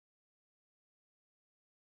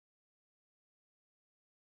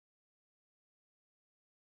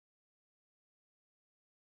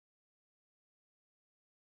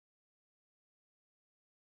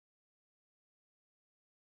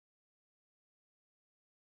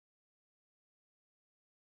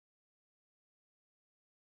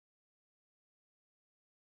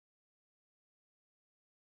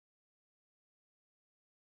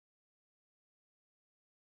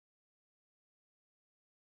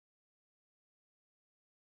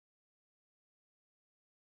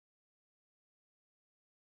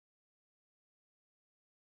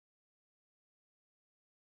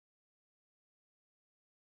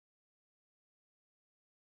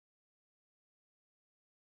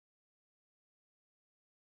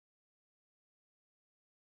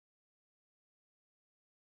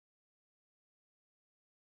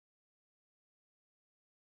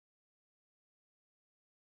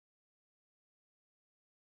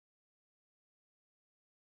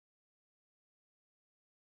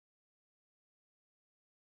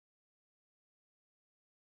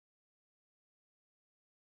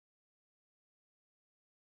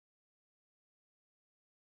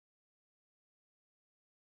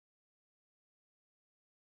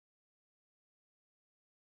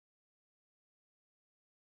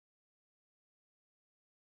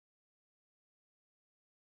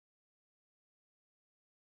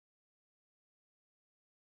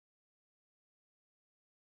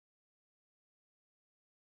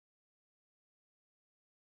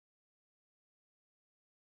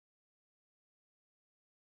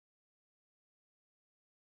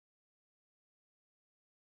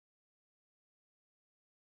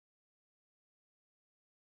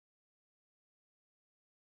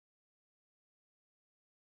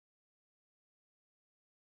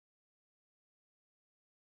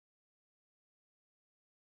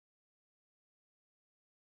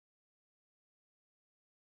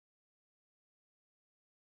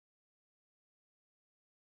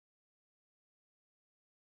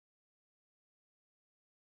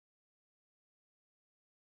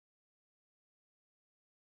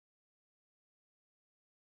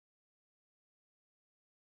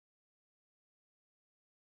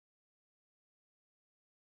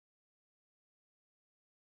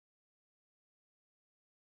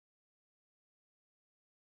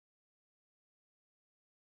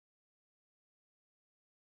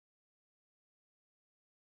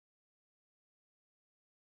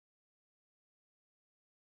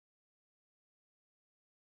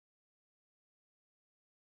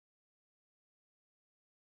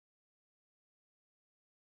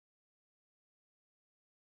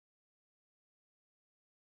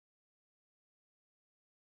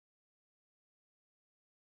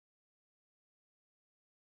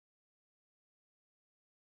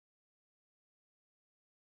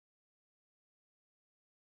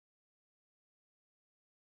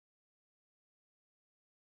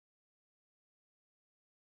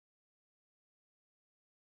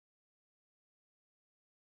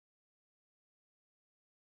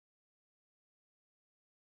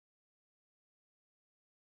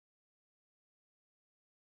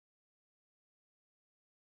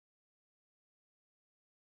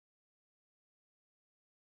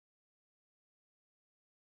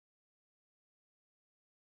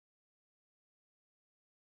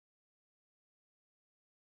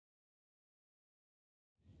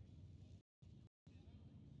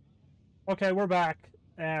Okay, we're back.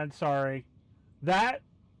 And sorry. That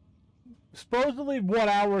supposedly 1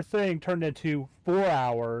 hour thing turned into 4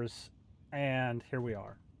 hours. And here we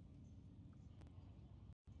are.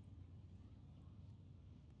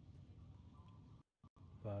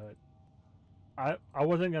 But I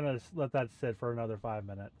wasn't going to let that sit for another 5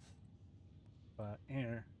 minutes. But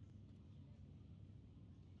here.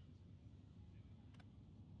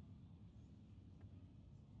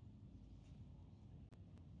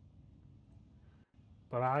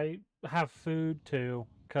 But I have food too.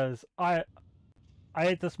 Because I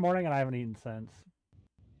ate this morning and I haven't eaten since.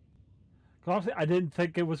 Because honestly, I didn't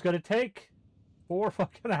think it was going to take 4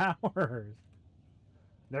 fucking hours.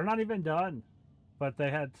 They're not even done. But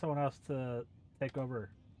they had someone else to take over.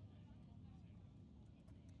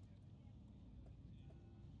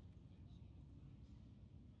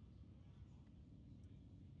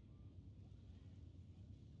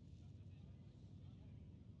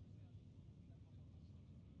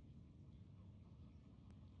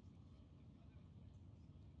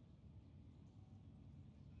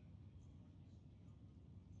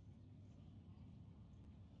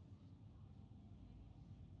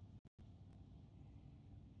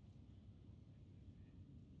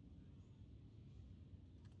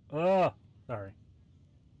 Oh, sorry.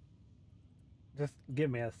 Just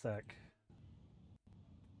give me a sec.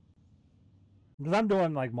 Because I'm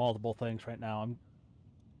doing like multiple things right now. I'm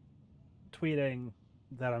tweeting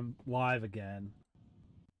that I'm live again.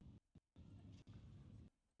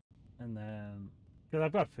 And then, because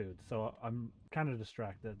I've got food, so I'm kind of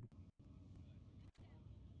distracted.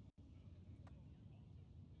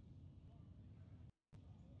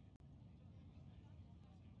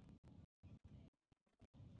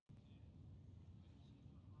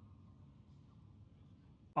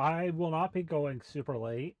 I will not be going super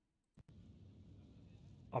late.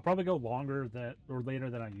 I'll probably go longer than or later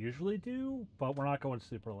than I usually do, but we're not going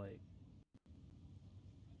super late.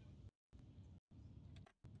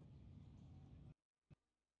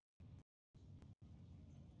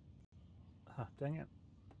 Huh, dang it.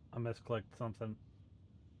 I misclicked something.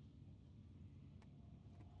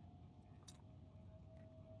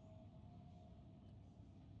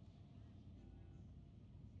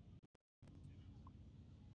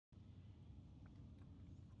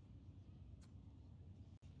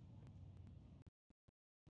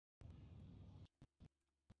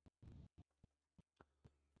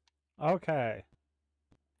 Okay.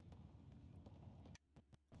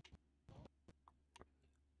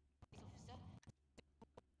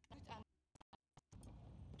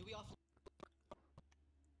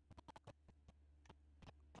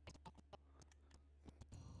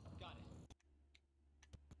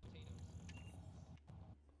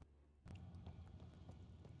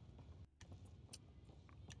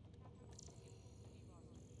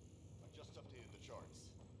 I've just updated the charts.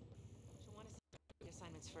 She'll want to see the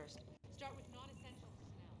assignments first. Start with non-essential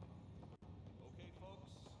personnel. Okay,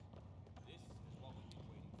 folks. This is what we've been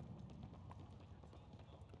waiting for.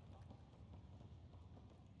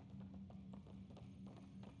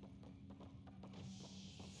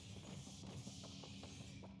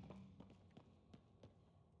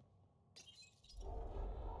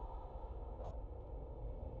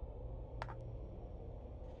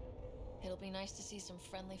 It'll be nice to see some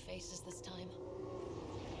friendly faces this time.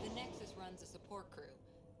 The Nexus runs a support crew,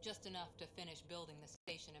 just enough to finish building the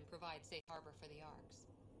station and provide safe harbor for the Arks.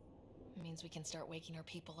 Means we can start waking our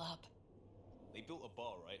people up. They built a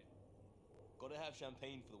bar, right? Gotta have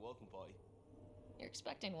champagne for the welcome party. You're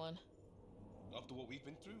expecting one. After what we've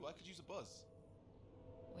been through, I could use a buzz.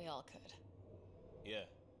 We all could. Yeah.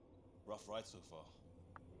 Rough ride so far.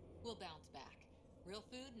 We'll bounce back. Real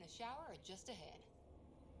food and a shower are just ahead.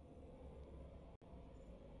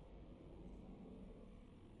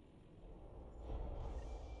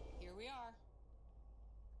 Here we are.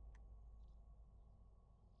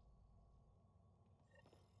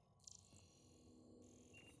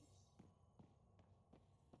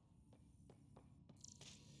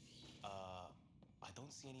 I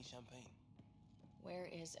don't see any champagne. Where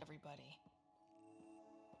is everybody?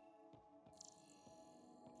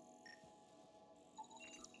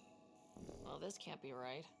 Well, this can't be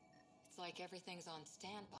right. It's like everything's on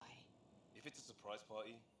standby. If it's a surprise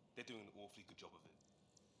party, they're doing an awfully good job of it.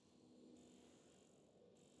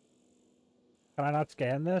 Can I not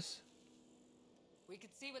scan this? We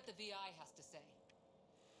could see what the VI has to say.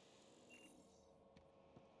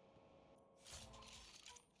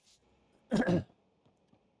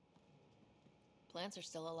 Plants are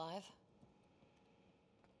still alive.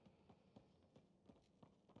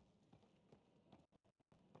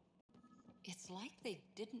 It's like they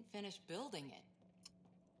didn't finish building it.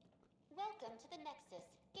 Well to the Nexus,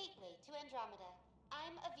 gateway to Andromeda.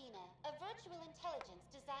 I'm Avina, a virtual intelligence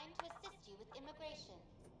designed to assist you with immigration.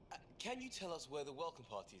 Can you tell us where the welcome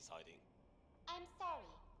party is hiding? I'm sorry.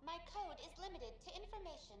 My code is limited to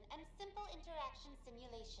information and simple interaction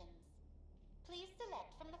simulations. Please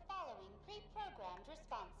select from the following pre-programmed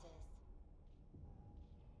responses.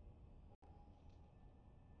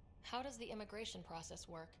 How does the immigration process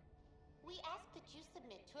work? We ask that you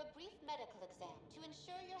submit to a brief medical exam to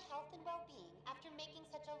ensure your health and well-being after making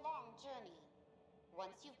such a long journey.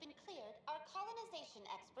 Once you've been cleared, our colonization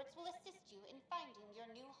experts will assist you in finding your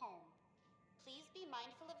new home. Please be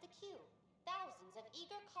mindful of the queue. Thousands of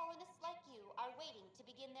eager colonists like you are waiting to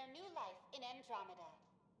begin their new life in Andromeda.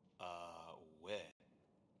 Where?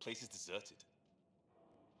 Place is deserted.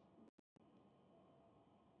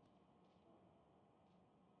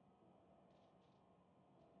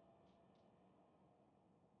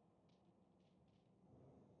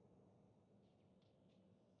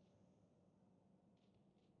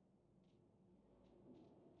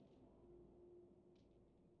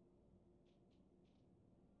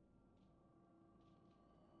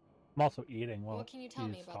 I'm also eating while What can you tell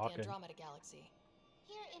me he's about talking. the Andromeda galaxy?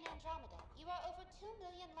 Here in Andromeda, you are over 2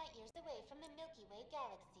 million light years away from the Milky Way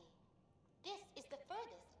galaxy. This is the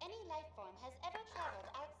furthest any life form has ever traveled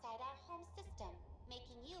outside our home system,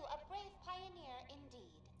 making you a brave pioneer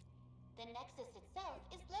indeed. The Nexus itself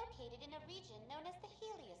is located in a region known as the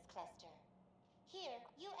Helios Cluster. Here,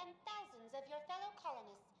 you and thousands of your fellow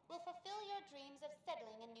colonists will fulfill your dreams of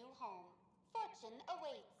settling a new home. Fortune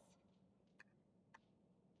awaits.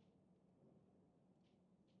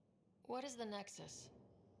 What is the Nexus?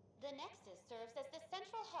 The Nexus serves as the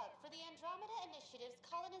central hub for the Andromeda Initiative's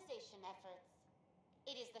colonization efforts.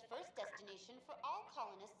 It is the first destination for all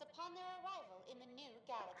colonists upon their arrival in the new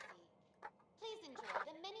galaxy. Please enjoy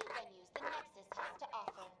the many venues the Nexus has to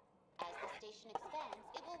offer. As the station expands,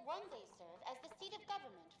 it will one day serve as the seat of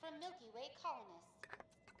government for Milky Way colonists.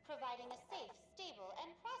 Providing a safe, stable,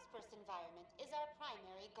 and prosperous environment is our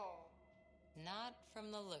primary goal. Not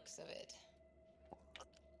from the looks of it.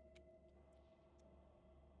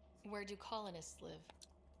 Where do colonists live?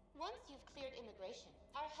 Once you've cleared immigration,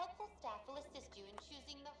 our helpful staff will assist you in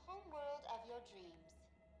choosing the home world of your dreams.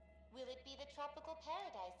 Will it be the tropical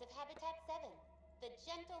paradise of Habitat 7, the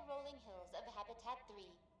gentle rolling hills of Habitat 3,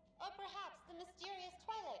 or perhaps the mysterious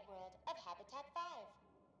twilight world of Habitat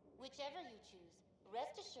 5? Whichever you choose,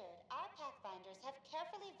 rest assured our Pathfinders have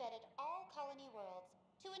carefully vetted all colony worlds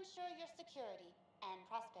to ensure your security and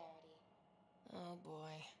prosperity. Oh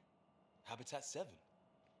boy. Habitat 7.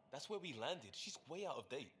 That's where we landed. She's way out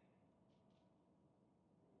of date.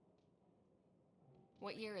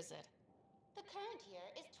 What year is it? The current year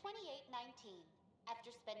is 2819.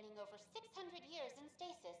 After spending over 600 years in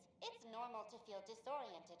stasis, it's normal to feel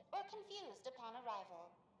disoriented or confused upon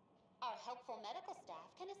arrival. Our helpful medical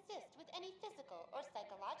staff can assist with any physical or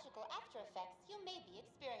psychological after effects you may be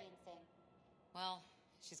experiencing. Well,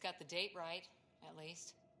 she's got the date right, at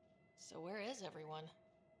least. So where is everyone?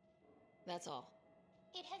 That's all.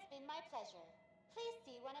 It has been my pleasure. Please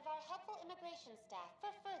see one of our helpful immigration staff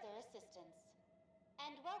for further assistance.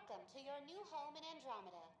 And welcome to your new home in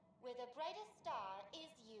Andromeda, where the brightest star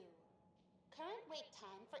is you. Current wait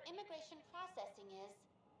time for immigration processing is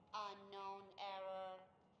unknown error.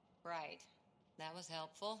 Right. That was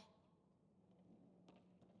helpful.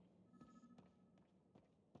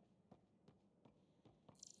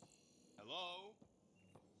 Hello?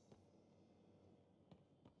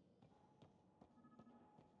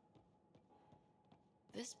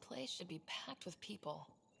 This place should be packed with people.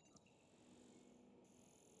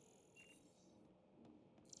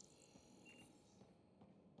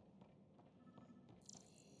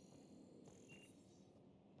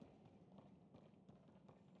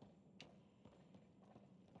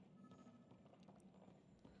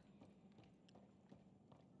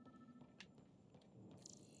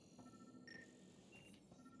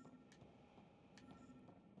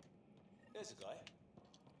 There's a guy.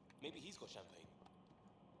 Maybe he's got champagne.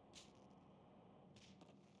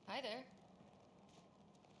 Hi there.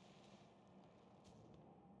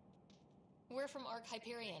 We're from Ark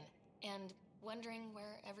Hyperion, and wondering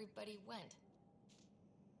where everybody went.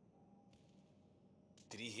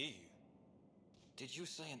 Did he hear you? Did you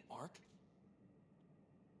say an arc?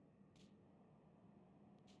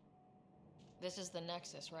 This is the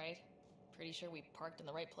Nexus, right? Pretty sure we parked in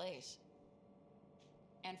the right place.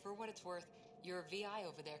 And for what it's worth, your VI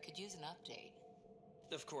over there could use an update.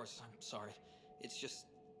 Of course, I'm sorry. It's just,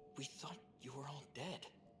 we thought you were all dead.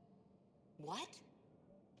 What?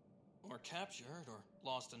 Or captured, or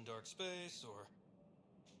lost in dark space, or...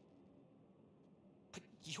 But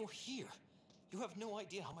you're here. You have no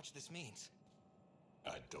idea how much this means.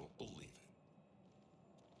 I don't believe it.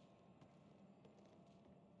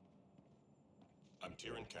 I'm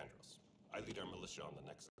Tyrion Kandros. I lead our militia on the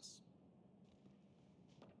Nexus.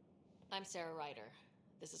 I'm Sarah Ryder.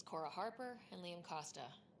 This is Cora Harper and Liam Costa,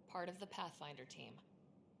 part of the Pathfinder team.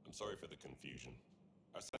 I'm sorry for the confusion.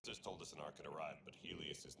 Our sensors told us an Ark had arrived, but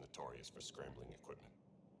Helios is notorious for scrambling equipment.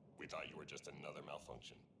 We thought you were just another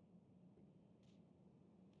malfunction.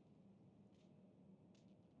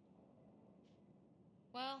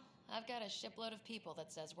 Well, I've got a shipload of people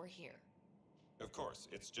that says we're here. Of course,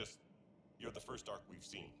 it's just... You're the first Ark we've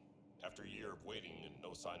seen. After a year of waiting and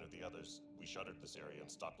no sign of the others, we shuttered this area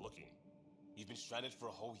and stopped looking. You've been stranded for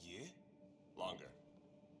a whole year? Longer.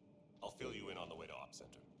 I'll fill you in on the way to Op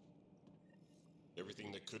Center.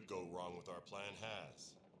 Everything that could go wrong with our plan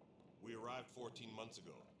has. We arrived 14 months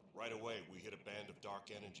ago. Right away, we hit a band of dark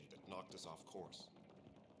energy that knocked us off course.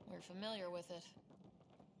 We're familiar with it.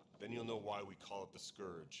 Then you'll know why we call it the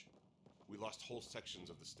Scourge. We lost whole sections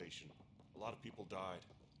of the station. A lot of people died.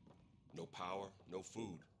 No power, no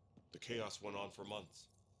food. The chaos went on for months.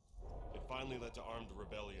 It finally led to armed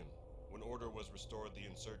rebellion. When order was restored, the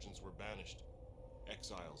insurgents were banished.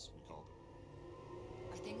 Exiles, we called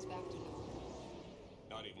them. Are things back to normal?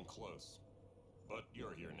 Not even close. But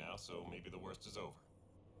you're here now, so maybe the worst is over.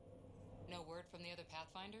 No word from the other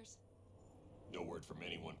Pathfinders? No word from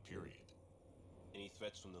anyone, period. Any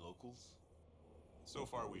threats from the locals? So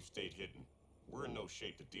far, we've stayed hidden. We're in no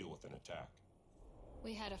shape to deal with an attack.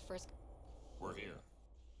 We had a first... We're here.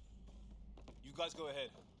 You guys go ahead.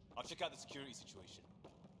 I'll check out the security situation.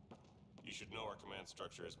 You should know our command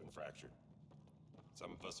structure has been fractured.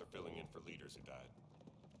 Some of us are filling in for leaders who died.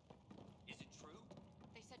 Is it true?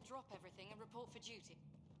 They said drop everything and report for duty.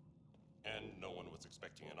 And no one was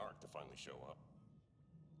expecting an Ark to finally show up.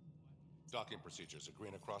 Docking procedures are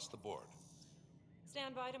green across the board.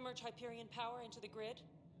 Stand by to merge Hyperion power into the grid.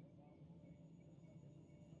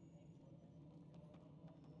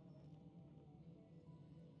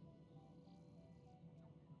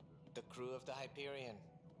 The crew of the Hyperion.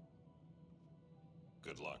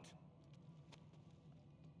 Good luck.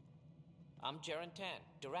 I'm Jaren Tan,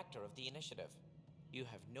 director of the initiative. You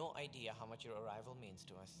have no idea how much your arrival means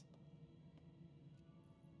to us.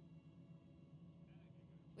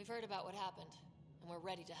 We've heard about what happened, and we're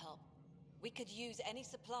ready to help. We could use any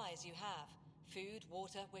supplies you have. Food,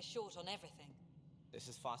 water, we're short on everything. This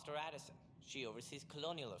is Foster Addison. She oversees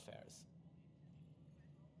colonial affairs.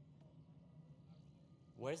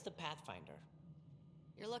 Where's the Pathfinder?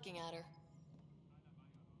 You're looking at her.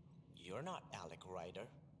 You're not Alec Ryder.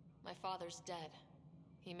 My father's dead.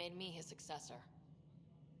 He made me his successor.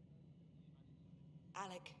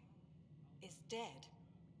 Alec is dead.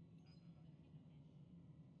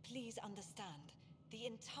 Please understand, the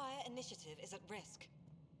entire initiative is at risk.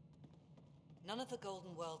 None of the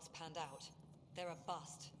Golden Worlds panned out. They're a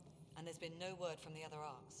bust, and there's been no word from the other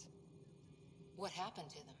arcs. What happened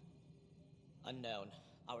to them? Unknown.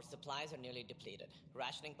 Our supplies are nearly depleted.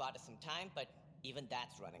 Rationing bought us some time, but even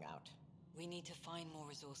that's running out. We need to find more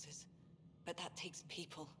resources, but that takes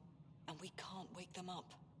people, and we can't wake them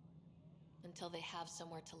up. Until they have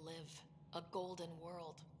somewhere to live. A golden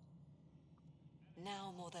world.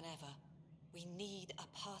 Now more than ever, we need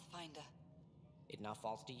a Pathfinder. It now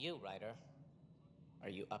falls to you, Ryder. Are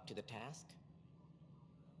you up to the task?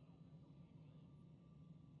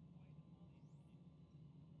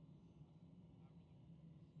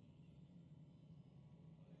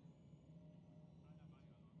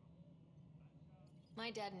 My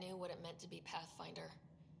dad knew what it meant to be Pathfinder.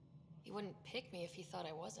 He wouldn't pick me if he thought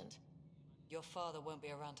I wasn't. Your father won't be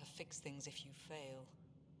around to fix things if you fail.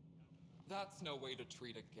 That's no way to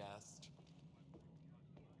treat a guest.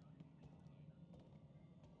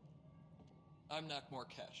 I'm Nak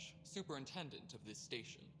Morkesh, superintendent of this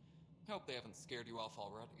station. Hope they haven't scared you off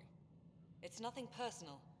already. It's nothing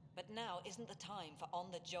personal, but now isn't the time for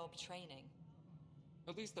on-the-job training.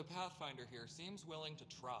 At least the Pathfinder here seems willing to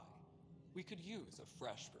try. We could use a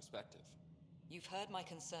fresh perspective. You've heard my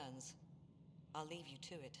concerns. I'll leave you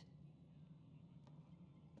to it.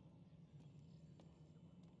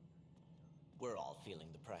 We're all feeling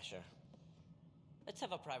the pressure. Let's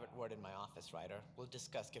have a private word in my office, Ryder. We'll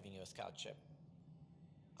discuss giving you a scout ship.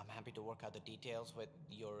 I'm happy to work out the details with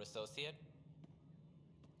your associate.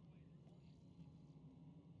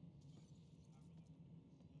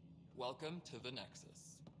 Welcome to the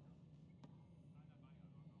Nexus.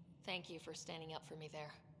 Thank you for standing up for me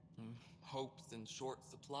there. Hope's in short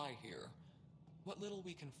supply here. What little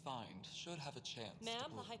we can find should have a chance.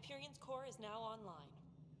 Ma'am, the Hyperion's core is now online.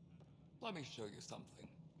 Let me show you something.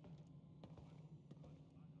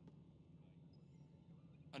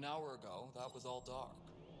 An hour ago, that was all dark.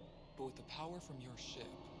 But with the power from your ship,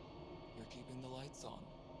 you're keeping the lights on.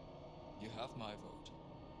 You have my vote.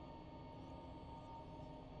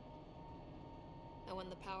 And when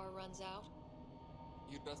the power runs out?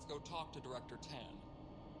 You'd best go talk to Director Tan.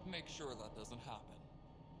 Make sure that doesn't happen.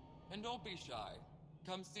 And don't be shy.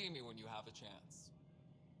 Come see me when you have a chance.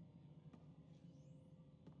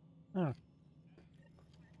 Huh.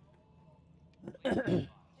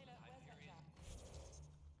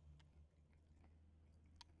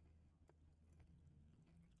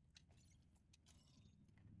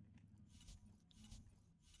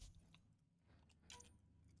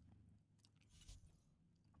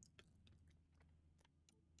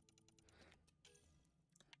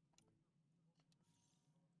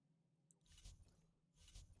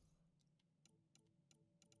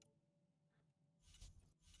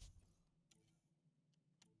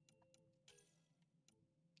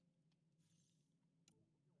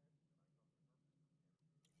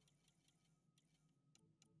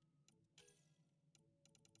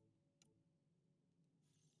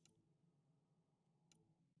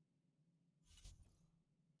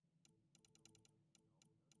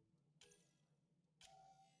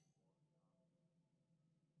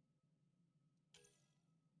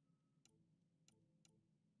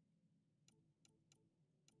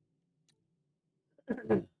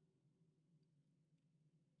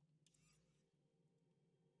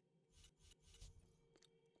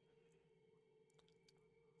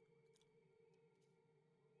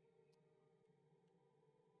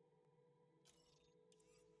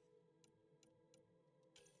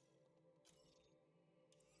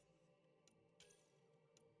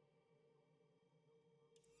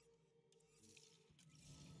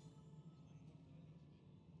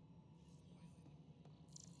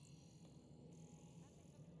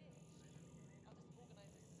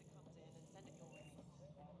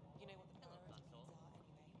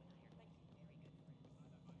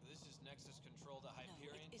 This is Nexus Control to Hyperion.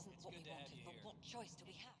 No, it isn't It's what good we to have wanted, you but here. what choice do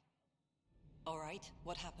we have? All right,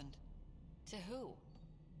 what happened? To who?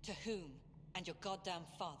 To whom? And your goddamn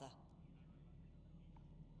father.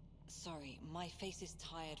 Sorry, my face is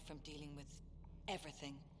tired from dealing with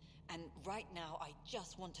everything. And right now, I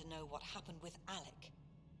just want to know what happened with Alec.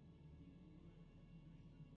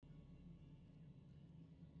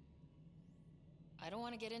 I don't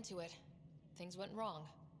want to get into it. Things went wrong.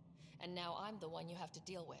 And now I'm the one you have to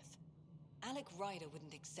deal with. Alec Ryder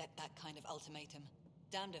wouldn't accept that kind of ultimatum.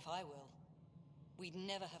 Damned if I will. We'd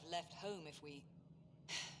never have left home if we...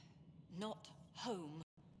 Not home.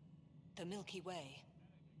 The Milky Way.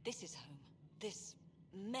 This is home. This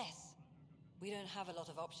mess. We don't have a lot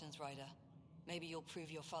of options, Ryder. Maybe you'll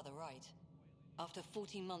prove your father right. After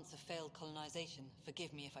 14 months of failed colonization,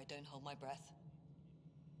 forgive me if I don't hold my breath.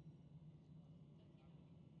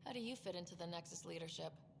 How do you fit into the Nexus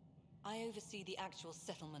leadership? I oversee the actual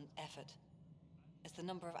settlement effort. As the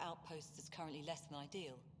number of outposts is currently less than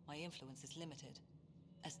ideal, my influence is limited.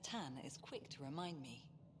 As Tan is quick to remind me.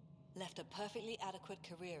 Left a perfectly adequate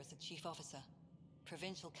career as a chief officer.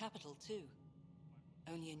 Provincial capital, too.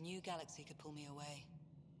 Only a new galaxy could pull me away.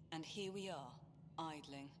 And here we are,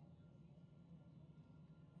 idling.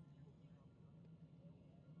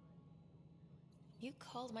 You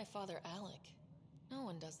called my father Alec. No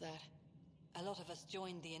one does that. A lot of us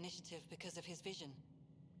joined the initiative because of his vision.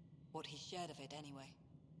 What he shared of it, anyway.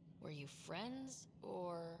 Were you friends,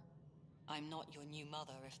 or...? I'm not your new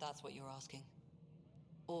mother, if that's what you're asking.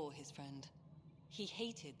 Or his friend. He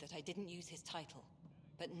hated that I didn't use his title.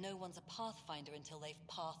 But no one's a pathfinder until they've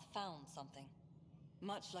path-found something.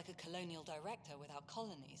 Much like a colonial director without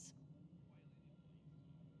colonies.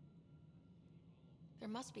 There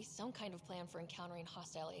must be some kind of plan for encountering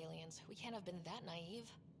hostile aliens. We can't have been that naive.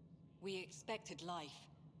 We expected life,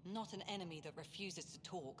 not an enemy that refuses to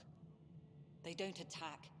talk. They don't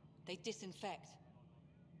attack, they disinfect.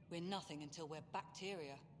 We're nothing until we're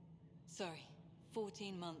bacteria. Sorry,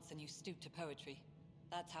 14 months and you stoop to poetry.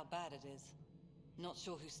 That's how bad it is. Not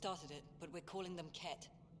sure who started it, but we're calling them Ket.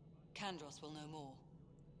 Kandros will know more.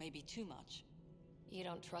 Maybe too much. You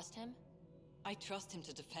don't trust him? I trust him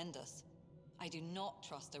to defend us. I do not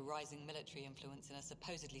trust a rising military influence in a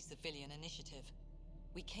supposedly civilian initiative.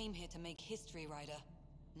 We came here to make history, Ryder,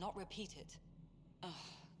 not repeat it. Ugh,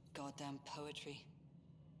 goddamn poetry.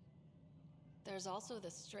 There's also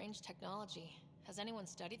this strange technology. Has anyone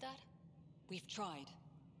studied that? We've tried.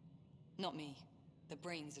 Not me. The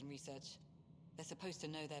brains in research. They're supposed to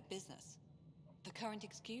know their business. The current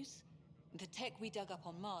excuse? The tech we dug up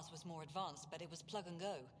on Mars was more advanced, but it was plug and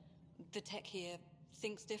go. The tech here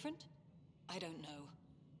thinks different? I don't know.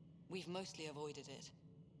 We've mostly avoided it.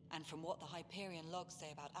 And from what the Hyperion logs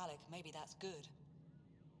say about Alec, maybe that's good.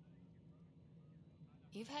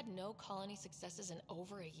 You've had no colony successes in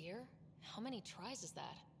over a year? How many tries is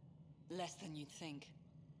that? Less than you'd think.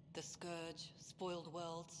 The Scourge, spoiled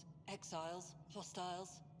worlds, exiles,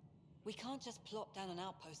 hostiles. We can't just plop down an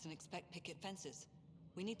outpost and expect picket fences.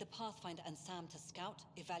 We need the Pathfinder and Sam to scout,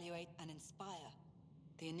 evaluate, and inspire.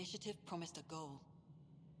 The initiative promised a goal.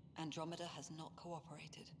 Andromeda has not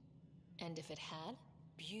cooperated. And if it had?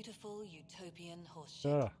 Beautiful utopian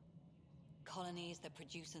horseshit. Ugh. Colonies that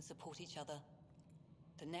produce and support each other.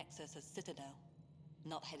 The Nexus as Citadel,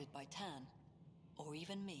 not headed by Tan, or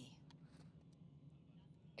even me.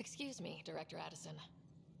 Excuse me, Director Addison.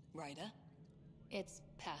 Ryder? It's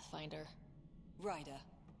Pathfinder. Ryder,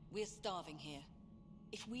 we're starving here.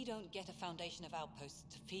 If we don't get a foundation of outposts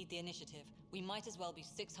to feed the initiative, we might as well be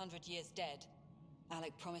 600 years dead.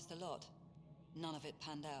 Alec promised a lot. None of it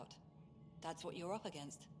panned out. That's what you're up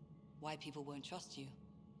against. Why people won't trust you.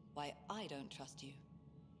 Why I don't trust you.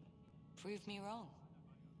 Prove me wrong.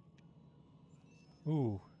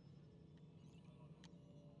 Ooh.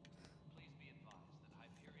 Please be advised that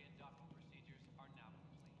Hyperion docking procedures are now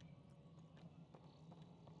complete.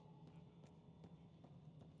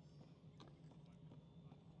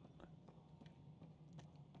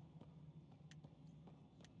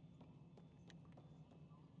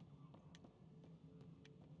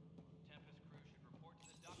 Tempest crew should report to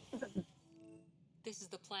the docking. This is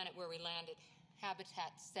the planet where we landed.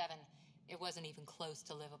 Habitat 7. It wasn't even close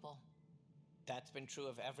to livable. That's been true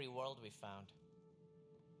of every world we found.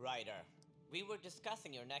 Ryder, we were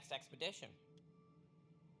discussing your next expedition.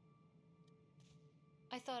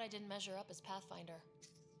 I thought I didn't measure up as Pathfinder.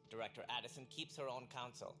 Director Addison keeps her own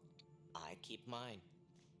counsel. I keep mine.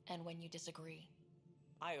 And when you disagree?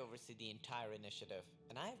 I oversee the entire initiative,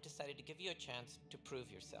 and I have decided to give you a chance to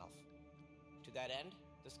prove yourself. To that end,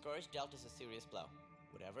 the Scourge dealt us a serious blow.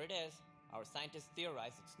 Whatever it is, our scientists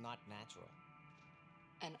theorize it's not natural.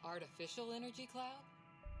 An artificial energy cloud?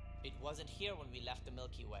 It wasn't here when we left the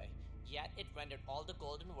Milky Way, yet it rendered all the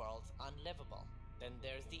Golden Worlds unlivable. Then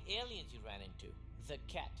there's the aliens you ran into, the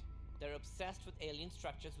Ket. They're obsessed with alien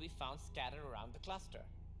structures we found scattered around the cluster.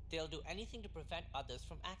 They'll do anything to prevent others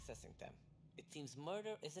from accessing them. It seems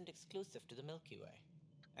murder isn't exclusive to the Milky Way.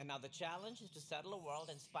 And now the challenge is to settle a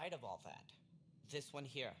world in spite of all that. This one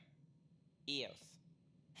here. Eos.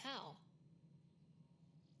 How?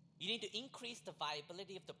 You need to increase the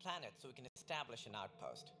viability of the planet so we can establish an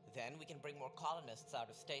outpost. Then we can bring more colonists out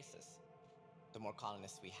of stasis. The more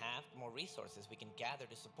colonists we have, the more resources we can gather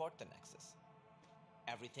to support the Nexus.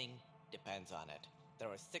 Everything depends on it. There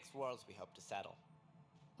are 6 worlds we hope to settle.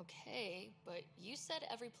 Okay, but you said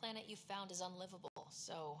every planet you found is unlivable,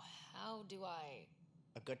 so how do I...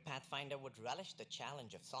 A good Pathfinder would relish the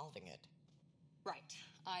challenge of solving it. Right.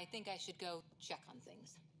 I think I should go check on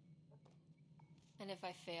things. And if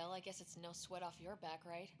I fail, I guess it's no sweat off your back,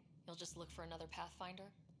 right? You'll just look for another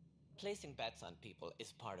Pathfinder? Placing bets on people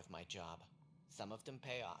is part of my job. Some of them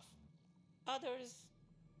pay off. Others...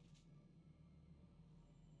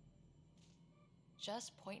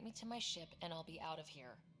 Just point me to my ship and I'll be out of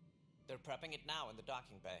here. They're prepping it now in the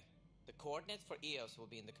docking bay. The coordinates for Eos will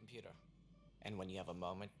be in the computer. And when you have a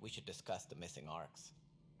moment, we should discuss the missing arcs.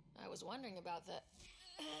 I was wondering about that.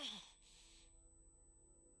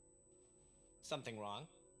 Something wrong?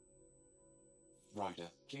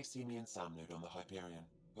 Ryder, please see me and Sam Node on the Hyperion.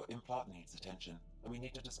 Your implant needs attention, and we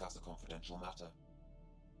need to discuss a confidential matter.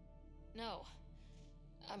 No,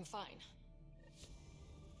 I'm fine.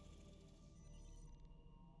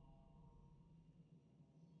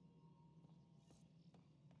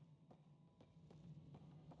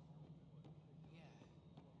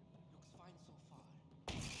 Looks fine so far.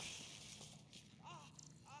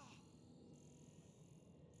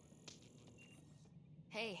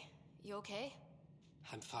 Hey, you okay?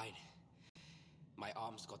 I'm fine. My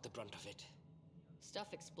arms got the brunt of it. Stuff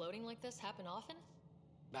exploding like this happen often?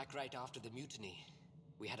 Back right after the mutiny,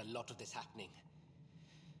 we had a lot of this happening.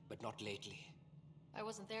 But not lately. I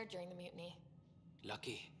wasn't there during the mutiny.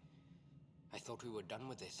 Lucky. I thought we were done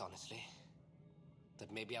with this, honestly.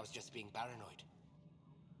 That maybe I was just being paranoid.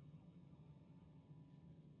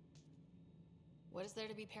 What is there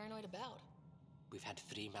to be paranoid about? We've had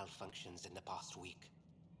 3 malfunctions in the past week.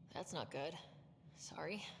 That's not good.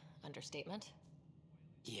 Sorry, understatement.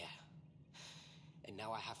 Yeah. And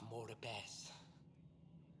now I have more repairs.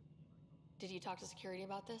 Did you talk to security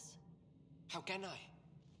about this? How can I?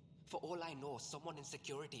 For all I know, someone in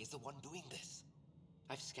security is the one doing this.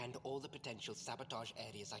 I've scanned all the potential sabotage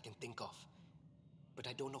areas I can think of. But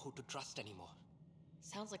I don't know who to trust anymore.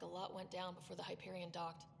 Sounds like a lot went down before the Hyperion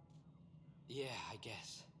docked. Yeah, I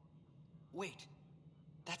guess. Wait,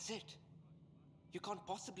 that's it. You can't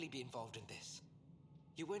possibly be involved in this.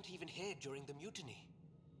 You weren't even here during the mutiny.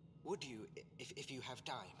 Would you, if you have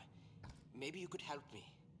time? Maybe you could help me.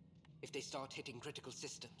 If they start hitting critical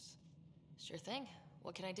systems. Sure thing.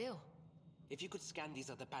 What can I do? If you could scan these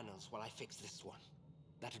other panels while I fix this one,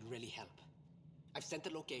 that'd really help. I've sent the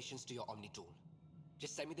locations to your Omni tool.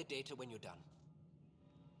 Just send me the data when you're done.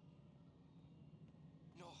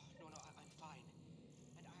 No, I'm fine.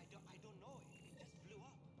 And I don't know. It just blew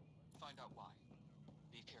up. Find out why.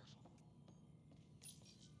 Be careful.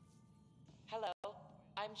 Hello,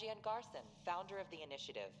 I'm Gian Garson, founder of the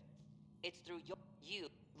initiative. It's through you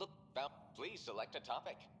look. Please select a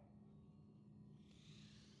topic.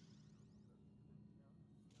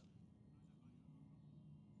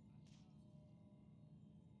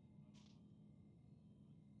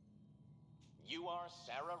 You are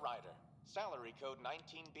Sarah Ryder, salary code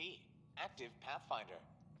 19B, active Pathfinder.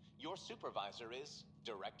 Your supervisor is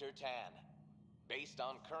Director Tan. Based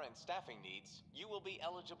on current staffing needs, you will be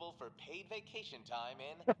eligible for paid vacation time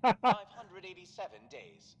in 587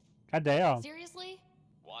 days. God damn. Seriously?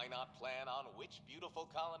 Why not plan on which beautiful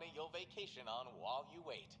colony you'll vacation on while you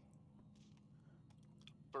wait?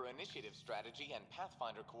 For initiative strategy and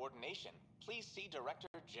Pathfinder coordination, please see Director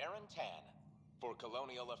Jaren Tan. For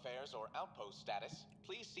colonial affairs or outpost status,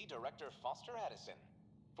 please see Director Foster Addison.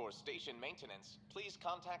 For station maintenance, please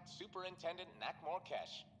contact Superintendent Nakmor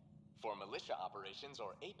Kesh. For militia operations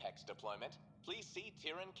or Apex deployment, please see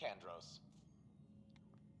Tyran Kandros.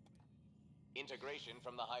 Integration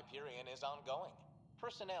from the Hyperion is ongoing.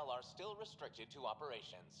 Personnel are still restricted to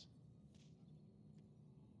operations.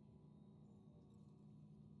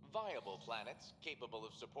 Viable planets, capable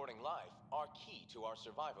of supporting life, are key to our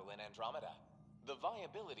survival in Andromeda. The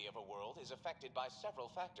viability of a world is affected by several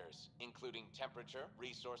factors, including temperature,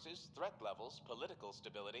 resources, threat levels, political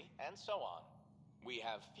stability, and so on. We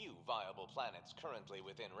have few viable planets currently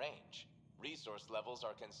within range. Resource levels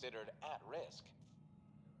are considered at risk.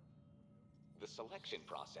 The selection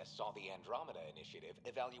process saw the Andromeda Initiative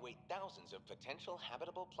evaluate thousands of potential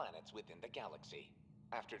habitable planets within the galaxy.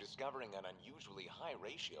 After discovering an unusually high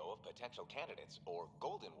ratio of potential candidates, or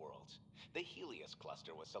golden worlds, the Helios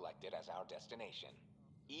cluster was selected as our destination.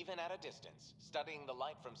 Even at a distance, studying the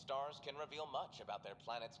light from stars can reveal much about their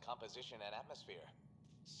planet's composition and atmosphere.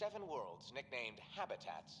 7 worlds, nicknamed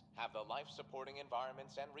habitats, have the life-supporting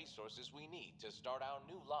environments and resources we need to start our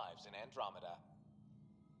new lives in Andromeda.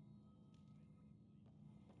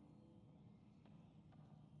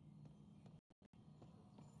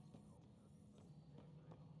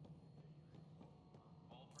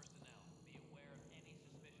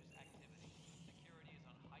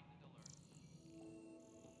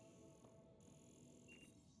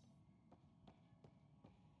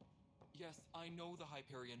 Yes, I know the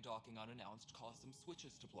Hyperion docking unannounced caused some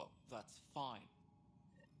switches to blow. That's fine.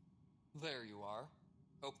 There you are.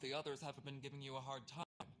 Hope the others haven't been giving you a hard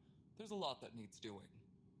time. There's a lot that needs doing.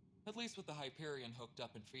 At least with the Hyperion hooked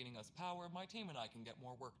up and feeding us power, my team and I can get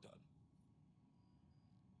more work done.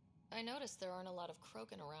 I noticed there aren't a lot of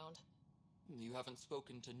Krogan around. You haven't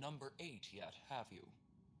spoken to number 8 yet, have you?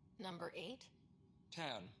 Number 8?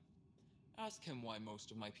 Tan. Ask him why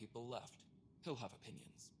most of my people left. He'll have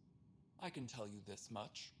opinions. I can tell you this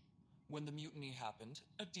much. When the mutiny happened,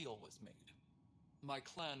 a deal was made. My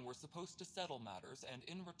clan were supposed to settle matters and,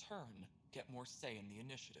 in return, get more say in the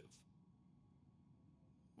initiative.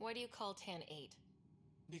 Why do you call Tan 8?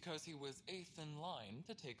 Because he was 8th in line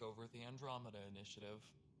to take over the Andromeda Initiative.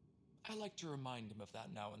 I like to remind him of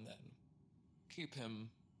that now and then. Keep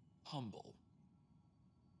him humble.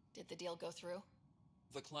 Did the deal go through?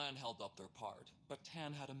 The clan held up their part, but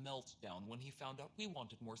Tan had a meltdown when he found out we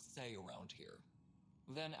wanted more say around here.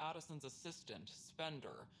 Then Addison's assistant,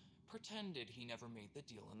 Spender, pretended he never made the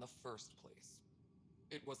deal in the first place.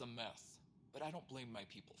 It was a mess, but I don't blame my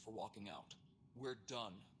people for walking out. We're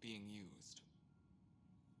done being used.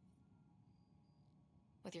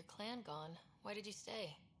 With your clan gone, why did you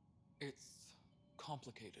stay? It's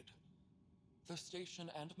complicated. The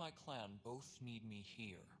station and my clan both need me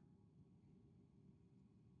here.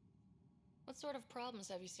 What sort of problems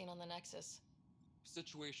have you seen on the Nexus?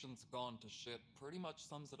 Situation's gone to shit pretty much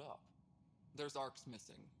sums it up. There's arcs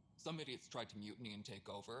missing. Some idiots tried to mutiny and take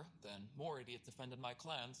over, then more idiots offended my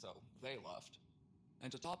clan, so they left.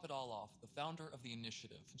 And to top it all off, the founder of the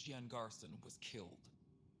initiative, Gian Garson, was killed.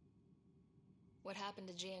 What happened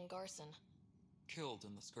to Gian Garson? Killed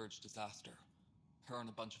in the Scourge disaster. Her and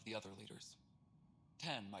a bunch of the other leaders.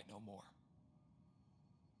 Tan might know more.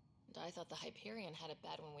 And I thought the Hyperion had it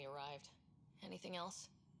bad when we arrived. Anything else?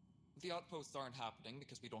 The outposts aren't happening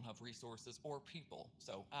because we don't have resources or people,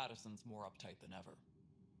 so Addison's more uptight than ever.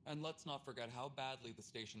 And let's not forget how badly the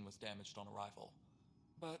station was damaged on arrival.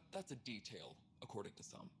 But that's a detail, according to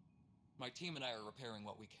some. My team and I are repairing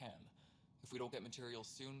what we can. If we don't get materials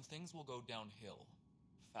soon, things will go downhill.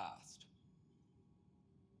 Fast.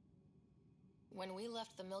 When we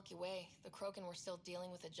left the Milky Way, the Krogan were still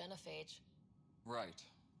dealing with the genophage. Right.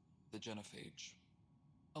 The genophage.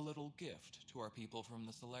 A little gift to our people from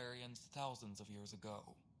the Solarians thousands of years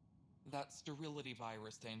ago. That sterility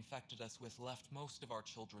virus they infected us with left most of our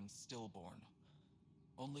children stillborn.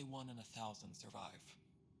 Only 1 in 1,000 survive.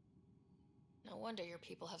 No wonder your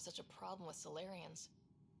people have such a problem with Solarians.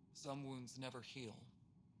 Some wounds never heal.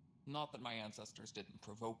 Not that my ancestors didn't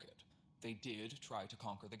provoke it. They did try to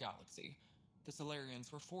conquer the galaxy. The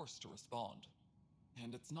Solarians were forced to respond.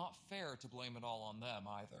 And it's not fair to blame it all on them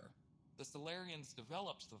either. The Solarians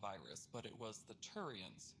developed the virus, but it was the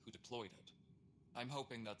Turians who deployed it. I'm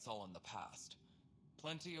hoping that's all in the past.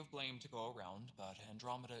 Plenty of blame to go around, but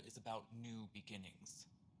Andromeda is about new beginnings.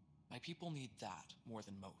 My people need that more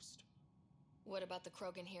than most. What about the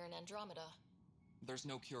Krogan here in Andromeda? There's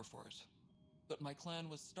no cure for it. But my clan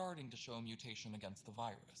was starting to show mutation against the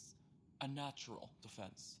virus. A natural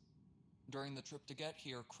defense. During the trip to get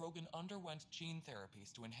here, Krogan underwent gene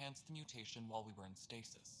therapies to enhance the mutation while we were in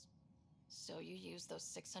stasis. So you used those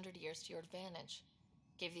 600 years to your advantage.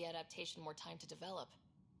 Gave the adaptation more time to develop.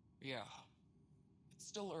 Yeah. It's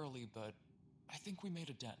still early, but I think we made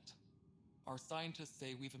a dent. Our scientists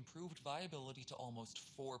say we've improved viability to almost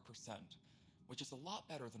 4%, which is a lot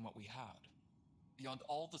better than what we had. Beyond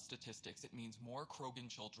all the statistics, it means more Krogan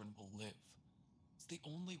children will live. It's the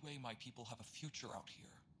only way my people have a future out here.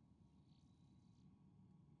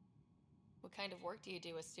 What kind of work do you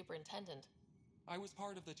do as superintendent? I was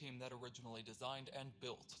part of the team that originally designed and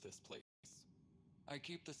built this place. I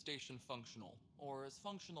keep the station functional, or as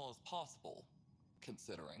functional as possible,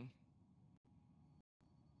 considering.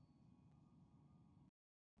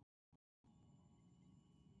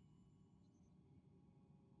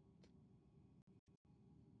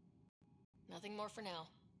 Nothing more for now.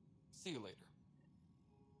 See you later.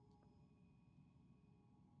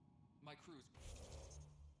 My crew's...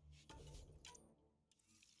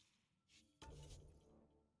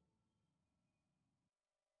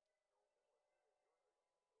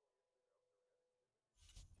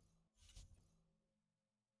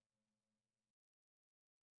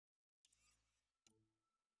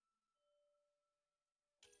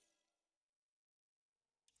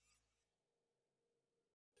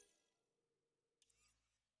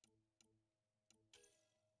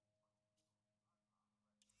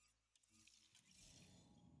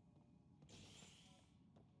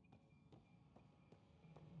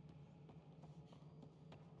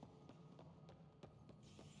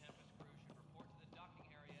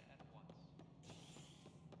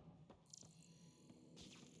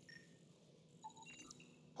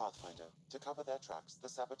 Pathfinder, to cover their tracks, the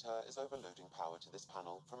saboteur is overloading power to this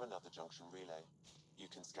panel from another junction relay. You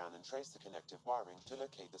can scan and trace the connective wiring to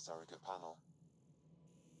locate the surrogate panel.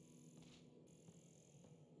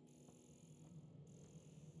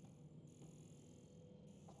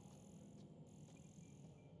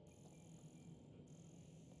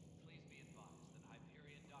 Please be advised that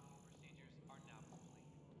Hyperion docking procedures are now complete.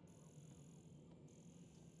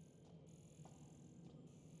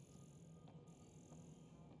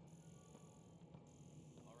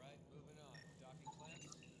 Alright, moving on. Docking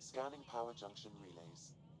plans? Scanning power junction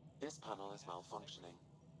relays. This panel is malfunctioning.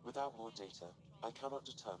 Without more data, I cannot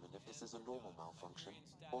determine if this is a normal malfunction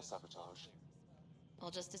or sabotage. I'll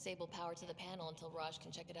just disable power to the panel until Raj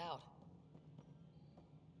can check it out.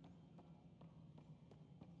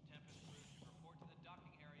 Tempest crew should report to the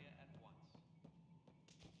docking area at once.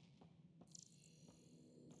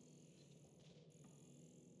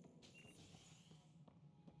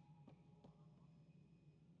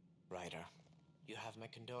 Ryder, you have my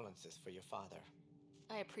condolences for your father.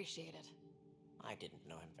 I appreciate it. I didn't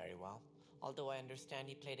know him very well, although I understand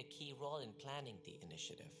he played a key role in planning the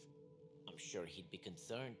initiative. I'm sure he'd be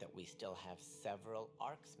concerned that we still have several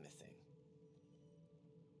arcs missing.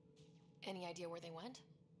 Any idea where they went?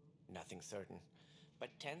 Nothing certain, but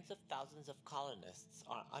tens of thousands of colonists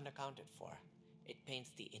are unaccounted for. It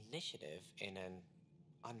paints the initiative in an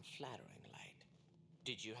unflattering light.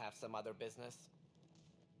 Did you have some other business?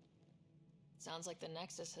 Sounds like the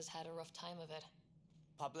Nexus has had a rough time of it.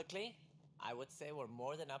 Publicly, I would say we're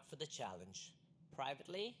more than up for the challenge.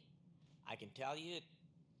 Privately, I can tell you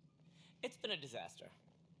it's been a disaster.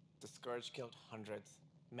 The Scourge killed hundreds,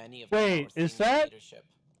 many of them Wait, our is senior that? leadership.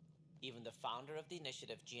 Even the founder of the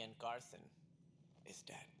initiative, Gian Garson, is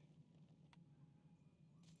dead.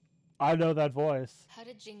 I know that voice. How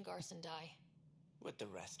did Jean Garson die? With the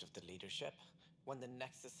rest of the leadership, when the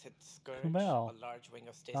Nexus hit the Scourge, Kumail. a large wing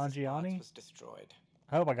of stasis Nanjiani? pods was destroyed.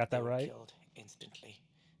 I hope I got They that were right. killed instantly.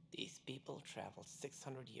 These people traveled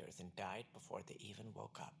 600 years and died before they even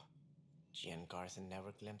woke up. Jean Garson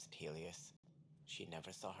never glimpsed Helios. She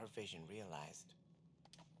never saw her vision realized.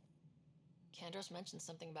 Kandros mentioned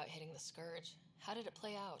something about hitting the Scourge. How did it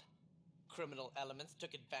play out? Criminal elements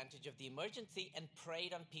took advantage of the emergency and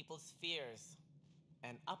preyed on people's fears.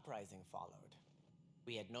 An uprising followed.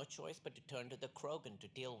 We had no choice but to turn to the Krogan to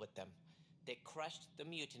deal with them. They crushed the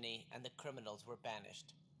mutiny and the criminals were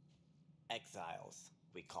banished. Exiles,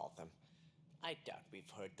 we call them. I doubt we've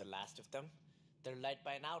heard the last of them. They're led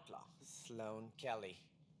by an outlaw, Sloane Kelly.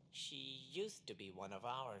 She used to be one of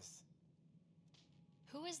ours.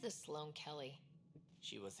 Who is this Sloane Kelly?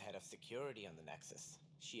 She was head of security on the Nexus.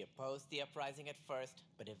 She opposed the uprising at first,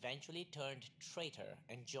 but eventually turned traitor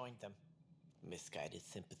and joined them. Misguided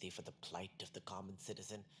sympathy for the plight of the common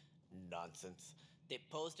citizen? Nonsense. They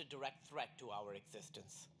posed a direct threat to our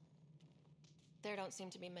existence. There don't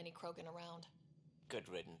seem to be many Krogan around. Good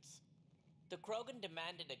riddance. The Krogan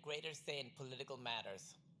demanded a greater say in political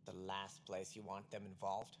matters. The last place you want them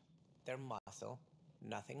involved. Their muscle,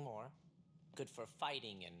 nothing more. Good for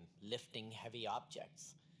fighting and lifting heavy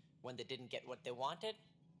objects. When they didn't get what they wanted,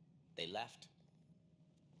 they left.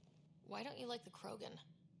 Why don't you like the Krogan?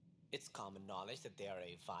 It's common knowledge that they are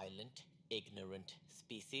a violent, ignorant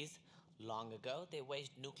species. Long ago, they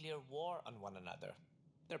waged nuclear war on one another.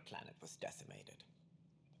 Their planet was decimated.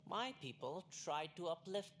 My people tried to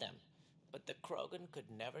uplift them, but the Krogan could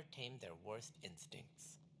never tame their worst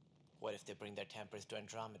instincts. What if they bring their tempers to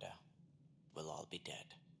Andromeda? We'll all be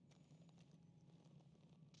dead.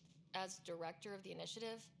 As director of the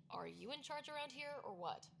initiative, are you in charge around here, or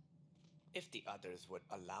what? If the others would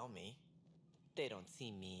allow me, they don't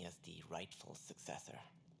see me as the rightful successor.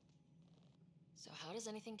 So how does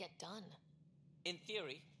anything get done? In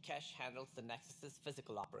theory, Kesh handles the Nexus's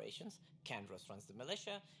physical operations, Kandros runs the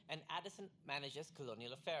militia, and Addison manages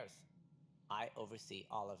colonial affairs. I oversee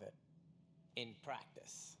all of it. In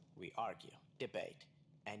practice, we argue, debate,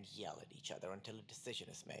 and yell at each other until a decision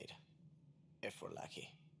is made. If we're lucky.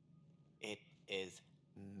 It is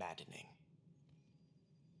maddening.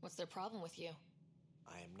 What's their problem with you?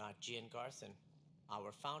 I am not Jean Garson.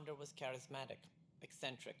 Our founder was charismatic,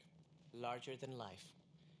 eccentric, larger than life.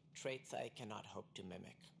 Traits I cannot hope to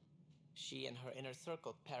mimic. She and her inner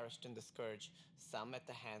circle perished in the Scourge, some at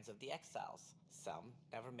the hands of the Exiles, some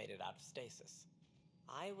never made it out of stasis.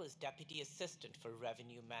 I was deputy assistant for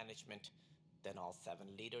revenue management. Then all 7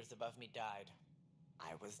 leaders above me died.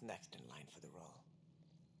 I was next in line for the role.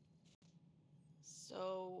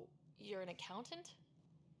 So, you're an accountant?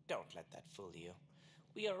 Don't let that fool you.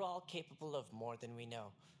 We are all capable of more than we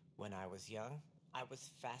know. When I was young, I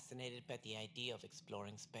was fascinated by the idea of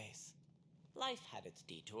exploring space. Life had its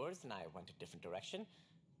detours and I went a different direction.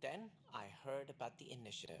 Then I heard about the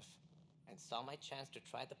initiative and saw my chance to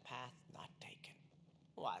try the path not taken.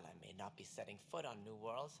 While I may not be setting foot on new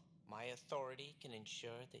worlds, my authority can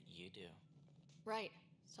ensure that you do. Right.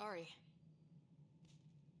 Sorry.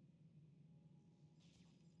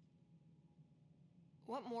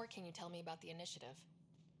 What more can you tell me about the initiative?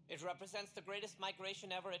 It represents the greatest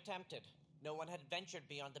migration ever attempted. No one had ventured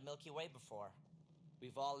beyond the Milky Way before.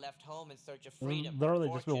 We've all left home in search of freedom. Literally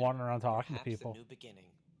just been wandering around talking to perhaps people. A new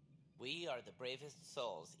beginning. We are the bravest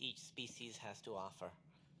souls each species has to offer.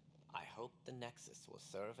 I hope the Nexus will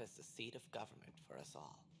serve as the seat of government for us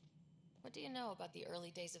all. What do you know about the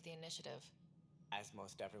early days of the initiative? As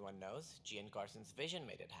most everyone knows, Jean Garson's vision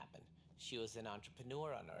made it happen. She was an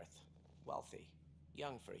entrepreneur on Earth. Wealthy.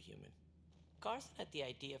 Young for a human. Garson had the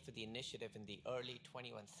idea for the initiative in the early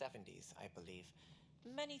 2170s, I believe.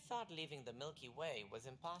 Many thought leaving the Milky Way was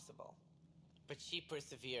impossible. But she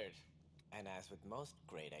persevered. And as with most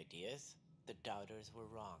great ideas, the doubters were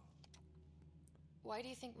wrong. Why do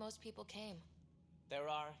you think most people came? There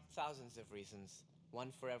are thousands of reasons,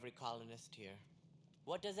 one for every colonist here.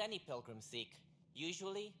 What does any pilgrim seek?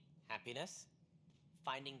 Usually, happiness.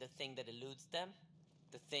 Finding the thing that eludes them.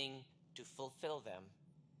 The thing to fulfill them.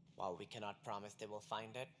 While we cannot promise they will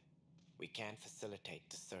find it, we can facilitate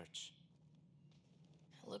the search.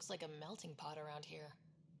 It looks like a melting pot around here.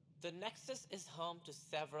 The Nexus is home to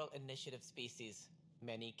several initiative species.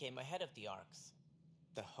 Many came ahead of the Arks.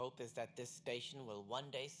 The hope is that this station will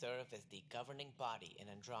one day serve as the governing body in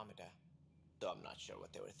Andromeda. Though I'm not sure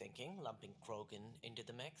what they were thinking, lumping Krogan into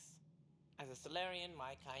the mix. As a Solarian,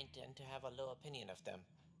 my kind tend to have a low opinion of them.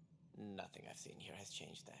 Nothing I've seen here has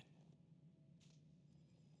changed that.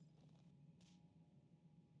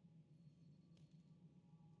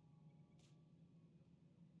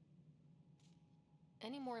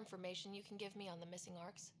 Any more information you can give me on the missing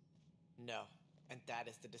arcs? No, and that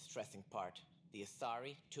is the distressing part. The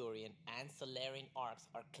Asari, Turian, and Solarian arcs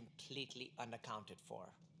are completely unaccounted for.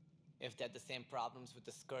 If they had the same problems with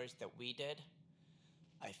the Scourge that we did,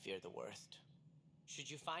 I fear the worst. Should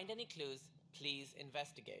you find any clues, please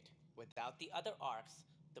investigate. Without the other arcs,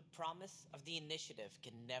 the promise of the Initiative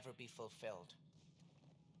can never be fulfilled.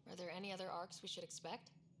 Are there any other arcs we should expect?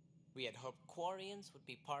 We had hoped Quarians would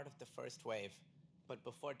be part of the first wave, but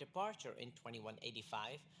before departure in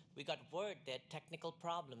 2185, we got word they had technical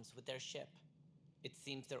problems with their ship. It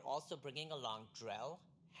seems they're also bringing along Drell,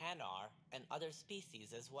 Hanar, and other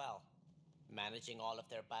species as well. Managing all of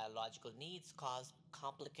their biological needs caused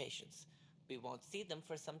complications. We won't see them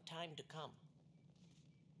for some time to come.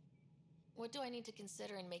 What do I need to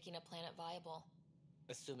consider in making a planet viable?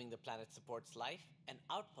 Assuming the planet supports life, an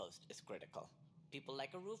outpost is critical. People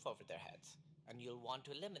like a roof over their heads, and you'll want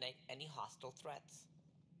to eliminate any hostile threats.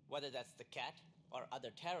 Whether that's the Cat or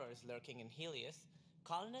other terrors lurking in Helios,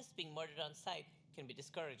 colonists being murdered on sight can be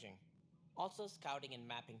discouraging. Also, scouting and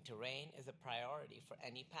mapping terrain is a priority for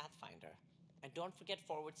any Pathfinder. And don't forget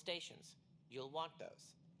forward stations. You'll want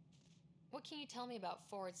those. What can you tell me about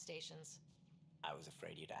forward stations? I was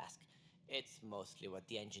afraid you'd ask. It's mostly what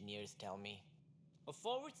the engineers tell me. A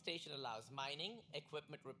forward station allows mining,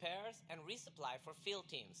 equipment repairs, and resupply for field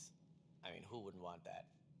teams. I mean, who wouldn't want that?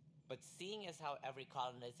 But seeing as how every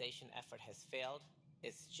colonization effort has failed,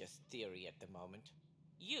 it's just theory at the moment.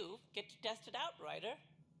 You get to test it out, Ryder.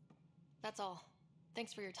 That's all.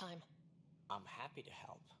 Thanks for your time. I'm happy to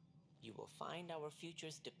help. You will find our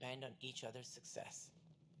futures depend on each other's success.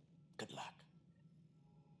 Good luck.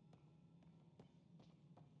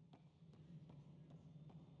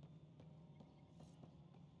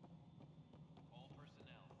 All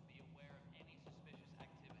personnel, be aware of any suspicious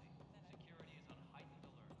activity. Security is on heightened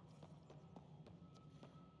alert.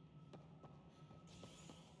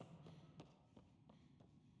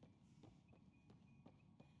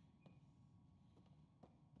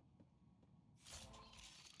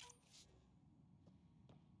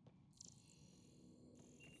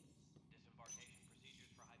 Disembarkation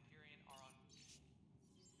procedures for Hyperion are on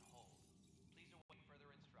hold. Please await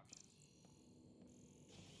further instructions.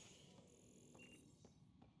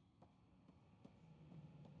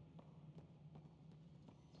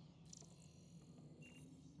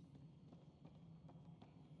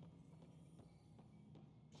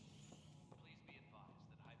 Please be advised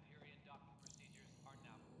that Hyperion docking procedures are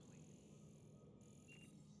now complete.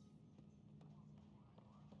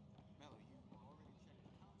 Melody, you already checked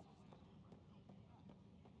the console center.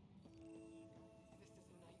 This is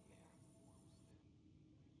a nightmare.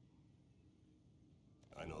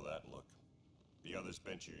 I know that look. The others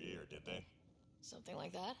bent your ear, did they? Something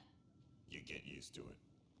like that? You get used to it.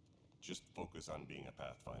 Just focus on being a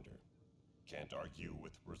Pathfinder. Can't argue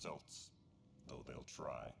with results, though they'll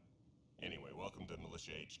try. Anyway, welcome to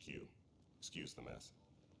Militia HQ. Excuse the mess.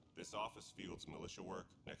 This office fields militia work,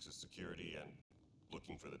 Nexus security, and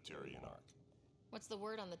looking for the Turian Ark. What's the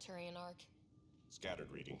word on the Turian Ark?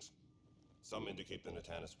 Scattered readings. Some indicate the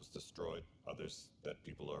Natanus was destroyed, others that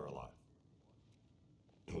people are alive.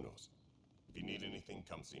 Who knows? If you need anything,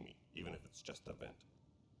 come see me, even if it's just a vent.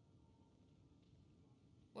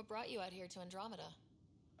 What brought you out here to Andromeda?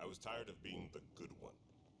 I was tired of being the good one.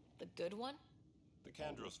 The good one? The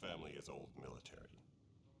Kandros family is old military.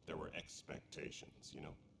 There were expectations, you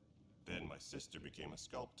know. Then my sister became a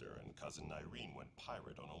sculptor and cousin Irene went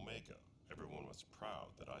pirate on Omega. Everyone was proud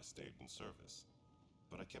that I stayed in service.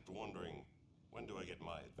 But I kept wondering, when do I get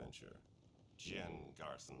my adventure? Jen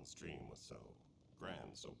Garson's dream was so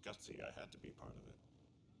grand, so gutsy, I had to be part of it.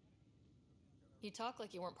 You talk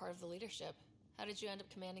like you weren't part of the leadership. How did you end up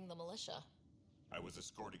commanding the militia? I was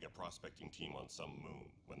escorting a prospecting team on some moon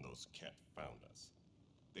when those Ket found us.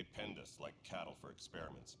 They penned us like cattle for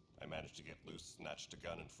experiments. I managed to get loose, snatched a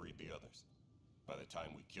gun, and freed the others. By the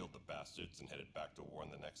time we killed the bastards and headed back to war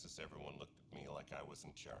in the Nexus, everyone looked at me like I was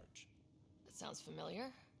in charge. That sounds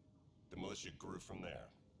familiar. The militia grew from there.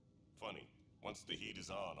 Funny, once the heat is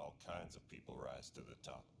on, all kinds of people rise to the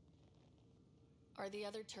top. Are the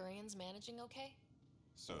other Turians managing okay?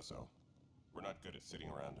 So-so. We're not good at sitting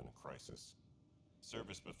around in a crisis.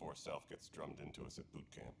 Service before self gets drummed into us at boot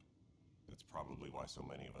camp. That's probably why so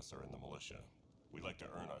many of us are in the militia. We like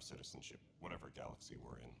to earn our citizenship, whatever galaxy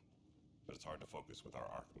we're in. But it's hard to focus with our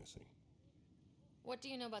arc missing. What do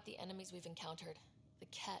you know about the enemies we've encountered? The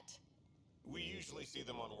Ket. We usually see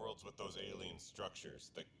them on worlds with those alien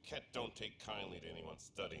structures. The Ket don't take kindly to anyone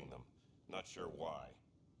studying them. Not sure why.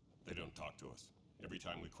 They don't talk to us. Every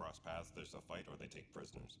time we cross paths, there's a fight or they take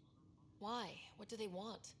prisoners. Why? What do they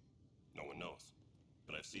want? No one knows.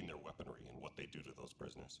 but I've seen their weaponry and what they do to those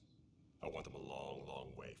prisoners. I want them a long, long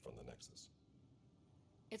way from the Nexus.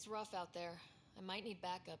 It's rough out there. I might need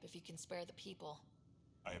backup if you can spare the people.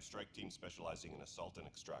 I have strike teams specializing in assault and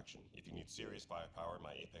extraction. If you need serious firepower,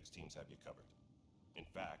 my Apex teams have you covered. In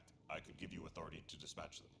fact, I could give you authority to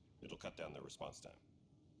dispatch them. It'll cut down their response time.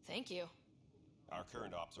 Thank you. Our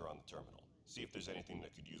current ops are on the terminal. See if there's anything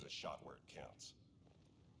that could use a shot where it counts.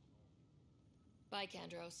 Bye,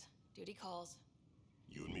 Kandros. Duty calls.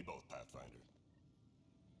 You and me both, Pathfinder.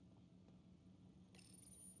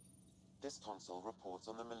 This console reports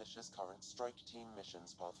on the militia's current strike team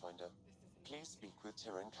missions, Pathfinder. Please speak with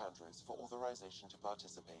Tyrion Kandros for authorization to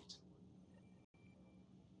participate.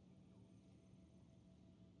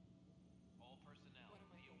 All personnel,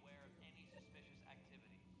 be aware of any suspicious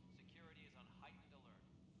activity. Security is on heightened alert.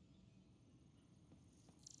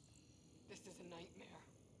 This is a nightmare.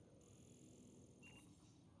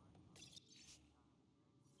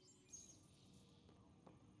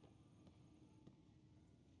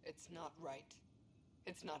 It's not right.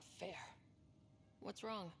 It's not fair. What's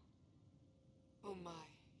wrong? Oh my,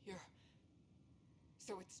 you're...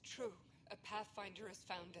 So it's true. A Pathfinder has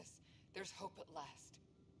found us. There's hope at last.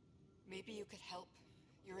 Maybe you could help.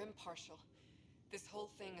 You're impartial. This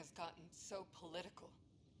whole thing has gotten so political.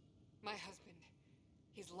 My husband,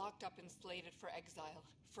 he's locked up and slated for exile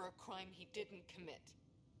for a crime he didn't commit.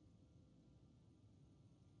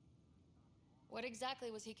 What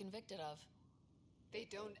exactly was he convicted of? They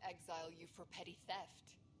don't exile you for petty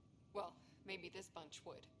theft. Well, maybe this bunch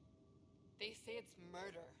would. They say it's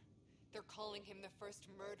murder. They're calling him the first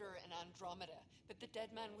murderer in Andromeda, but the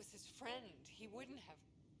dead man was his friend. He wouldn't have...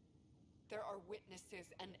 There are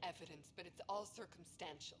witnesses and evidence, but it's all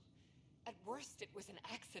circumstantial. At worst, it was an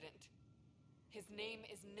accident. His name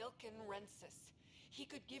is Nilken Rensis. He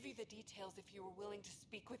could give you the details if you were willing to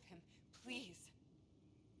speak with him. Please.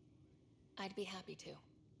 I'd be happy to.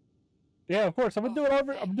 Yeah, of course. I'm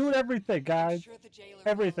doing everything, guys. I'm sure the jailer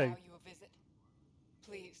Everything. will allow you a visit.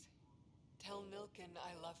 Please, tell Nilken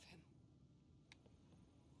I love him.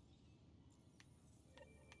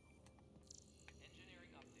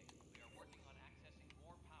 Engineering update. We are working on accessing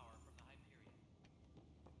more power from the Hyperion.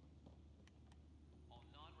 All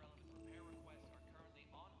non-relevant repair requests are currently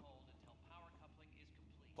on hold until power coupling is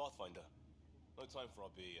complete. Pathfinder, no time for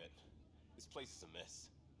our beer yet. This place is a mess.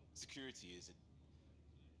 Security is...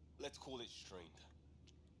 let's call it strained.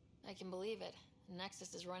 I can believe it.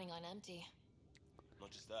 Nexus is running on empty.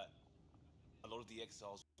 Not just that. A lot of the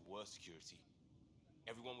exiles were security.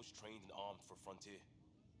 Everyone was trained and armed for Frontier.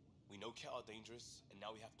 We know Cat are dangerous, and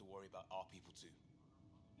now we have to worry about our people too.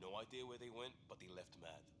 No idea where they went, but they left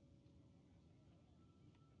mad.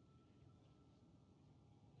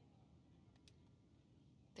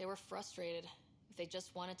 They were frustrated. If they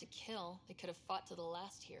just wanted to kill, they could have fought to the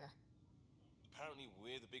last here. Apparently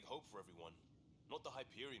we're the big hope for everyone. Not the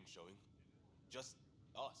Hyperion showing. Just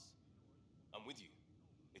us. I'm with you.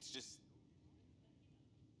 It's just...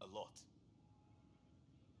 a lot.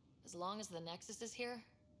 As long as the Nexus is here,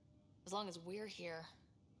 as long as we're here,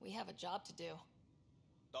 we have a job to do.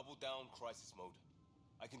 Double down crisis mode.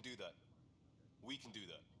 I can do that. We can do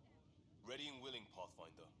that. Ready and willing,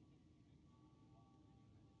 Pathfinder.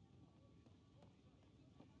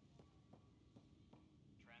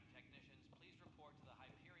 Tram technicians, please report to the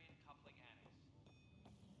Hyperion coupling annex.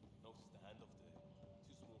 No standoff there.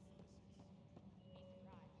 Too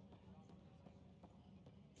small for missiles.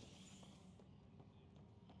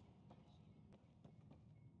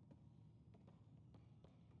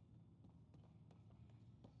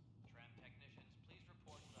 Tram technicians, please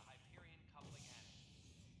report to the Hyperion coupling annex.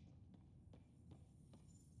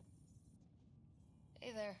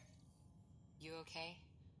 Hey there. You okay?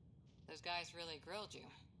 Those guys really grilled you.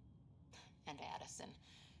 And Addison.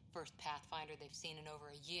 First Pathfinder they've seen in over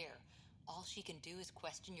a year. All she can do is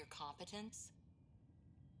question your competence?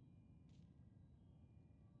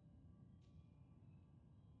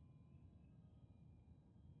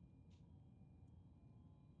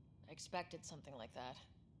 I expected something like that.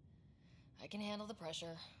 I can handle the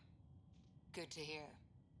pressure. Good to hear.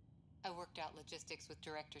 I worked out logistics with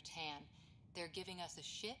Director Tan. They're giving us a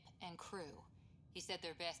ship and crew. He said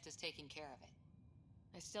their best is taking care of it.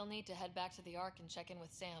 I still need to head back to the Ark and check in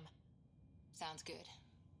with Sam. Sounds good.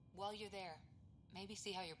 While you're there, maybe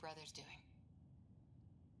see how your brother's doing.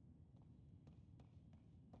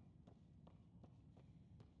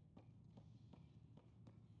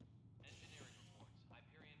 Engineering reports.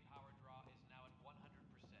 Hyperion power draw is now at 100%.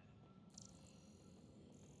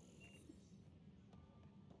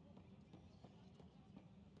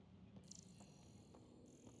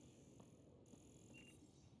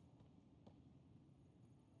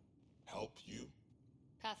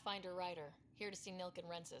 Pathfinder Ryder, here to see Nilk and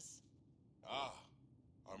Rensis. Ah,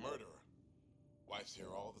 our murderer. Wife's here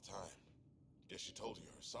all the time. Guess she told you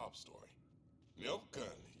her sob story.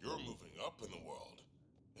 Milken, you're moving up in the world.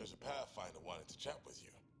 There's a Pathfinder wanted to chat with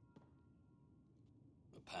you.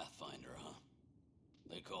 The Pathfinder, huh?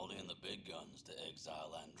 They called in the big guns to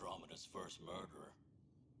exile Andromeda's first murderer.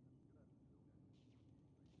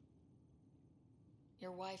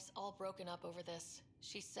 Your wife's all broken up over this.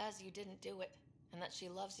 She says you didn't do it, and that she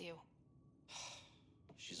loves you.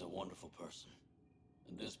 She's a wonderful person.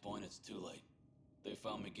 At this point, it's too late. They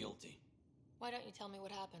found me guilty. Why don't you tell me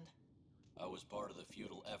what happened? I was part of the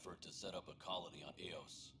futile effort to set up a colony on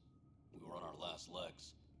Eos. We were on our last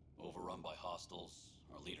legs, overrun by hostiles,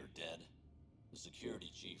 our leader dead. The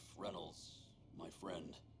security chief, Reynolds, my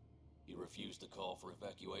friend, he refused to call for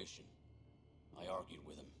evacuation. I argued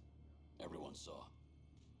with him. Everyone saw.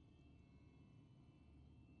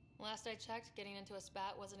 Last I checked, getting into a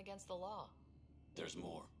spat wasn't against the law. There's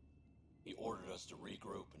more. He ordered us to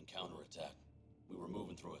regroup and counterattack. We were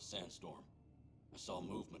moving through a sandstorm. I saw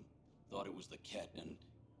movement, thought it was the Ket, and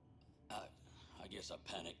I guess I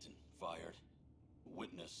panicked and fired. A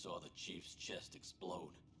witness saw the chief's chest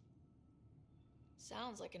explode.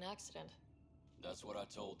 Sounds like an accident. That's what I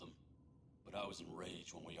told them, but I was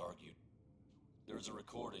enraged when we argued. There's a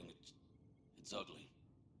recording. It's ugly.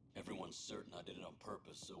 Everyone's certain I did it on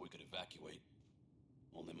purpose so we could evacuate.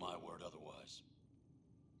 Only my word otherwise.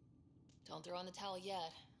 Don't throw in the towel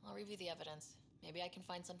yet. I'll review the evidence. Maybe I can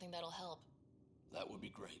find something that'll help. That would be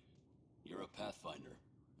great. You're a Pathfinder.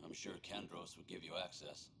 I'm sure Kandros would give you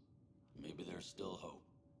access. Maybe there's still hope.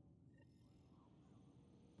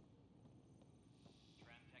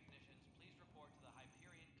 Tram technicians, please report to the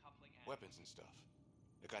Hyperion coupling and... Weapons and stuff.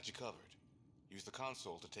 I got you covered. Use the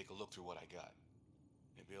console to take a look through what I got.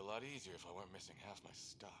 It'd be a lot easier if I weren't missing half my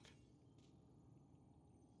stock.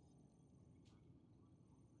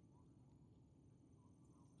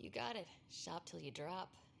 You got it. Shop till you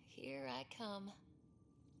drop. Here I come.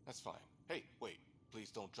 That's fine. Hey, wait.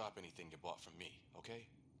 Please don't drop anything you bought from me, okay?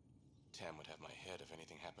 Tam would have my head if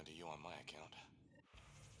anything happened to you on my account.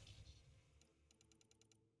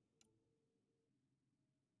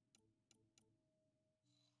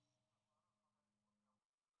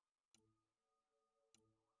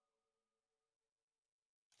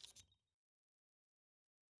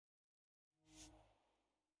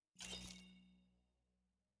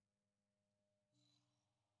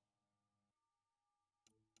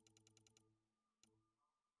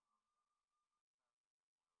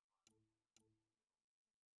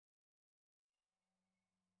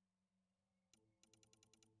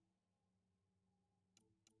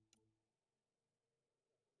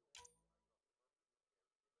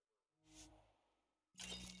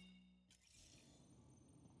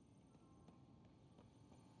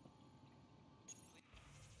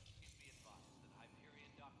 Please be advised that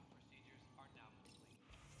Hyperion docking procedures are now complete.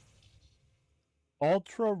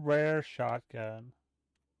 Ultra rare shotgun.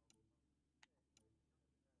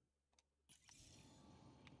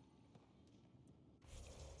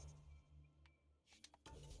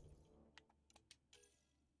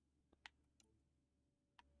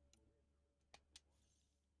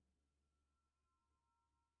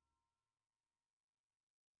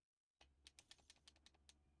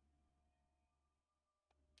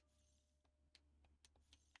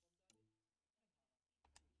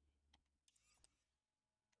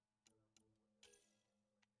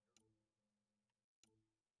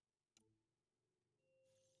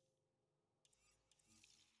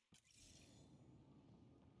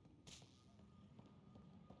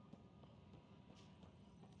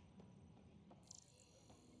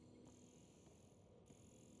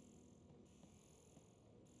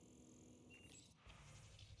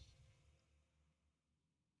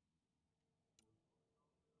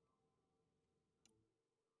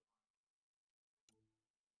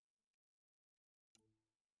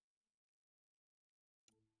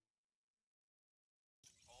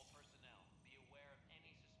 All personnel, be aware of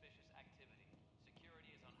any suspicious activity.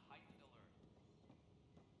 Security is on heightened alert.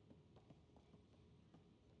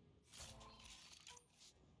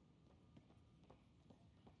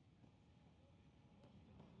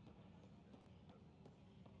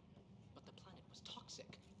 But the planet was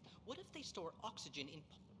toxic. What if they store oxygen in...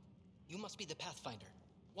 You must be the Pathfinder.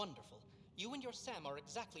 Wonderful. You and your Sam are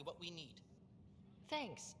exactly what we need.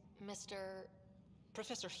 Thanks, Mr...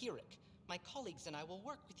 Professor Hirik, my colleagues and I will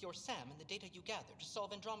work with your Sam and the data you gather to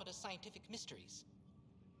solve Andromeda's scientific mysteries.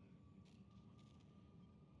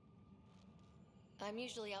 I'm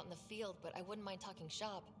usually out in the field, but I wouldn't mind talking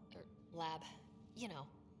shop. Or lab. You know.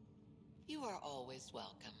 You are always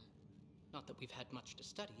welcome. Not that we've had much to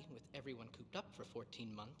study, with everyone cooped up for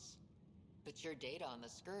 14 months. But your data on the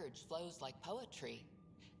Scourge flows like poetry.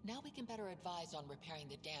 Now we can better advise on repairing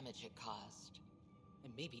the damage it caused.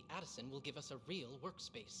 And maybe Addison will give us a real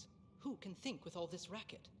workspace. Who can think with all this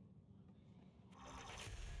racket?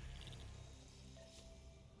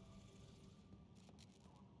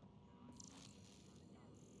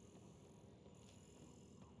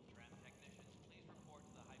 Tram technicians, please report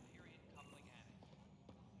to the Hyperion coupling annex.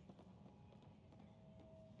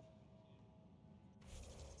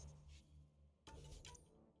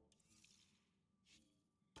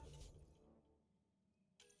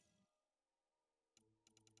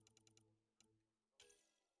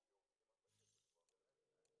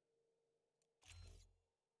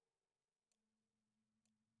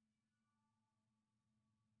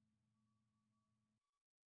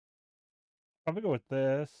 Probably go with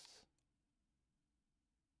this.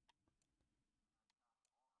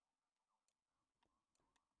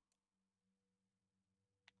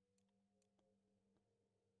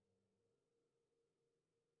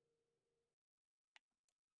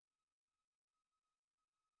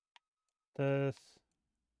 This.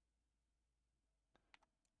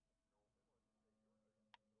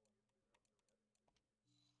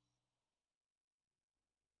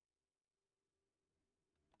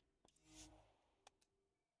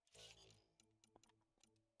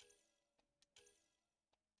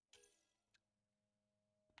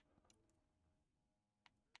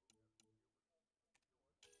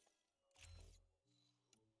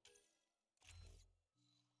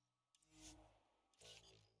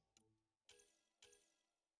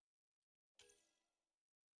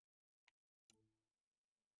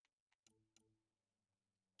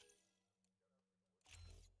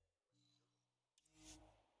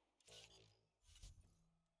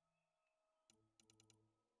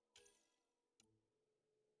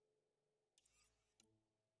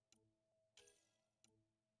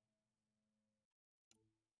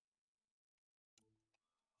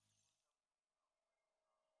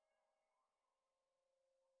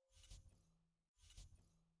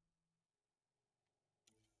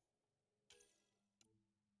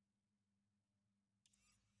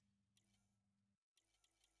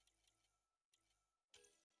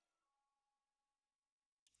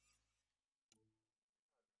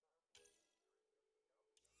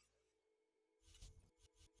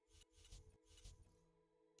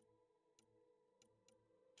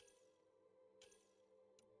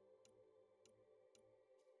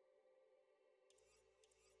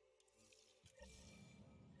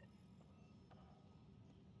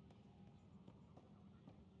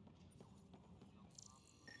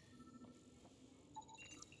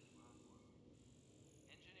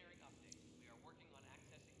 Engineering update. We are working on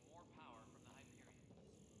accessing more power from the Hyperion.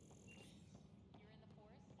 You're in the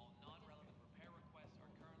forest? All non-relevant repair requests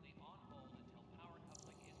are currently on hold until power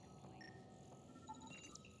coupling is complete.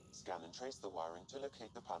 Scan and trace the wiring to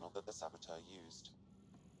locate the panel that the saboteur used.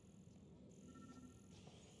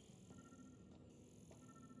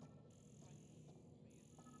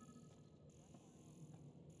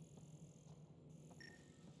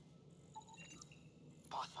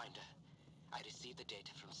 Pathfinder, I received the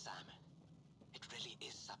data from Sam. It really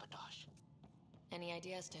is sabotage. Any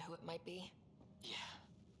idea as to who it might be? Yeah.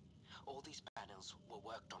 All these panels were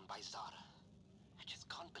worked on by Zara. I just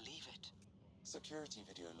can't believe it. Security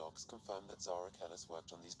video logs confirm that Zara Kellis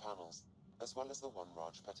worked on these panels, as well as the one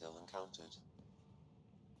Raj Patil encountered.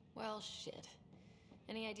 Well, shit.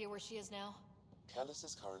 Any idea where she is now? Kellis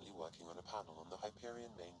is currently working on a panel on the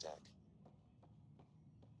Hyperion main deck.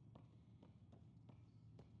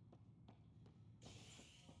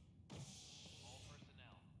 All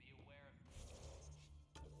personnel, be aware of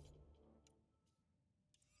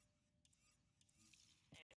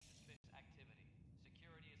suspicious activity.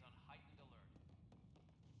 Security is on heightened alert.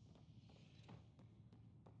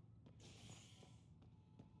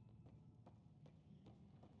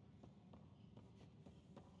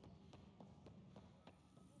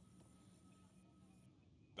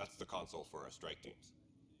 That's the console for our strike teams.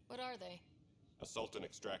 What are they? Assault and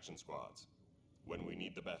extraction squads. When we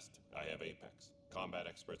need the best, I have Apex, combat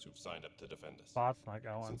experts who've signed up to defend us. Bot's not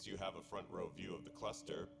going. Since you have a front row view of the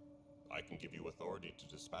cluster, I can give you authority to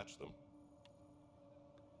dispatch them.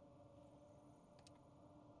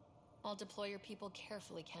 I'll deploy your people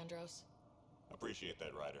carefully, Kandros. Appreciate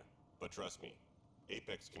that, Ryder. But trust me,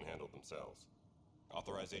 Apex can handle themselves.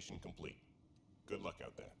 Authorization complete. Good luck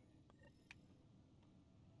out there.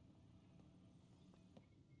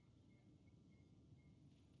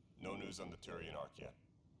 No news on the Turian Ark yet?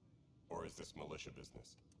 Or is this militia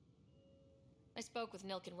business? I I spoke with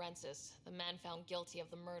Nilken Rensis, the man found guilty of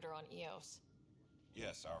the murder on Eos.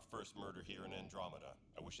 Yes, our first murder here in Andromeda.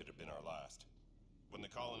 I wish it had been our last. When the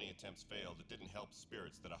colony attempts failed, it didn't help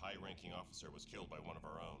spirits that a high-ranking officer was killed by one of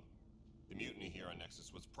our own. The mutiny here on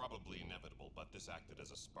Nexus was probably inevitable, but this acted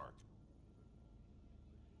as a spark.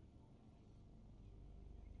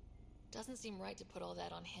 Doesn't seem right to put all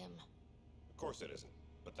that on him. Of course it isn't,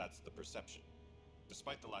 but that's the perception.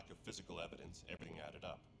 Despite the lack of physical evidence, everything added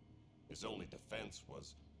up. His only defense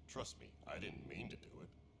was, trust me, I didn't mean to do it.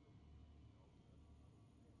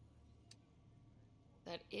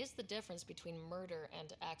 That is the difference between murder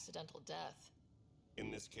and accidental death.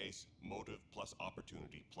 In this case, motive plus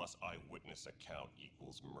opportunity plus eyewitness account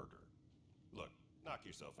equals murder. Look, knock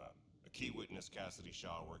yourself out. A key witness, Cassidy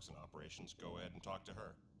Shaw, works in operations. Go ahead and talk to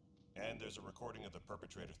her. And there's a recording of the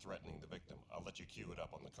perpetrator threatening the victim. I'll let you cue it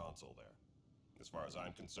up on the console there. As far as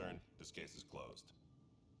I'm concerned, this case is closed.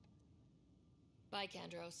 Bye,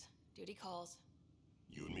 Kandros. Duty calls.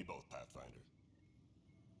 You and me both, Pathfinder.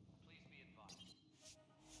 Please be advised.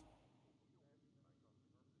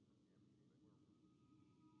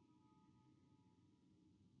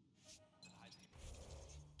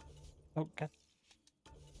 Okay.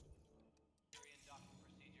 Hyperion docking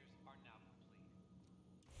procedures are now complete.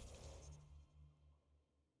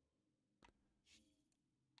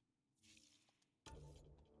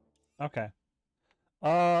 Okay.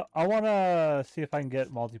 I want to see if I can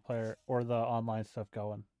get multiplayer or the online stuff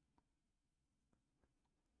going.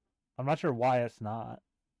 I'm not sure why it's not.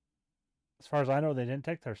 As far as I know, they didn't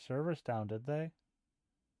take their servers down, did they?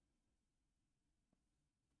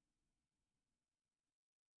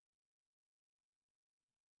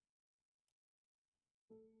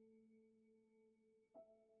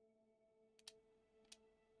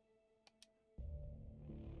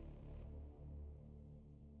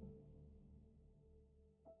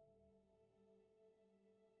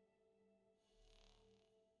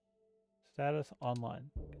 Status online.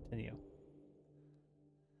 Continue.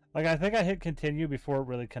 Like, I think I hit continue before it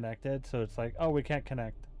really connected, so it's like, oh, we can't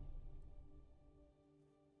connect.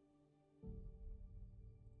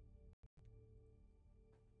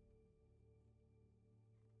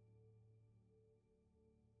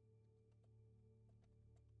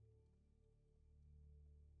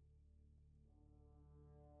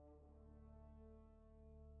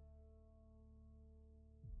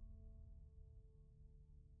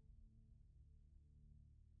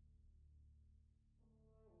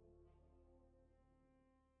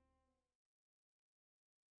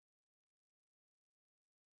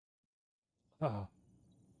 Oh.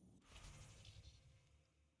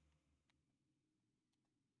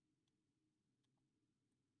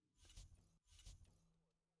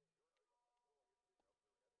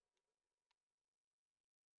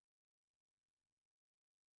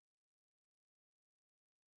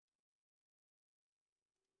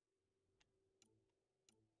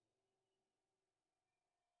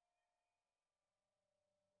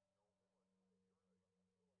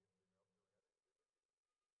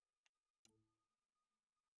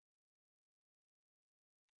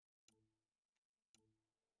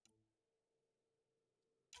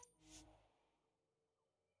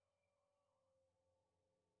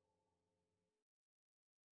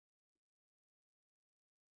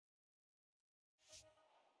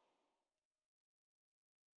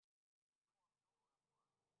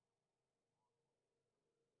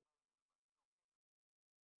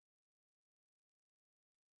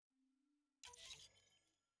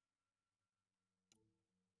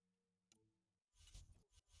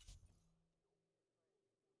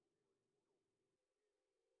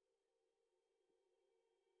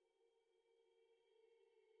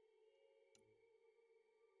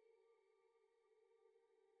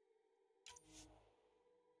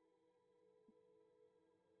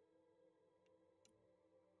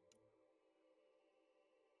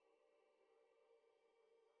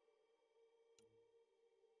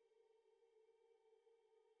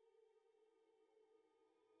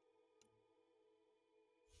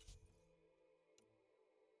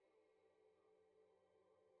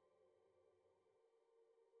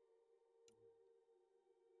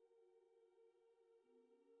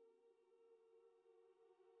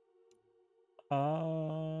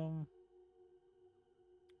 Um.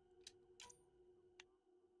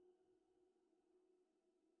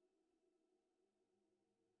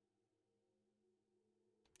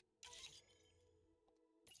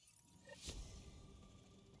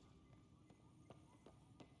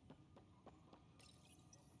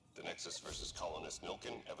 The Nexus versus Colonist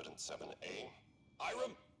Nilken, Evidence 7A.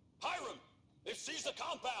 Hiram! Hiram! They've seized the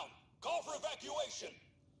compound! Call for evacuation!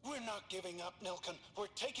 We're not giving up, Nilken. We're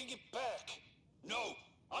taking it back. No!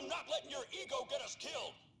 I'm not letting your ego get us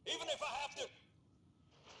killed! Even if I have to...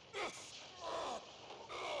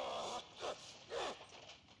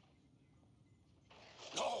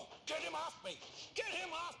 No! Get him off me! Get him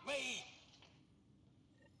off me!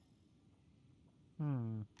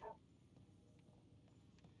 Hmm.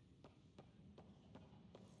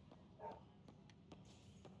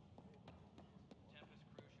 Tempest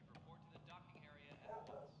crew should report to the docking area at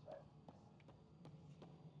once. I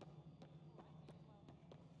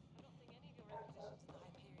don't think any of your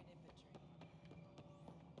requisitions in the Hyperion inventory.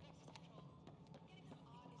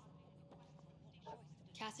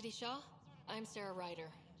 Cassidy Shaw? I'm Sarah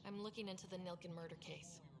Ryder. I'm looking into the Nilken murder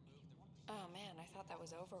case. Oh man, I thought that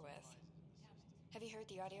was over with. Have you heard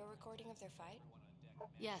the audio recording of their fight?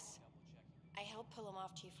 Yes. I helped pull him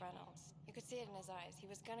off Chief Reynolds. You could see it in his eyes.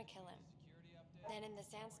 He was gonna kill him. Then in the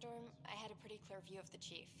sandstorm, I had a pretty clear view of the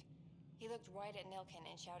Chief. He looked right at Nilken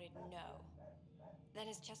and shouted, "No." Then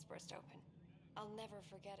his chest burst open. I'll never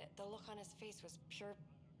forget it. The look on his face was pure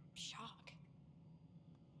shock.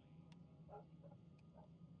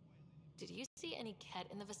 Did you see any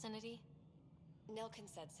Ket in the vicinity? Nilken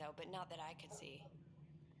said so, but not that I could see.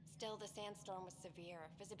 Still, the sandstorm was severe.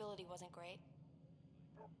 Visibility wasn't great.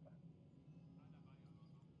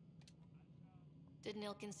 Did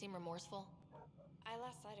Nilken seem remorseful? I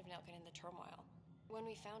lost sight of Nilken in the turmoil. When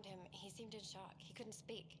we found him, he seemed in shock. He couldn't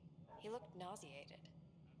speak. He looked nauseated.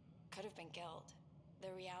 Could have been guilt.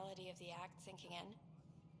 The reality of the act sinking in.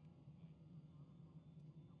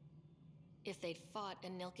 If they'd fought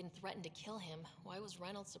and Nilken threatened to kill him, why was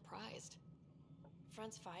Reynolds surprised?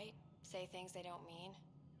 Fronts fight, say things they don't mean,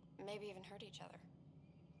 maybe even hurt each other.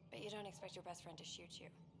 But you don't expect your best friend to shoot you.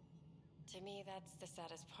 To me, that's the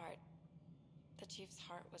saddest part. The Chief's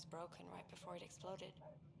heart was broken right before it exploded.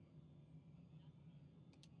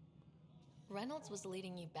 Reynolds was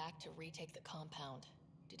leading you back to retake the compound.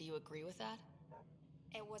 Did you agree with that?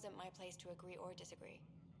 It wasn't my place to agree or disagree.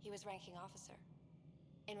 He was ranking officer.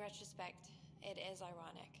 In retrospect, it is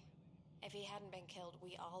ironic. If he hadn't been killed,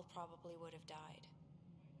 we all probably would have died.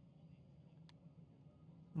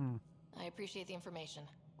 I appreciate the information.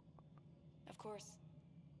 Of course.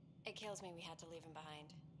 It kills me we had to leave him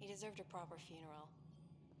behind. He deserved a proper funeral.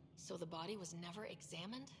 So the body was never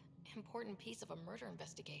examined? Important piece of a murder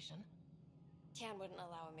investigation. Tian wouldn't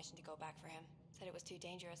allow a mission to go back for him. Said it was too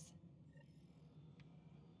dangerous.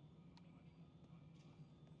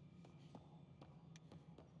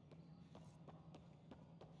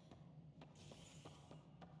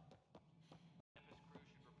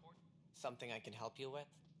 Something I can help you with?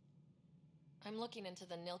 I'm looking into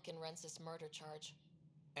the Nilken Rensis murder charge.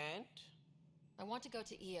 And? I want to go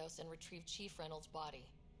to Eos and retrieve Chief Reynolds' body.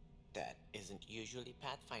 That isn't usually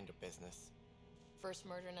Pathfinder business. First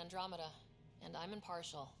murder in Andromeda, and I'm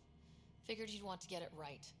impartial. Figured you'd want to get it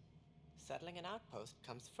right. Settling an outpost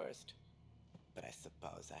comes first. But I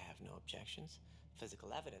suppose I have no objections.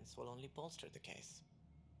 Physical evidence will only bolster the case.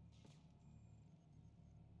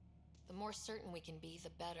 The more certain we can be,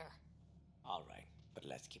 the better. All right, but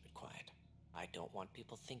let's keep it quiet. I don't want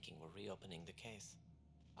people thinking we're reopening the case.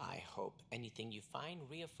 I hope anything you find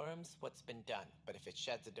reaffirms what's been done, but if it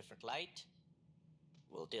sheds a different light,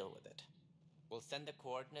 we'll deal with it. We'll send the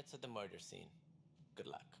coordinates of the murder scene. Good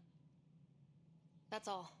luck. That's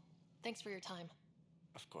all. Thanks for your time.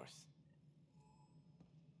 Of course.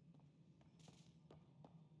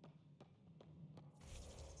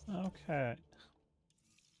 Okay.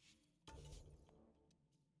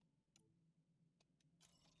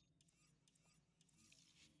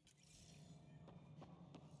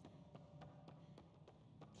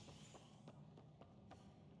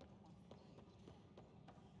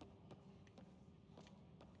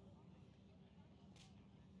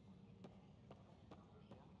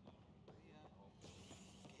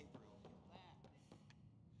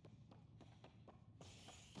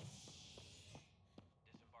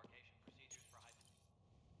 Disembarkation procedures for high...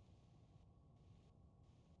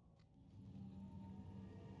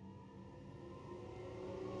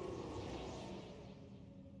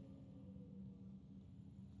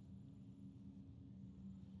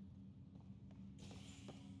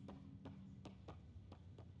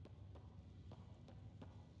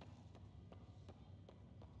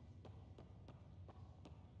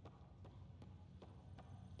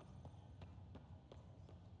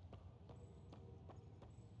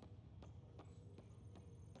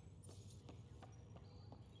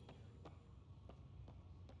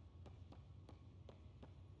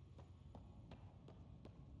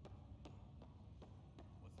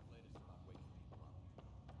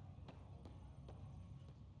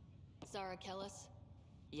 Zara Kellis?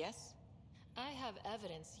 Yes? I have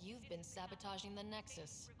evidence you've been sabotaging the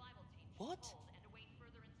Nexus. What?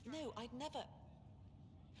 No, I'd never...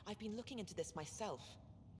 I've been looking into this myself.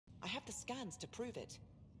 I have the scans to prove it.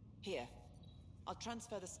 Here, I'll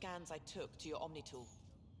transfer the scans I took to your Omni tool.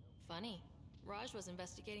 Funny. Raj was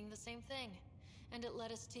investigating the same thing, and it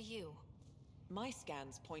led us to you. My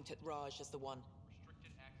scans point at Raj as the one.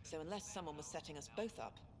 So unless someone was setting us both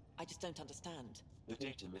up, I just don't understand. The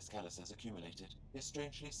data Miss Callis has accumulated is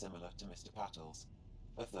strangely similar to Mr. Patel's.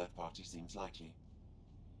 A third party seems likely.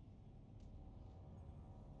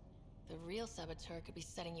 The real saboteur could be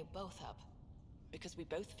setting you both up. Because we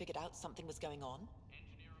both figured out something was going on?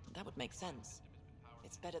 That would make sense.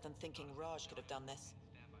 It's better than thinking Raj could have done this.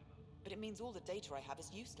 But it means all the data I have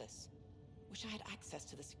is useless. Wish I had access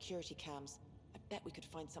to the security cams. I bet we could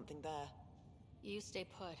find something there. You stay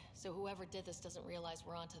put, so whoever did this doesn't realize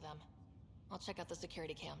we're onto them. I'll check out the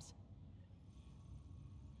security cams.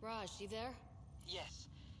 Raj, you there? Yes.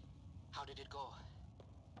 How did it go?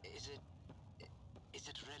 Is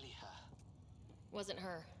it really her? Wasn't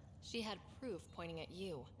her. She had proof pointing at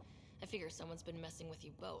you. I figure someone's been messing with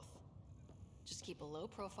you both. Just keep a low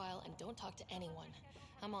profile and don't talk to anyone.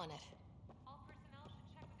 I'm on it. All personnel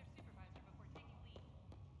should check with their supervisor before taking leave.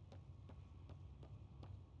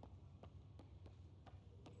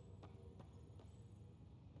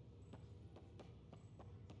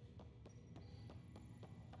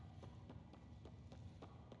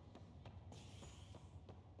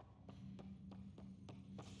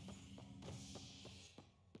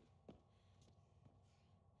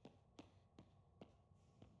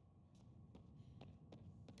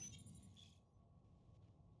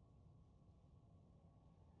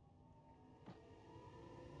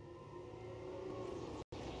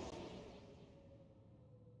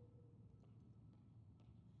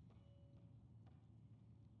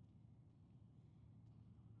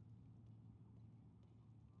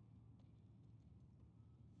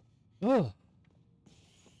 Ugh.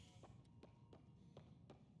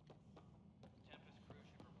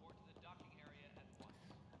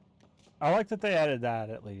 I like that they added that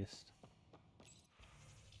at least.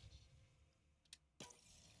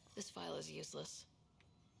 This file is useless.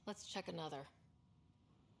 Let's check another.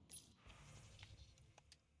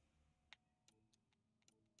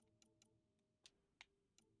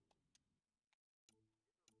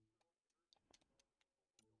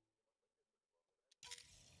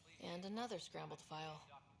 And another scrambled file.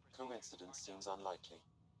 Coincidence seems unlikely.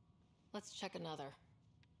 Let's check another.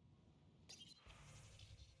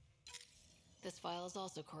 This file is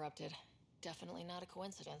also corrupted. Definitely not a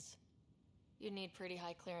coincidence. You'd need pretty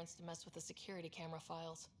high clearance to mess with the security camera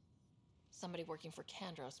files. Somebody working for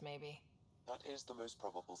Kandros, maybe. That is the most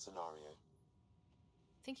probable scenario.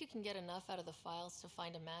 Think you can get enough out of the files to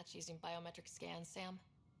find a match using biometric scans, Sam?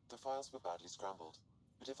 The files were badly scrambled,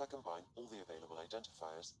 but if I combine all the available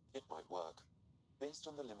identifiers, it might work. Based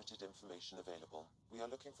on the limited information available, we are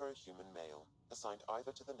looking for a human male, assigned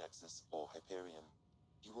either to the Nexus or Hyperion.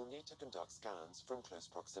 You will need to conduct scans from close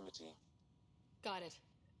proximity. Got it.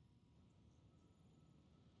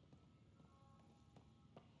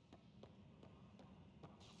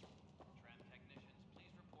 Tram technicians,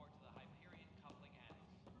 please report to the Hyperion coupling annex.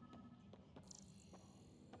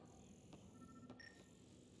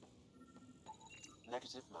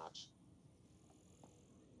 Negative match.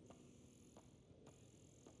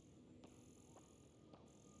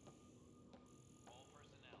 All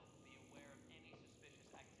personnel, be aware of any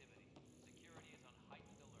suspicious activity. Security is on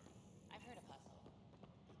heightened alert. I've heard of Hustle.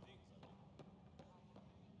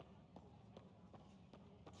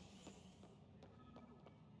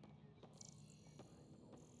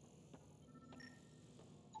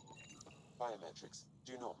 Biometrics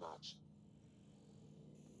do not match.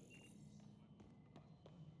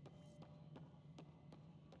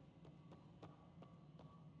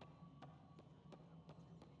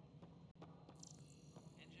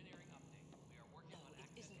 Engineering update. We are working on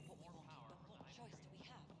accessing more power from the Hyperion. we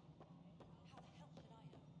have? How the hell should I know?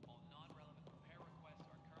 All non-relevant repair requests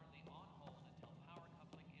are currently on hold until power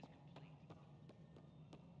coupling is complete.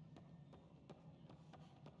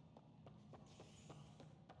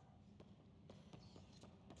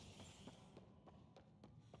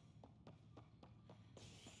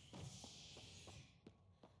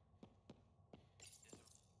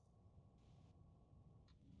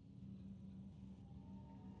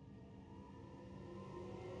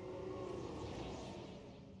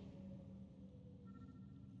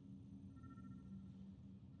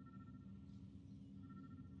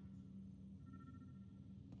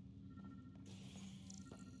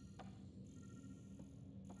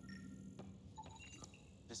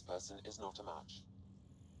 This person is not a match.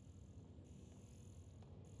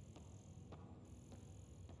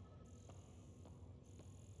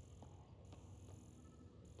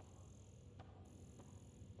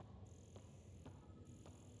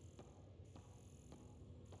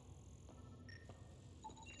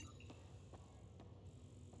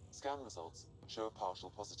 Scan results show a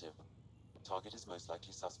partial positive. Target is most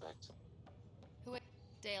likely suspect. Who?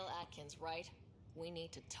 Dale Atkins, right? We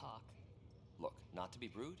need to talk. Look, not to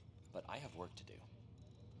be rude, but I have work to do.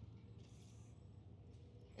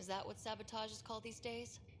 Is that what sabotage is called these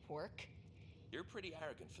days? Work? You're pretty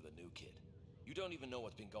arrogant for the new kid. You don't even know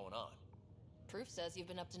what's been going on. Proof says you've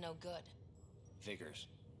been up to no good. Figures.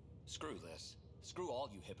 Screw this. Screw all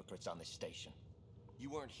you hypocrites on this station. You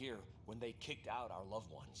weren't here when they kicked out our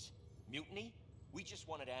loved ones. Mutiny? We just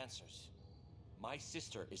wanted answers. My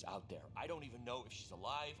sister is out there. I don't even know if she's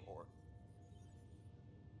alive or...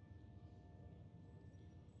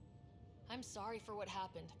 I'm sorry for what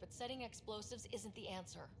happened, but setting explosives isn't the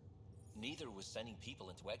answer. Neither was sending people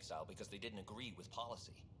into exile because they didn't agree with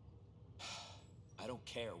policy. I don't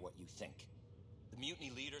care what you think. The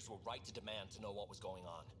mutiny leaders were right to demand to know what was going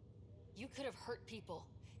on. You could have hurt people.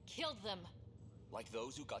 Killed them. Like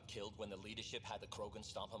those who got killed when the leadership had the Krogan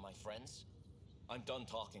stomp on my friends? I'm done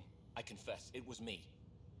talking. I confess, it was me.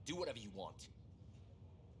 Do whatever you want.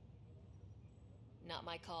 Not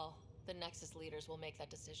my call. The Nexus leaders will make that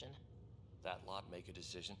decision. That lot make a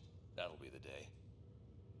decision? That'll be the day.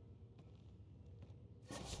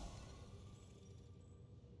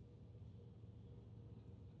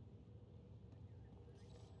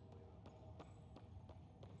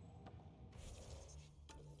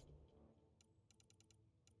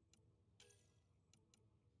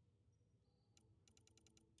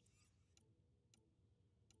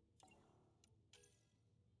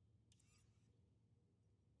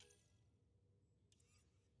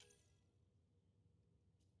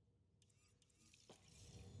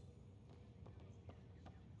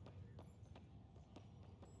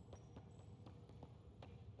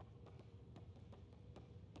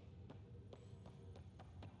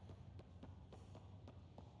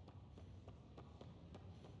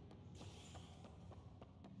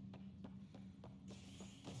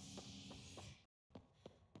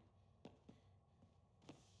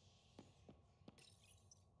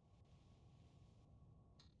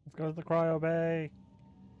 Let's go to the cryo bay.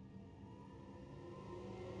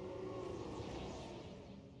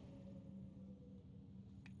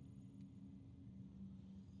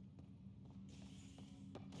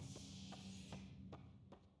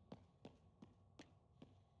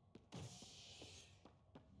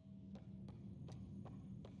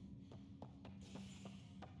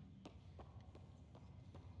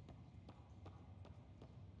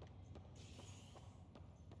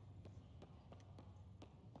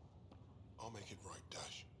 I'll make it right,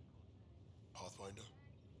 Dash. Pathfinder,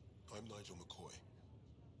 I'm Nigel McCoy.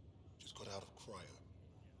 Just got out of cryo.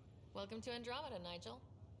 Welcome to Andromeda, Nigel.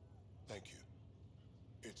 Thank you.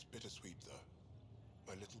 It's bittersweet,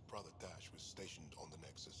 though. My little brother Dash was stationed on the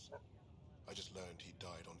Nexus. I just learned he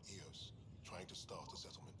died on Eos, trying to start a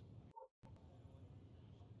settlement.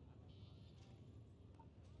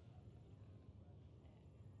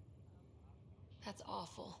 That's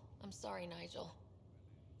awful. I'm sorry, Nigel.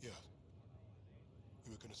 Yeah.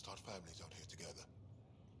 We were gonna start families out here together.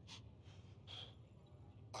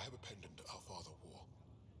 I have a pendant our father wore.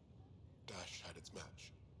 Dash had its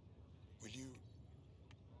match. Will you...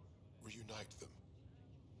 reunite them?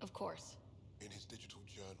 Of course. In his digital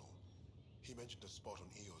journal, he mentioned a spot on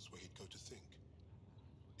Eos where he'd go to think.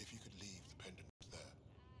 If you could leave the pendant there.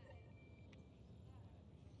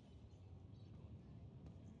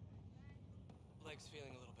 Leg's feeling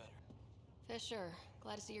a little better. Fisher,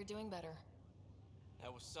 glad to see you're doing better.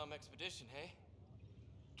 That was some expedition, hey?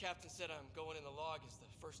 Captain said I'm going in the log as the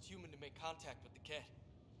first human to make contact with the Ket.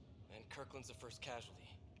 And Kirkland's the first casualty.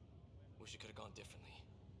 Wish it could have gone differently.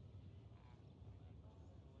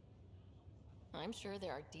 I'm sure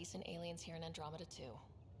there are decent aliens here in Andromeda too.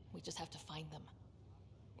 We just have to find them.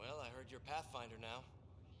 Well, I heard you're Pathfinder now.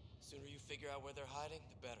 Sooner you figure out where they're hiding,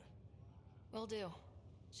 the better. Will do.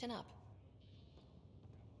 Chin up.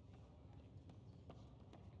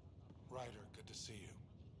 Ryder, good to see you.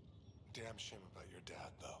 Damn shame about your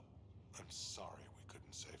dad, though. I'm sorry we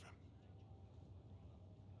couldn't save him.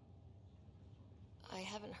 I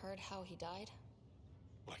haven't heard how he died.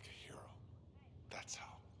 Like a hero. That's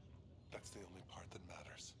how. That's the only part that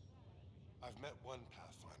matters. I've met one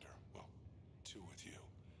Pathfinder. Well, two with you.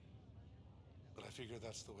 But I figure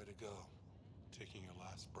that's the way to go. Taking your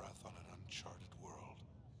last breath on an uncharted world.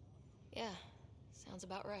 Yeah, sounds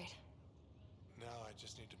about right. Now I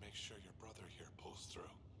just need to make sure your brother here pulls through.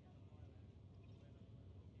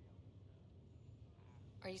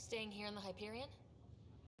 Are you staying here in the Hyperion?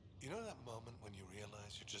 You know that moment when you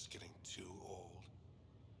realize you're just getting too old?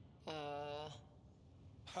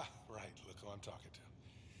 Ha, right, look who I'm talking to.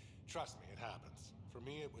 Trust me, it happens. For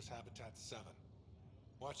me, it was Habitat 7.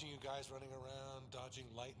 Watching you guys running around, dodging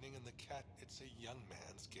lightning and the cat, it's a young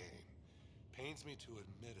man's game. Pains me to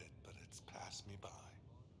admit it, but it's passed me by.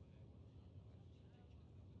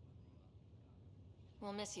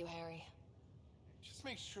 We'll miss you, Harry. Just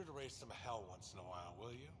make sure to raise some hell once in a while,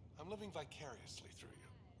 will you? I'm living vicariously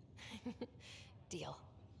through you. Deal.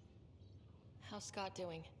 How's Scott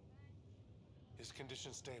doing? His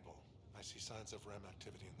condition's stable. I see signs of REM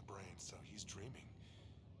activity in the brain, so he's dreaming.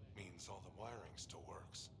 Means all the wiring still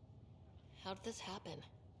works. How did this happen?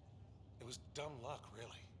 It was dumb luck,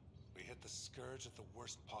 really. We hit the Scourge at the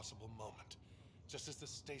worst possible moment, just as the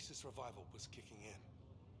stasis revival was kicking in.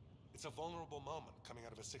 It's a vulnerable moment coming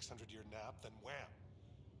out of a 600-year nap, then wham!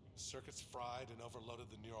 The circuits fried and overloaded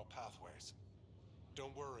the neural pathways.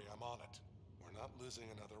 Don't worry, I'm on it. We're not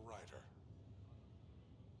losing another rider.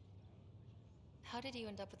 How did you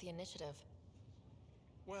end up with the initiative?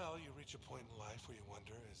 Well, you reach a point in life where you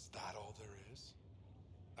wonder, is that all there is?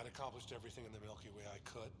 I'd accomplished everything in the Milky Way I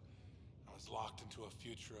could. I was locked into a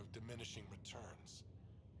future of diminishing returns.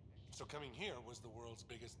 So coming here was the world's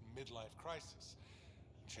biggest midlife crisis.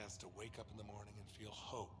 A chance to wake up in the morning and feel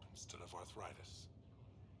hope instead of arthritis.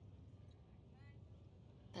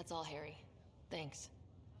 That's all, Harry. Thanks.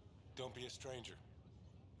 Don't be a stranger.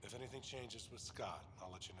 If anything changes with Scott,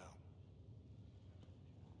 I'll let you know.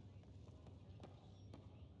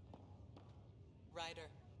 Ryder.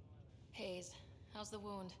 Hayes, how's the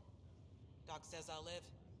wound? Doc says I'll live.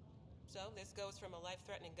 So this goes from a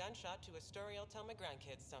life-threatening gunshot to a story I'll tell my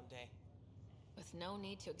grandkids someday. With no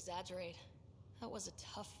need to exaggerate, that was a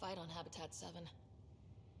tough fight on Habitat 7.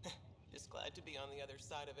 Just glad to be on the other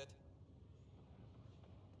side of it.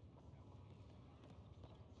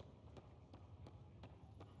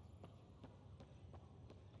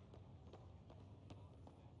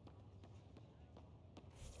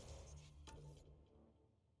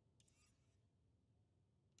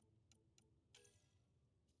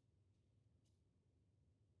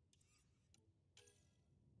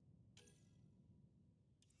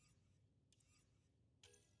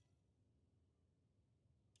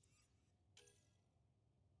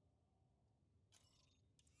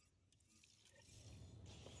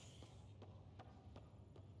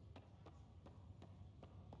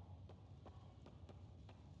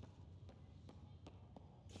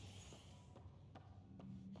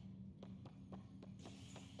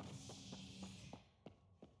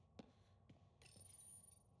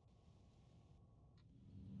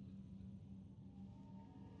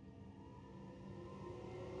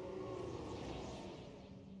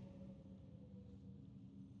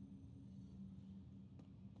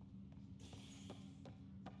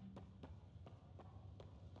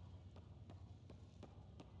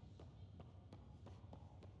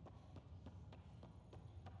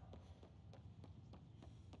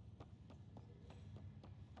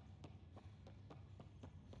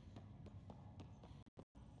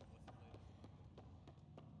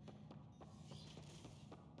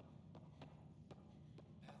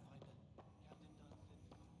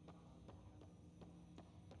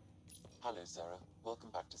 Hello, Sarah.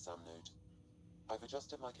 Welcome back to SamNode. I've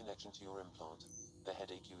adjusted my connection to your implant. The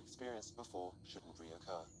headache you experienced before shouldn't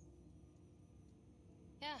reoccur.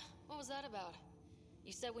 Yeah, what was that about?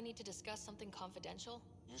 You said we need to discuss something confidential?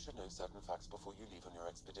 You should know certain facts before you leave on your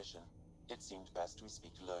expedition. It seemed best we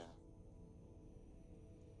speak alone.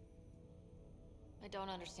 I don't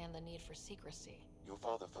understand the need for secrecy. Your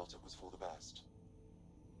father felt it was for the best.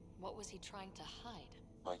 What was he trying to hide?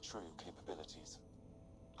 My true capabilities.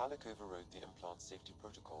 Alec overrode the implant's safety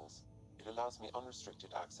protocols. It allows me unrestricted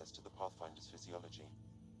access to the Pathfinder's physiology.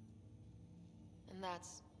 And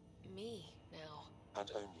that's me now. And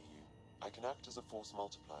only you. I can act as a force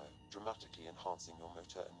multiplier, dramatically enhancing your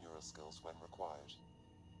motor and neural skills when required.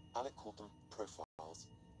 Alec called them profiles.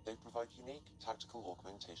 They provide unique tactical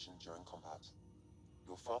augmentation during combat.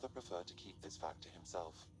 Your father preferred to keep this fact to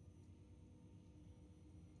himself.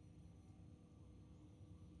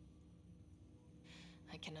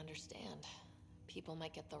 I can understand. People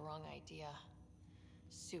might get the wrong idea.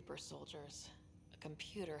 Super soldiers. A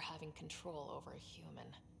computer having control over a human.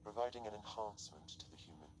 Providing an enhancement to the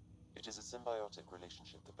human. It is a symbiotic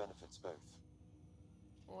relationship that benefits both.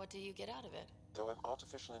 What do you get out of it? Though I'm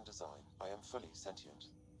artificial in design, I am fully sentient.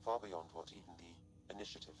 Far beyond what even the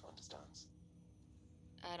Initiative understands.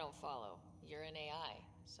 I don't follow. You're an AI,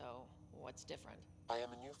 so what's different? I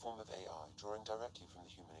am a new form of AI, drawing directly from the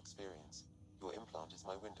human experience. Your implant is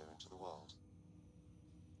my window into the world.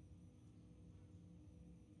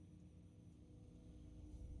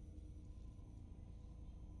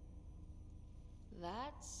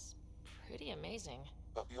 That's pretty amazing.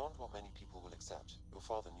 But beyond what many people will accept, your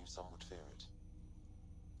father knew some would fear it.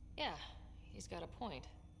 Yeah, he's got a point.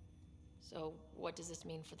 So, what does this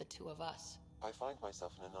mean for the two of us? I find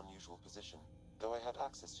myself in an unusual position. Though I had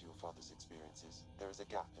access to your father's experiences, there is a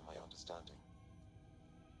gap in my understanding.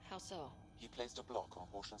 How so? He placed a block on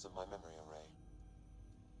portions of my memory array.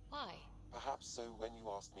 Why? Perhaps so when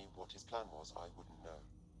you asked me what his plan was, I wouldn't know.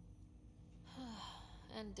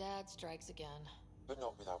 And Dad strikes again. But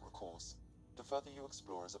not without recourse. The further you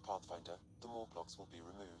explore as a Pathfinder, the more blocks will be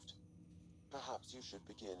removed. Perhaps you should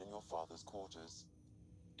begin in your father's quarters.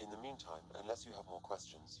 In the meantime, unless you have more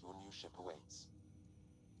questions, your new ship awaits.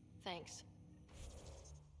 Thanks.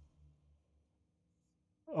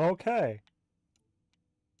 Okay.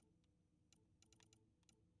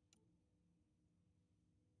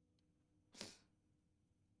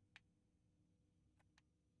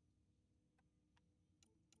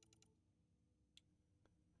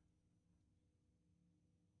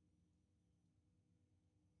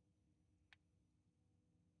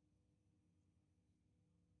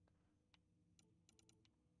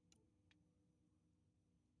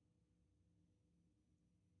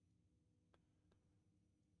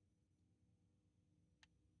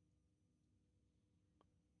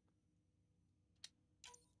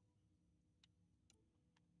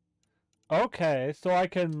 Okay, so I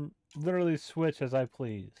can literally switch as I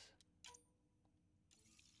please.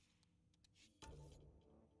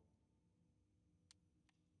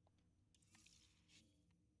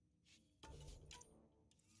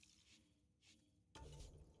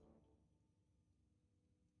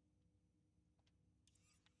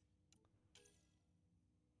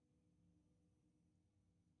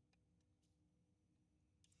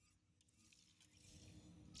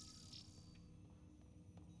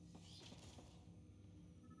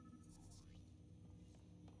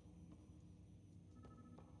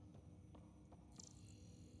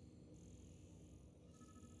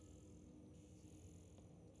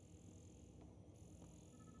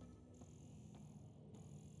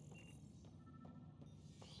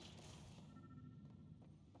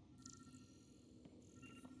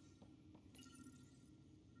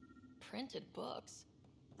 Printed books?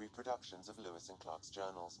 Reproductions of Lewis and Clark's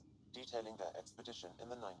journals, detailing their expedition in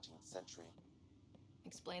the 19th century.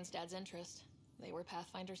 Explains Dad's interest. They were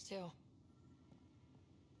Pathfinders too.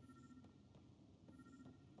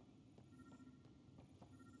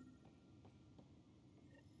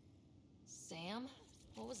 Sam?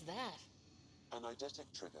 What was that? An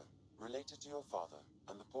eidetic trigger, related to your father,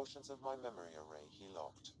 and the portions of my memory array he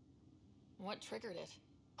locked. What triggered it?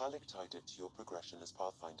 Alec tied it to your progression as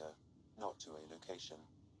Pathfinder, not to a location.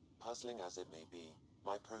 Puzzling as it may be,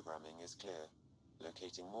 my programming is clear.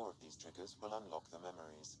 Locating more of these triggers will unlock the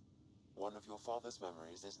memories. One of your father's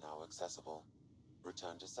memories is now accessible.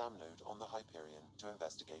 Return to Sam Node on the Hyperion to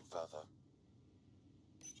investigate further.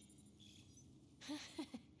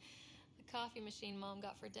 The coffee machine Mom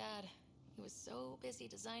got for Dad. He was so busy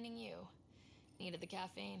designing you. Needed the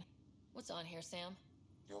caffeine. What's on here, Sam?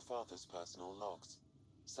 Your father's personal logs.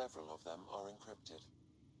 Several of them are encrypted.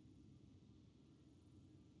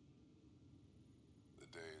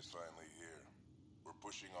 The day is finally here. We're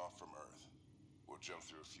pushing off from Earth. We'll jump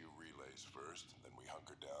through a few relays first, then we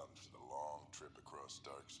hunker down for the long trip across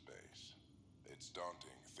dark space. It's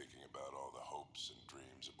daunting thinking about all the hopes and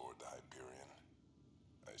dreams aboard the Hyperion.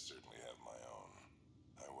 I certainly have my own.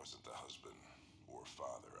 I wasn't the husband or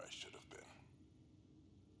father I should have been.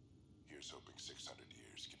 Here's hoping 600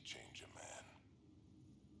 years can change a man.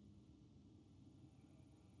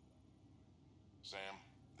 Sam,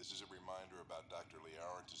 this is a reminder about Dr.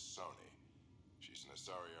 Liara Tassoni. She's an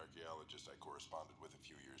Asari archaeologist I corresponded with a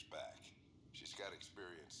few years back. She's got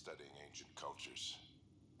experience studying ancient cultures.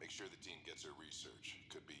 Make sure the team gets her research.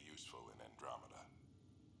 Could be useful in Andromeda.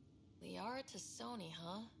 Liara Tassoni,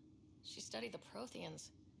 huh? She studied the Protheans.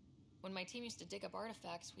 When my team used to dig up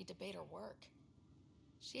artifacts, we'd debate her work.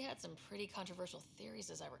 She had some pretty controversial theories,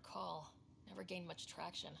 as I recall. Never gained much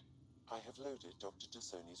traction. I have loaded Dr.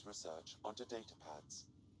 Tassoni's research onto datapads.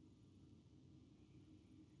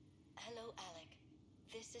 Hello, Alec.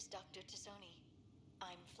 This is Dr. Tassoni.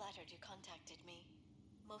 I'm flattered you contacted me.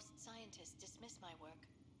 Most scientists dismiss my work,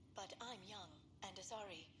 but I'm young and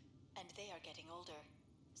Asari, and they are getting older.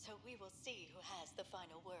 So we will see who has the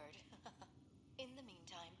final word. In the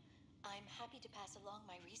meantime, I'm happy to pass along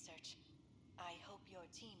my research. I hope your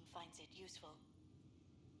team finds it useful.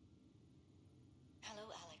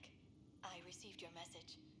 Hello, Alec. I received your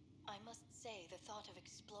message. I must say the thought of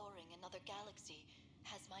exploring another galaxy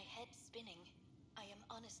has my head spinning. I am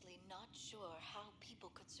honestly not sure how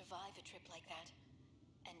people could survive a trip like that.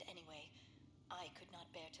 And anyway, I could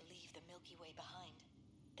not bear to leave the Milky Way behind.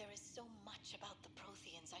 There is so much about the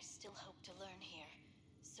Protheans I still hope to learn here.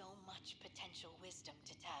 So much potential wisdom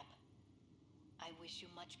to tap. I wish you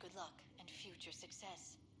much good luck and future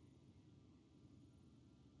success.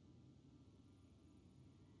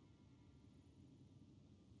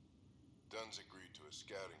 Dunn's agreed to a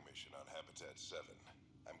scouting mission on Habitat 7.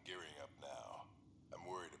 I'm gearing up now. I'm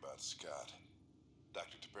worried about Scott.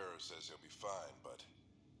 Dr. Tapero says he'll be fine, but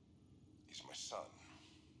he's my son.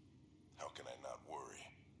 How can I not worry?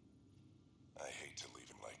 I hate to leave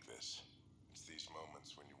him like this. It's these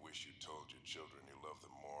moments when you wish you told your children you love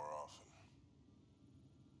them more often.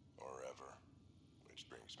 Or ever. Which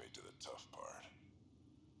brings me to the tough part.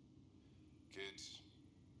 Kids,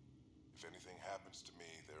 if anything happens to me,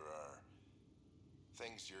 there are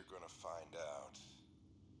things you're gonna find out.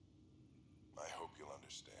 I hope you'll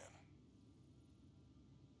understand.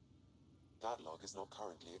 That log is not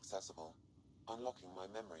currently accessible. Unlocking my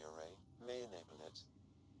memory array may enable it.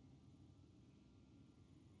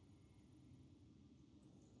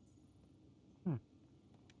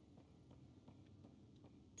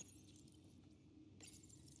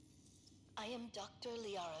 I am Dr.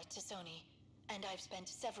 Liara Tassoni, and I've spent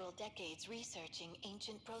several decades researching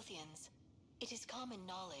ancient Protheans. It is common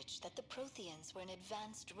knowledge that the Protheans were an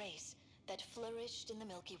advanced race that flourished in the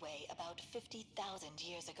Milky Way about 50,000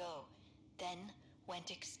 years ago, then went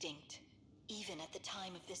extinct. Even at the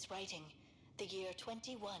time of this writing, the year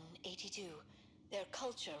 2182, their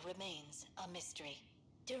culture remains a mystery.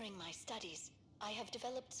 During my studies, I have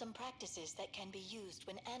developed some practices that can be used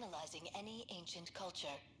when analyzing any ancient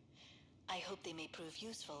culture. I hope they may prove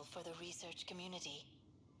useful for the research community.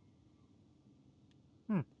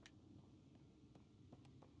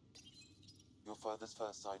 Your father's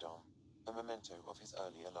first sidearm, a memento of his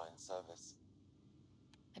early Alliance service.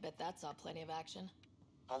 I bet that saw plenty of action.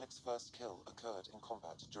 Alec's first kill occurred in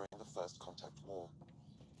combat during the First Contact War.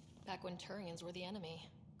 Back when Turians were the enemy.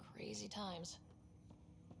 Crazy times.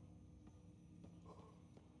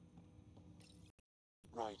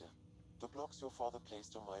 Ryder, the blocks your father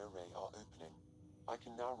placed on my array are opening. I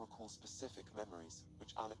can now recall specific memories,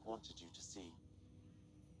 which Alec wanted you to see.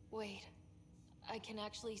 Wait, I can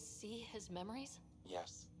actually see his memories?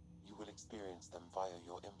 Yes, you will experience them via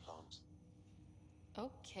your implant.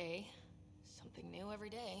 Okay, something new every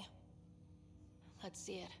day. Let's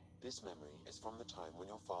see it. This memory is from the time when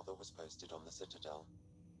your father was posted on the Citadel.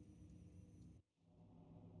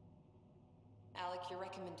 Alec, your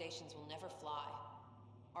recommendations will never fly.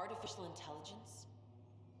 Artificial intelligence?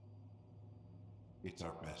 It's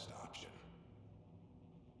our best option.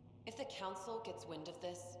 If the Council gets wind of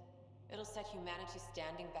this, it'll set humanity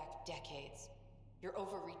standing back decades. You're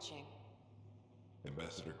overreaching.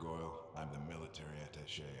 Ambassador Goyle, I'm the military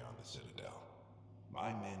attaché on the Citadel.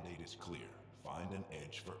 My mandate is clear. Find an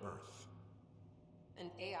edge for Earth. And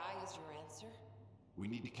AI is your answer? We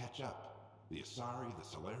need to catch up. The Asari, the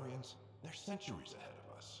Solarians, they're centuries ahead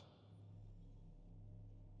of us.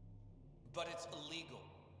 But it's illegal.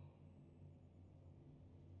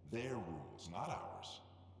 Their rules, not ours.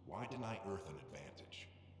 Why deny Earth an advantage?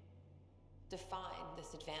 Define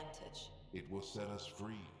this advantage. It will set us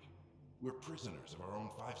free. We're prisoners of our own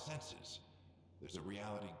five senses. There's a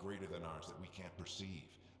reality greater than ours that we can't perceive,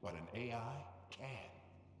 but an AI can.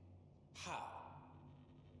 How?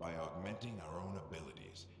 By augmenting our own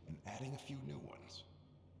abilities and adding a few new ones.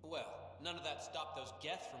 Well, none of that stopped those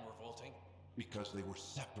Geth from revolting. Because they were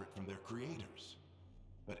separate from their creators.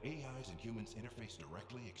 But AIs and humans interface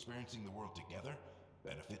directly, experiencing the world together,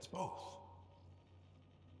 benefits both.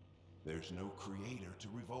 There's no creator to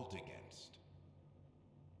revolt against.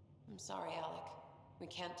 I'm sorry, Alec. We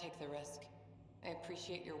can't take the risk. I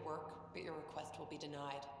appreciate your work, but your request will be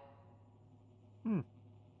denied.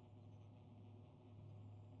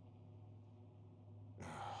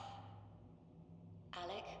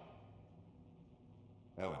 Alec?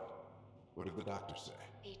 Ellen, what did the doctor say?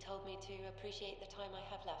 He told me to appreciate the time I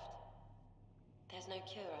have left. There's no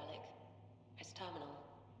cure, Alec. It's terminal.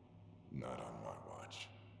 Not on my watch.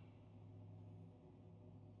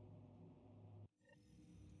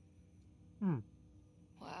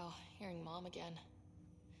 Wow, hearing Mom again.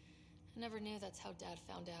 I never knew that's how Dad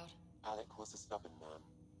found out. Alec was a stubborn man.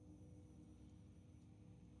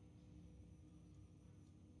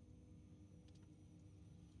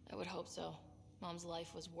 I would hope so. Mom's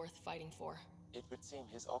life was worth fighting for. It would seem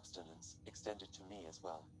his obstinance extended to me as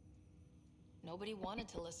well. Nobody wanted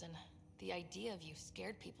to listen. The idea of you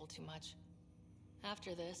scared people too much.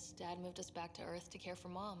 After this, Dad moved us back to Earth to care for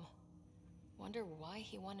Mom. Wonder why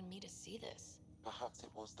he wanted me to see this. Perhaps it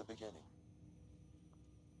was the beginning.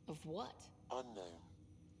 Of what? Unknown.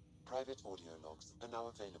 Private audio logs are now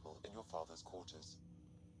available in your father's quarters.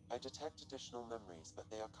 I detect additional memories, but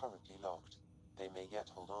they are currently locked. They may yet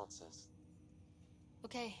hold answers.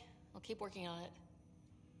 Okay, I'll keep working on it.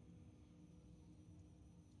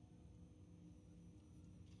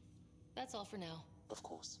 That's all for now. Of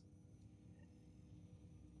course.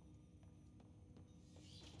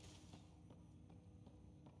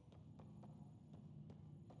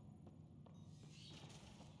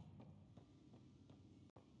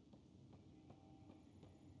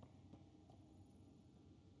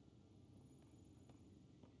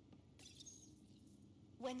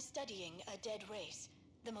 When studying a dead race,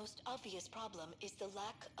 the most obvious problem is the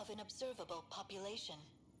lack of an observable population.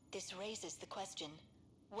 This raises the question,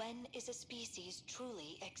 when is a species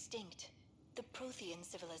truly extinct? The Prothean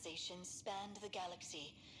civilizations spanned the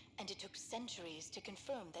galaxy, and it took centuries to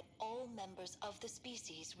confirm that all members of the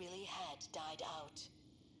species really had died out.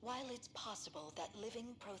 While it's possible that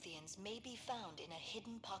living Protheans may be found in a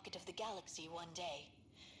hidden pocket of the galaxy one day,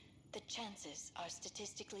 the chances are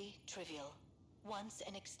statistically trivial. Once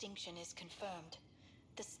an extinction is confirmed,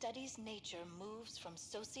 the study's nature moves from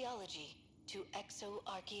sociology to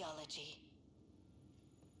exoarchaeology.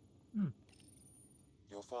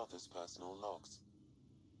 Your father's personal logs.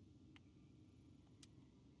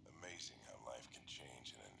 Amazing how life can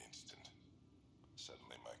change in an instant.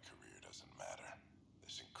 Suddenly my career doesn't matter.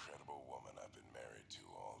 This incredible woman I've been married to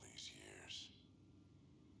all these years.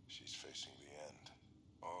 She's facing the end.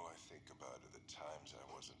 All I think about are the times I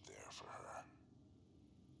wasn't there for her.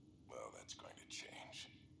 Well, that's going to change.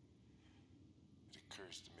 It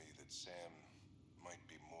occurs to me that Sam might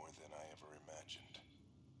be more than I ever imagined.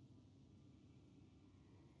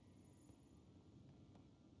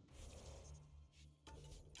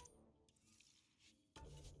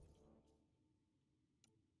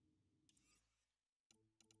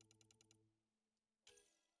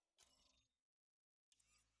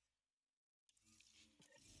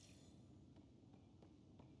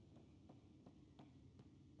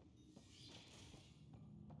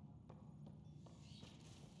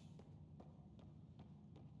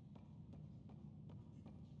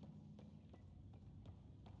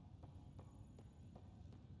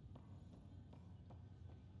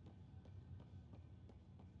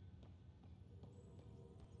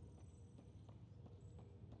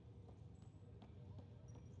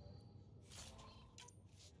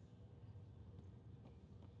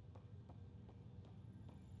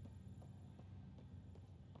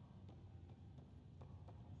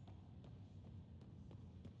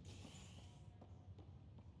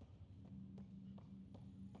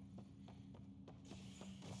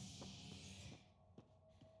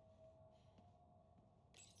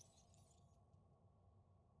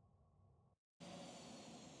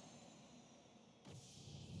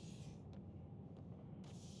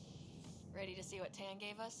 Ready to see what Tan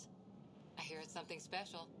gave us? I hear it's something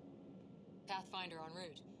special. Pathfinder en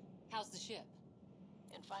route. How's the ship?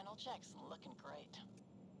 In final checks, looking great.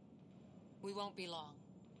 We won't be long.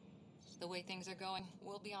 The way things are going,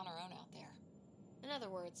 we'll be on our own out there. In other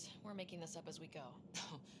words, we're making this up as we go.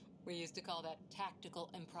 We used to call that tactical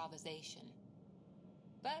improvisation.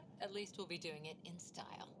 But at least we'll be doing it in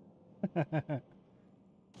style.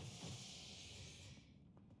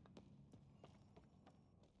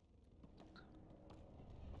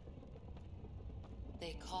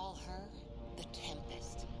 They call her the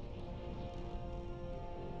Tempest.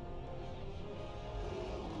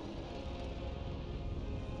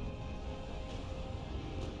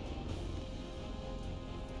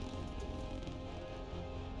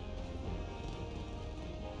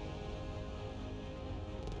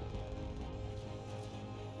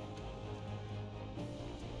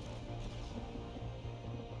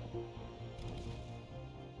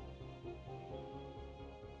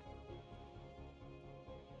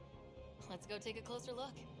 Let's go take a closer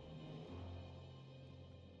look.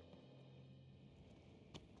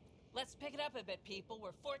 Let's pick it up a bit, people.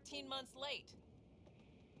 We're 14 months late.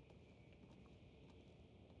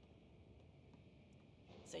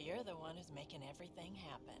 So you're the one who's making everything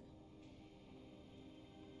happen.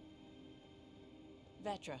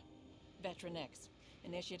 Vetra. Vetra Nix.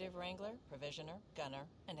 Initiative Wrangler, Provisioner, Gunner,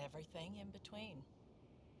 and everything in between.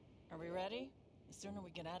 Are we ready? The sooner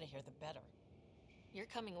we get out of here, the better. You're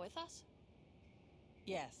coming with us?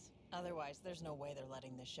 Yes. Otherwise, there's no way they're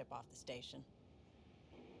letting this ship off the station.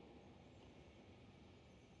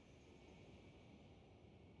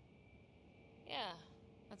 Yeah.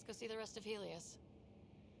 Let's go see the rest of Helios.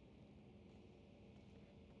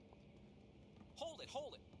 Hold it,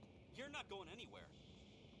 hold it! You're not going anywhere.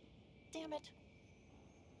 Damn it.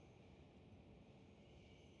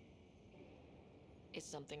 Is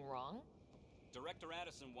something wrong? Director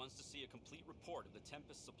Addison wants to see a complete report of the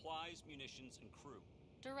Tempest's supplies, munitions, and crew.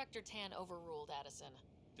 Director Tan overruled Addison.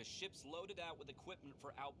 The ship's loaded out with equipment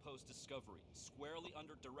for outpost discovery, squarely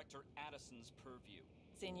under Director Addison's purview.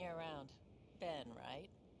 Seen you around. Ben, right?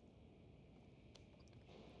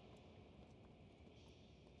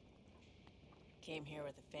 Came here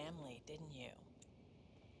with a family, didn't you?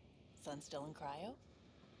 Son still in cryo?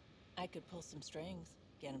 I could pull some strings,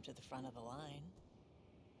 get him to the front of the line.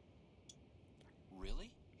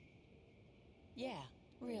 Really? Yeah,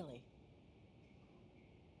 really.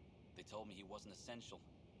 They told me he wasn't essential,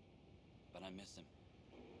 but I miss him.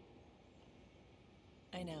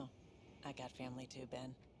 I know. I got family too,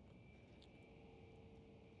 Ben.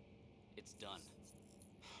 It's done.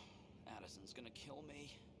 Addison's gonna kill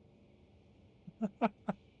me.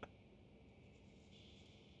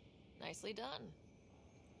 Nicely done.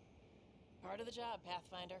 Part of the job,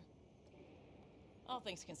 Pathfinder. All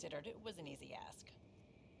things considered, it was an easy ask.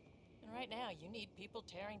 And right now, you need people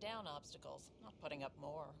tearing down obstacles, not putting up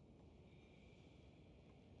more.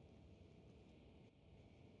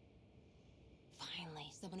 Finally,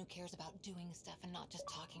 someone who cares about doing stuff and not just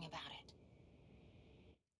talking about it.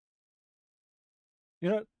 You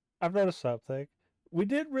know, I've noticed something. We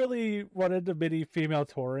did really run into many female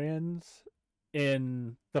Taurians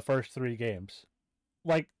in the first 3 games.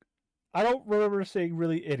 Like, I don't remember seeing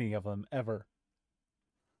really any of them ever.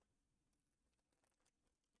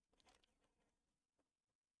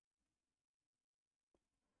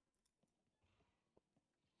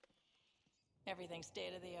 Everything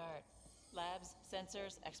state of the art. Labs,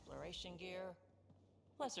 sensors, exploration gear.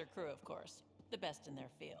 Plus her crew, of course. The best in their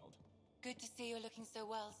field. Good to see you're looking so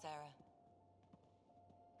well, Sarah.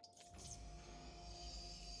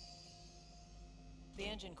 The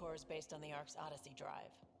engine core is based on the Ark's Odyssey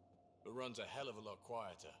drive. It runs a hell of a lot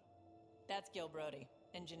quieter. That's Gil Brody.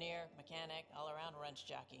 Engineer, mechanic, all-around wrench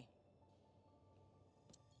jockey.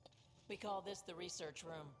 We call this the research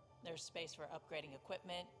room. There's space for upgrading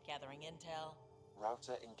equipment, gathering intel.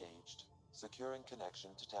 Router engaged. Securing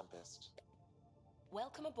connection to Tempest.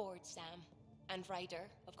 Welcome aboard, Sam. And Ryder,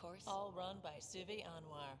 of course. All run by Suvi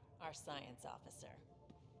Anwar, our science officer.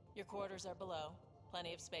 Your quarters are below.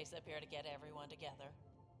 Plenty of space up here to get everyone together.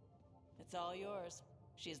 It's all yours.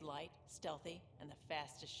 She's light, stealthy, and the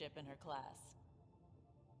fastest ship in her class.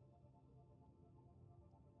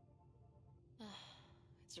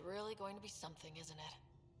 It's really going to be something, isn't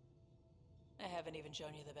it? I haven't even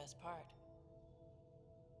shown you the best part.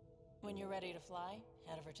 When you're ready to fly,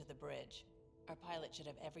 head over to the bridge. Our pilot should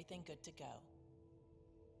have everything good to go.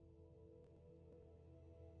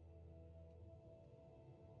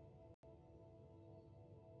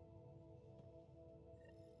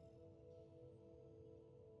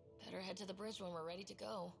 Better head to the bridge when we're ready to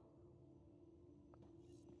go.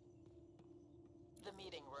 The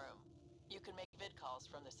meeting room. You can make vid calls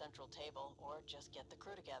from the central table, or just get the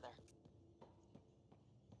crew together.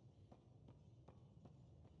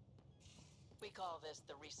 We call this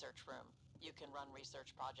the research room. You can run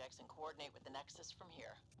research projects and coordinate with the Nexus from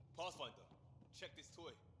here. Pathfinder, check this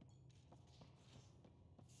toy.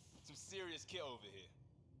 Some serious kit over here.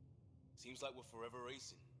 Seems like we're forever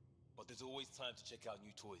racing, but there's always time to check out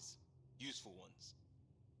new toys. Useful ones.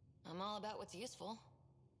 I'm all about what's useful.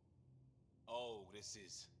 Oh, this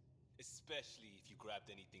is. Especially if you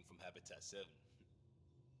grabbed anything from Habitat 7.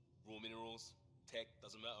 Raw minerals, tech,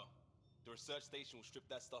 doesn't matter. The research station will strip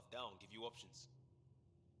that stuff down, give you options.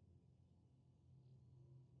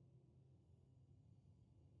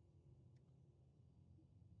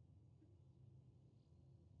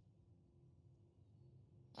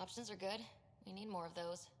 Options are good. We need more of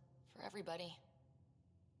those. For everybody.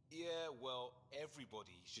 Yeah, well,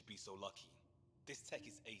 everybody should be so lucky. This tech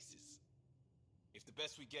is aces. If the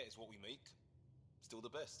best we get is what we make, still the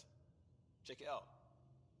best. Check it out.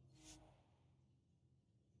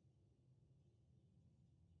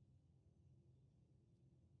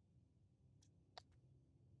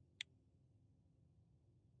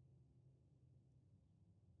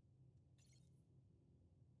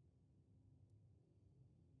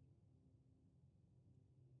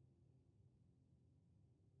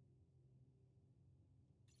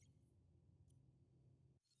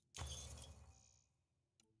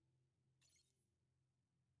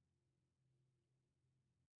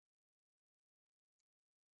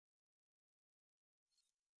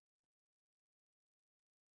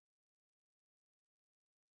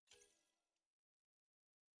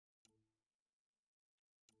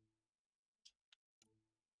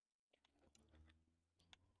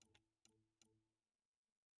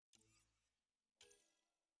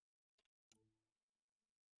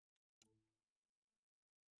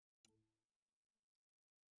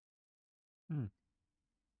 Hmm.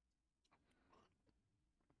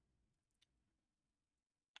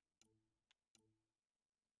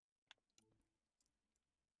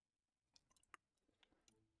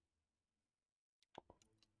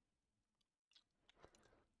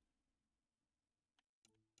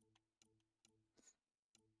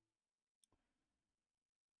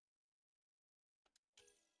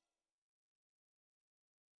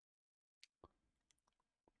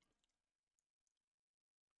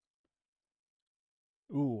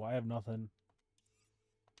 Ooh, I have nothing.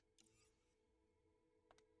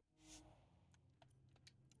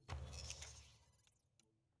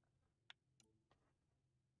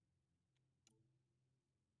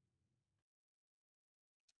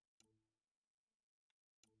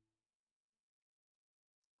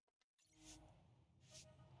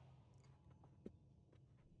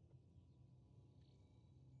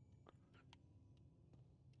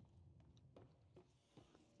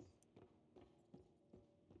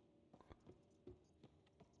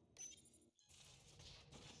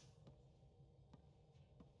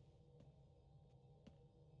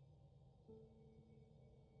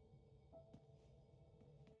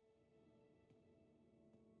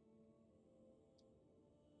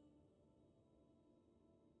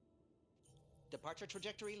 Departure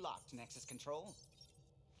trajectory locked, Nexus Control.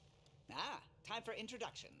 Ah, time for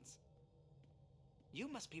introductions. You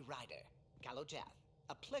must be Ryder, Gallo Jath.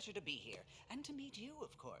 A pleasure to be here, and to meet you,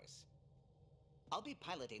 of course. I'll be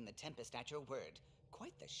piloting the Tempest at your word.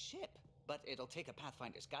 Quite the ship, but it'll take a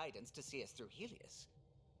Pathfinder's guidance to see us through Helios.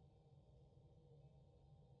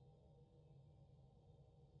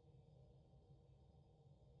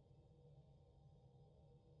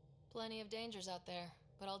 Plenty of dangers out there,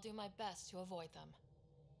 but I'll do my best to avoid them.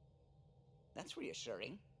 That's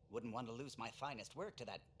reassuring. Wouldn't want to lose my finest work to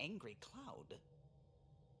that angry cloud.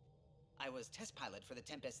 I was test pilot for the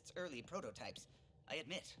Tempest's early prototypes. I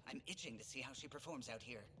admit, I'm itching to see how she performs out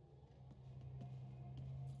here.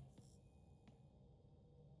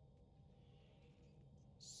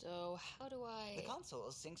 So, how do I... The console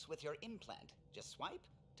syncs with your implant. Just swipe,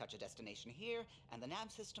 touch a destination here, and the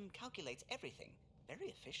nav system calculates everything. Very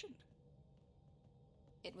efficient.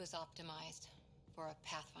 It was optimized for a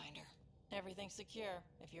Pathfinder. Everything's secure,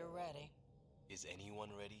 if you're ready. Is anyone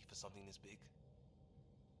ready for something this big?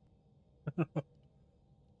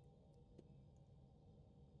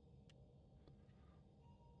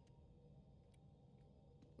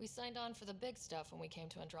 We signed on for the big stuff when we came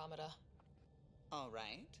to Andromeda. All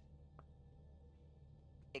right.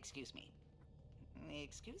 Excuse me.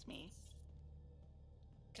 Excuse me.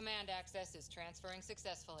 Command access is transferring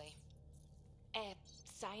successfully.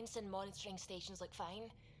 Science and monitoring stations look fine.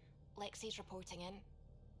 Lexi's reporting in.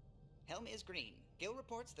 Helm is green. Gil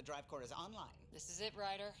reports the drive core is online. This is it,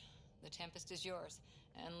 Ryder. The Tempest is yours,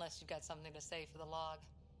 unless you've got something to say for the log.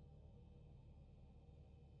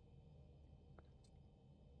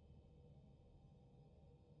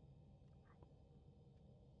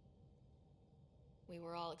 We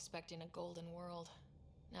were all expecting a golden world.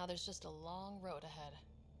 Now there's just a long road ahead.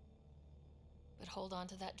 But hold on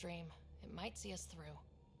to that dream. It might see us through.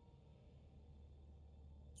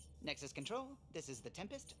 Nexus Control, this is the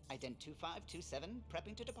Tempest, ident 2527,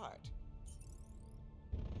 prepping to depart.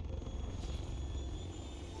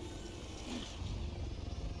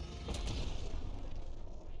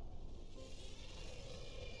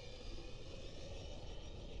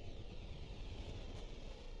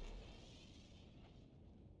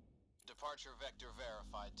 Departure vector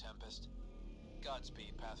verified, Tempest.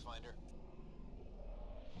 Godspeed, Pathfinder.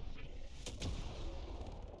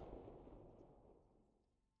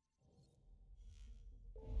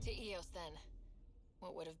 To Eos, then.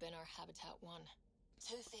 What would have been our Habitat 1?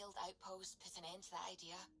 2 failed outposts put an end to that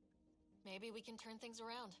idea. Maybe we can turn things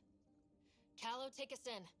around. Callow, take us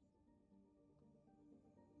in.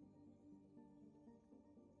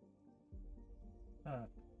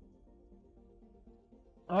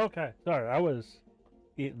 Okay, sorry, I was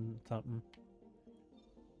eating something.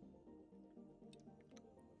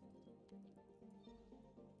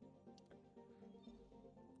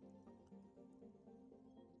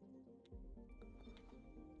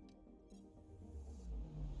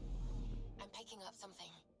 I'm picking up something.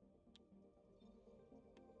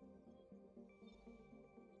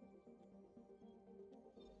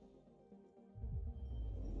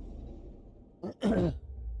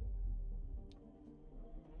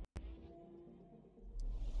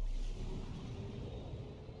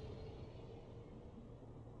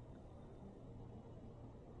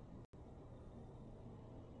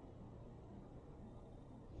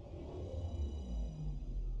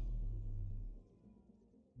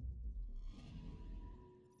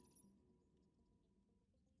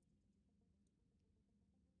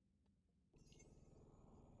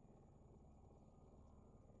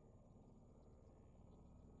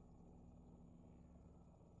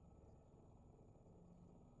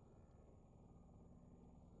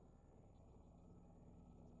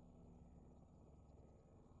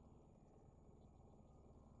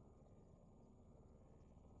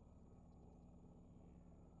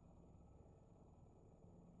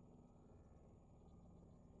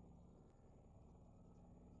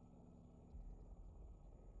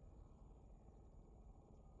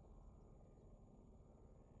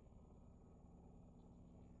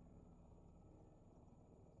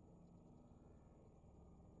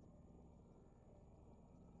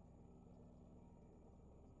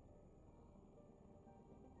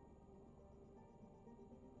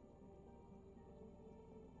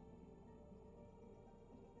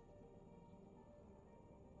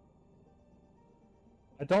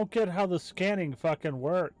 I don't get how the scanning fucking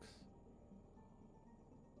works.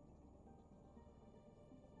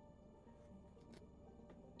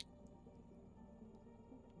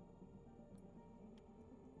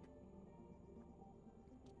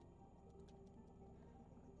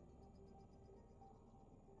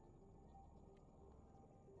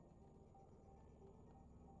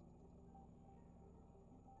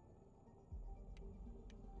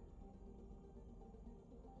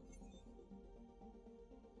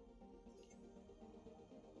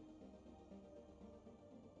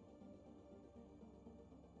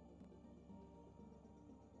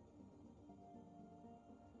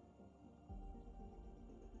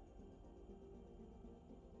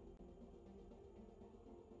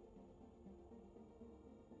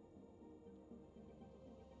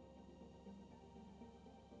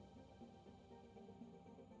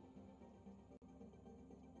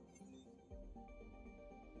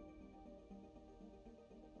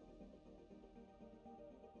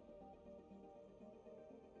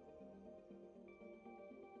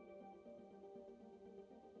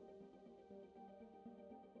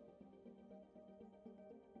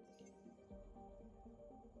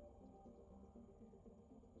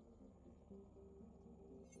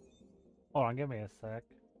 Hold on, give me a sec.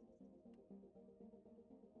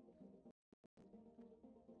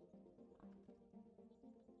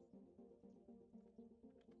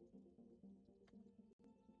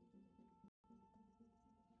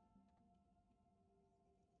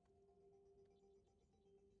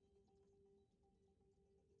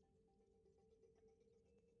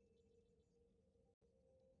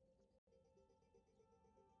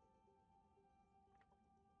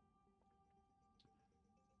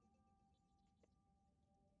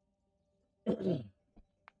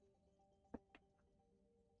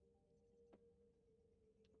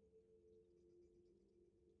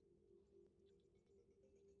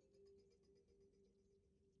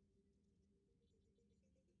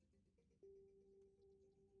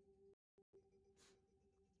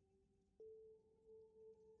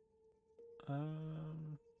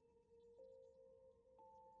 Um,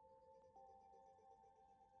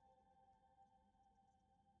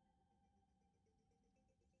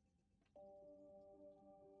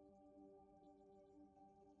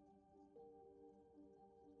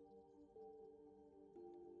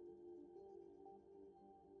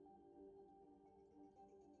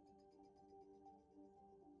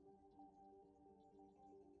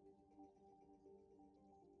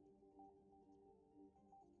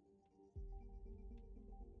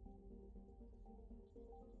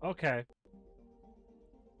 okay.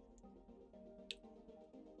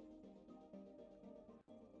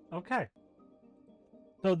 Okay.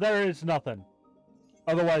 So there is nothing.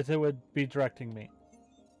 Otherwise it would be directing me.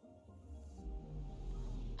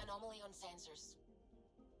 Anomaly on sensors.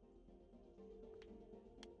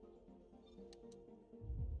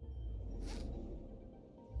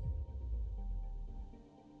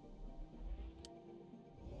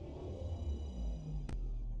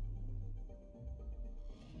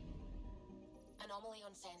 Anomaly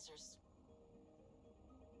on sensors.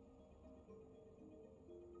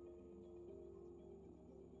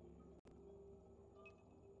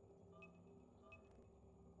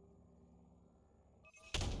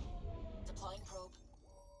 Deploying probe.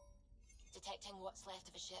 Detecting what's left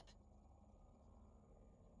of a ship.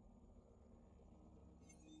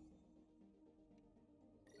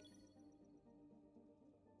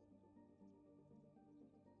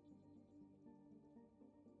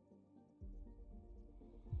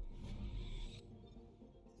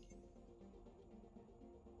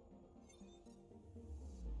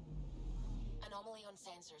 Anomaly on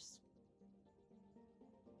sensors.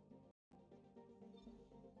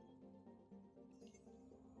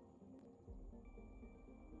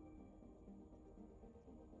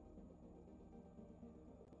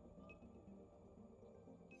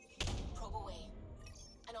 Probe away.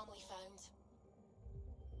 Anomaly found.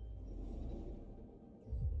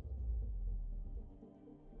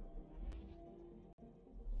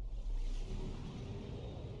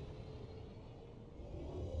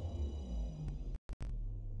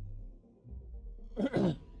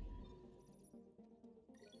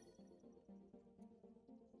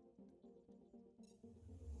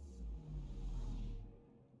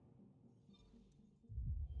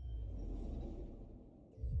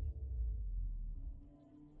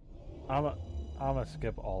 I'm gonna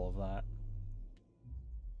skip all of that.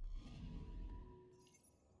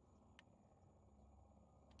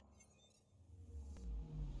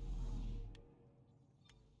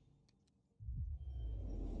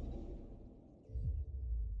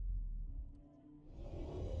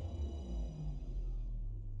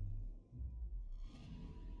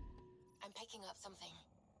 picking up something.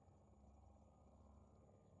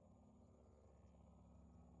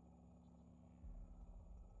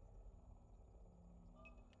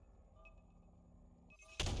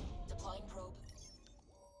 Deploying probe.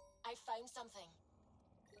 I found something.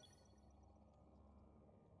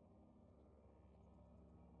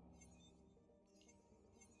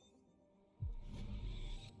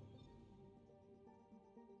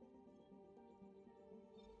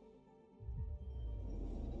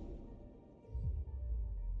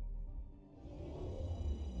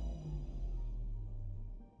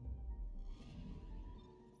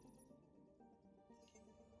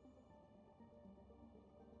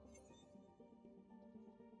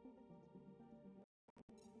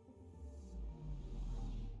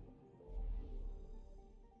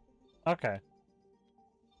 Okay.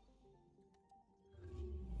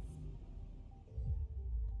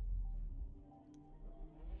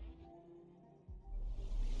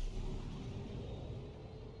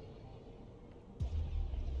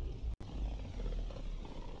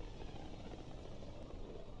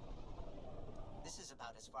 This is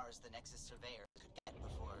about as far as the Nexus surveyor could get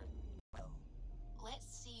before, well... Let's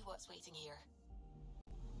see what's waiting here.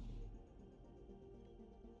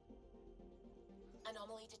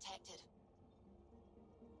 Anomaly detected.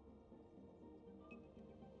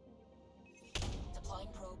 Deploying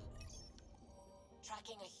probe.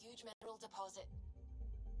 Tracking a huge mineral deposit.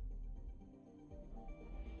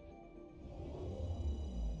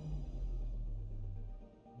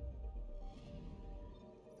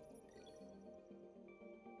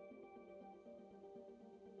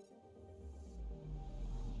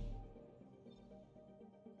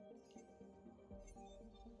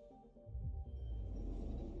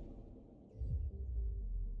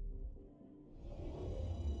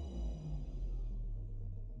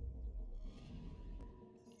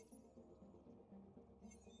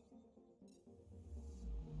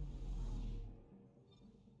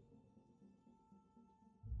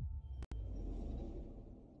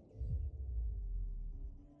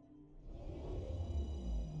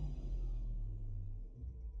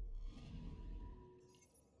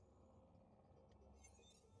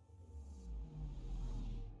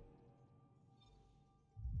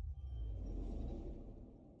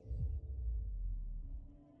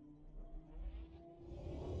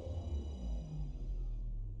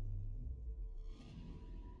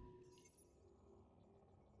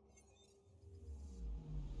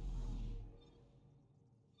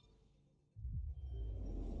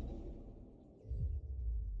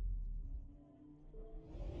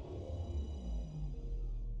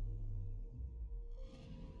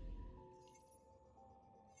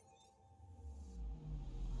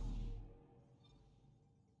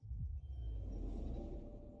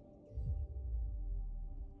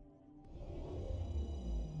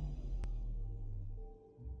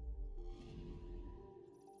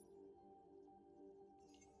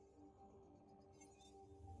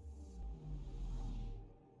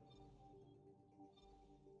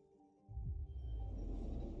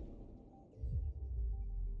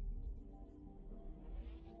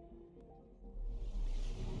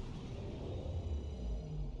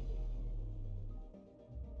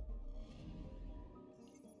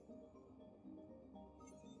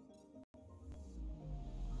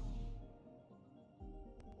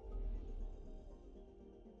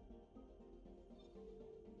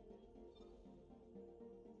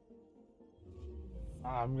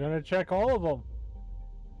 I'm gonna check all of them.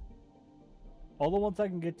 All the ones I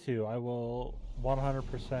can get to, I will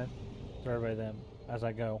 100% survey them as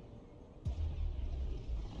I go.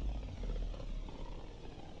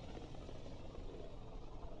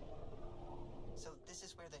 So this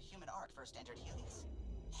is where the human ark first entered Helios?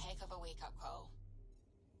 Heck of a wake-up call.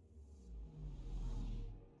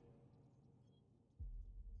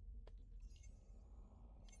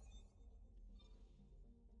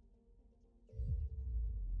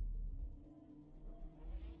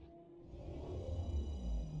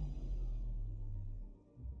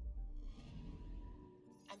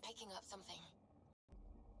 I'm picking up something.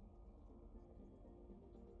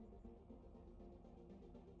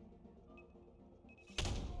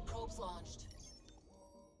 Probes launched.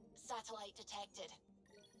 Satellite detected.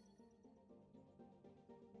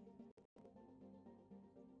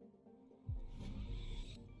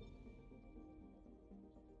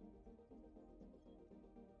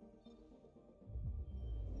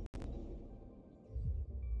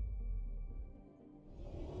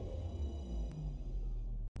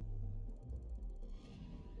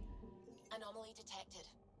 Anomaly detected.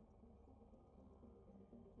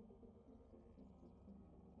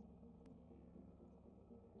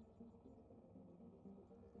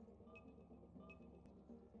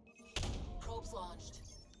 Probe's launched.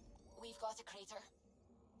 We've got a crater.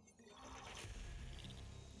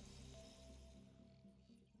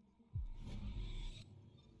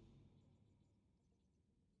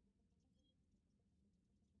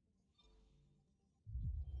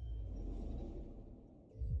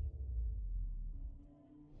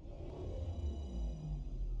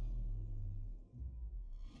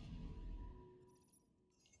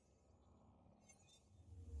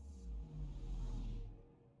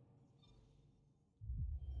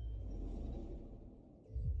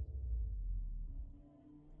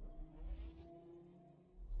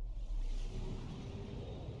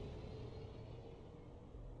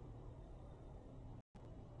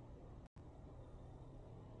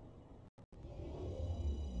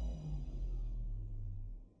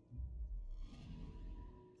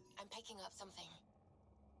 I'm picking up something.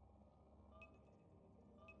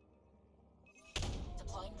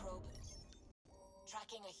 Deploying probe.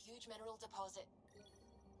 Tracking a huge mineral deposit.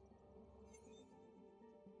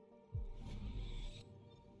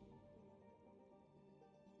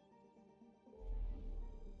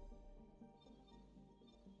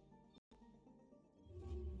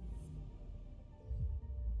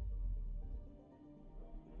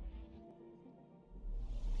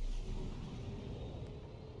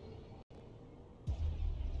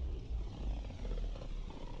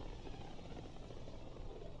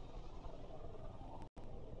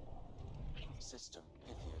 System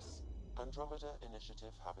Pythias. Andromeda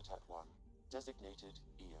Initiative Habitat 1. Designated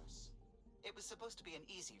EOS. It was supposed to be an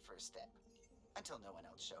easy first step. Until no one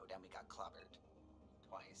else showed and we got clobbered.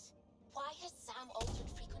 Twice. Why has Sam altered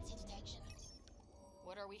frequency detection?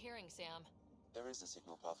 What are we hearing, Sam? There is a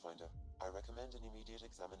signal, Pathfinder. I recommend an immediate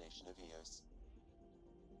examination of EOS.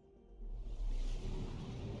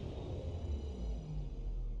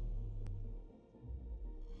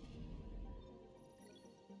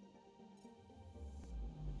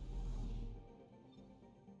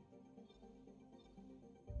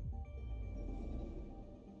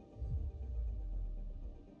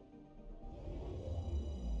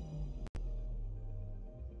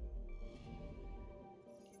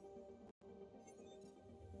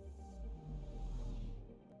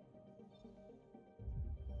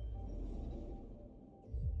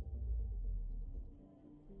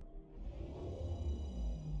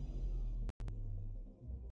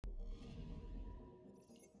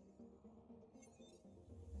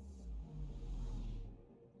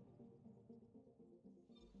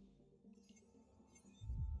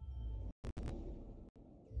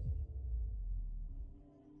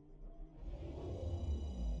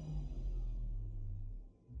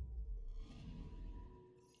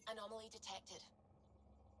 Anomaly detected.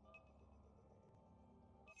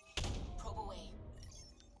 Probe away.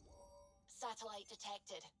 Satellite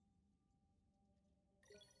detected.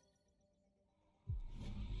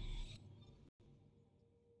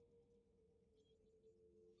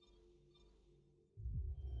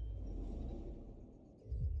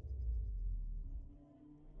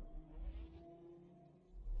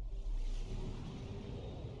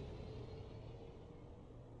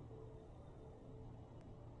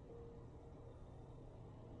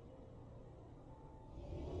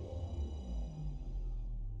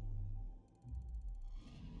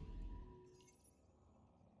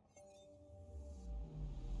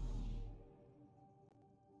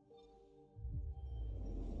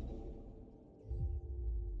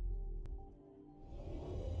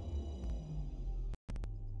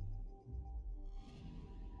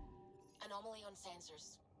 Anomaly on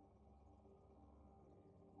sensors.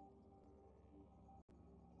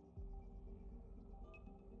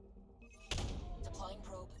 Deploying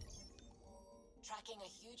probe. Tracking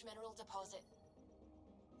a huge mineral deposit.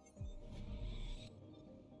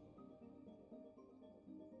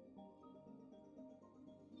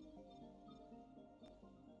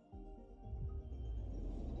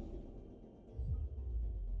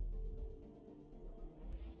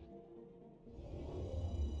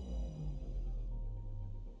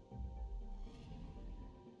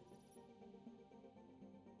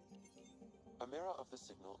 A mirror of the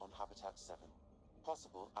signal on Habitat 7.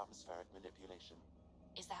 Possible atmospheric manipulation.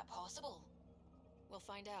 Is that possible? We'll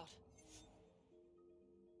find out.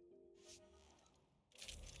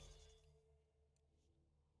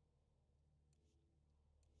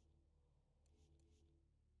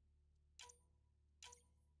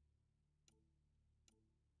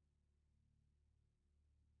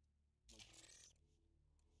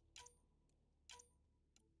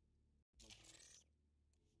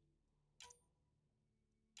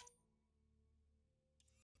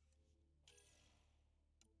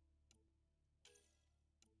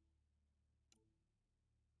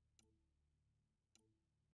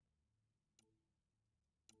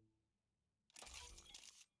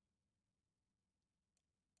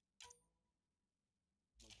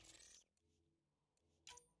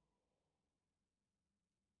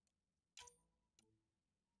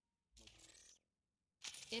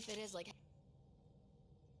 If it is like...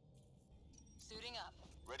 Suiting up.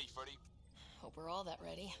 Ready, Freddy? Hope we're all that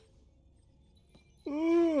ready.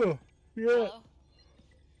 Ooh, yeah. Hello?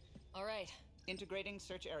 All right. Integrating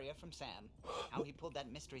search area from Sam. How he pulled that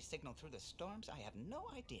mystery signal through the storms, I have no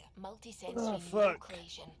idea. Multi-sensory fuck?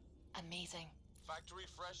 creation. Amazing. Factory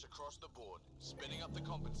fresh across the board. Spinning up the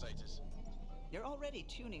compensators. You're already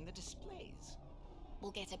tuning the displays.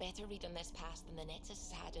 We'll get a better read on this pass than the Nexus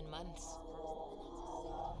has had in months.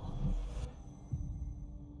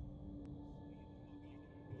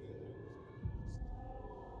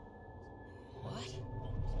 What?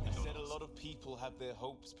 He said a lot of people had their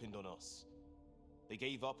hopes pinned on us. They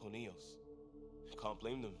gave up on Eos. Can't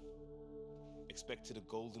blame them. Expected a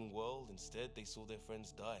golden world, instead they saw their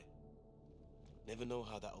friends die. Never know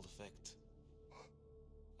how that'll affect.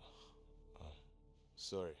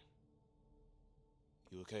 Sorry.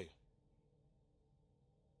 You okay?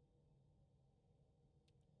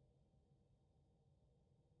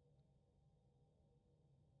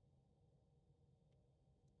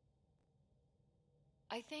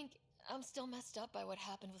 I think I'm still messed up by what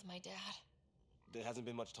happened with my dad. There hasn't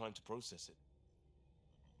been much time to process it.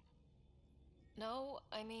 No,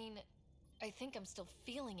 I mean, I think I'm still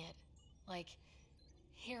feeling it. Like,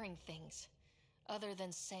 hearing things. Other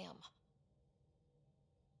than Sam.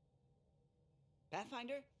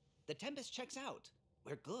 Pathfinder, the Tempest checks out.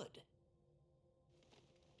 We're good.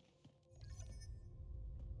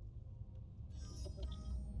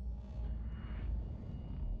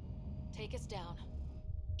 Take us down.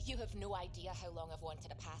 You have no idea how long I've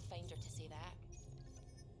wanted a Pathfinder to say that.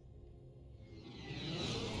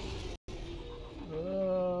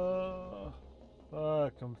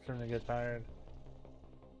 Fuck, I'm starting to get tired.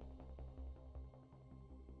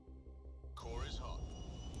 Core is hot.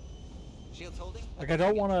 Shields holding? Like, I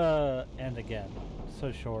don't want to end again.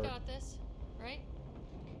 So short. Got this, right?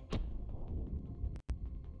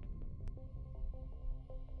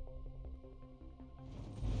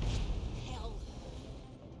 Hell.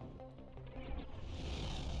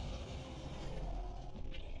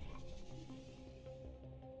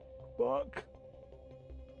 Fuck.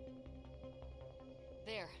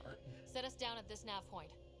 There. Set us down at this nav point.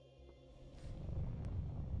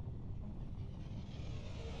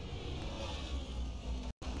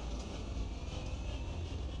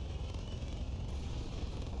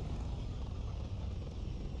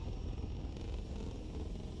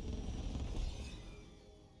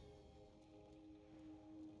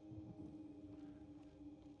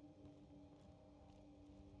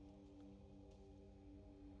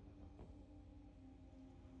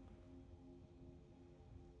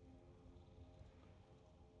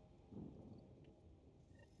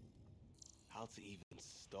 How to even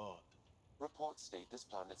start? Reports state this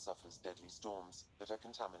planet suffers deadly storms that are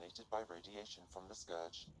contaminated by radiation from the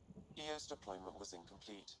Scourge. EO's deployment was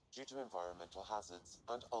incomplete due to environmental hazards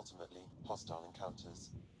and, ultimately, hostile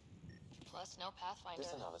encounters. Plus, no Pathfinder.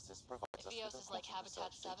 This analysis provides If us EOS with is like important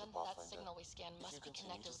Habitat research data 7, that Pathfinder. signal we scan If must you be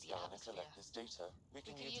continue connected to with the scan and atmosphere. collect this data, we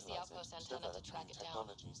can could use the utilize it outpost to antenna to develop track new it down.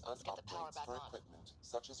 technologies and Let's get the power upgrades back for on. equipment,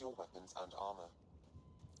 such as your weapons and armor.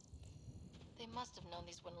 They must have known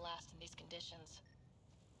these wouldn't last in these conditions.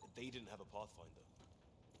 They didn't have a Pathfinder.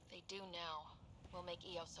 They do now. We'll make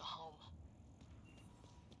Eos a home.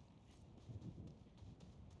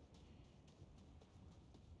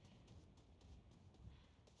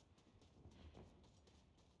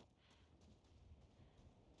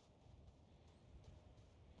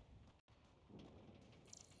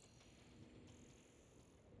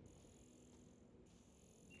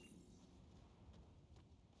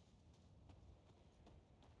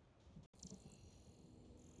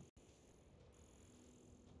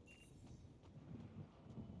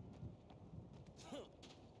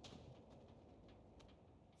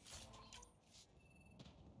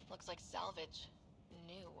 Looks like salvage.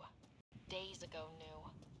 New. Days ago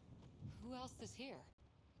new. Who else is here?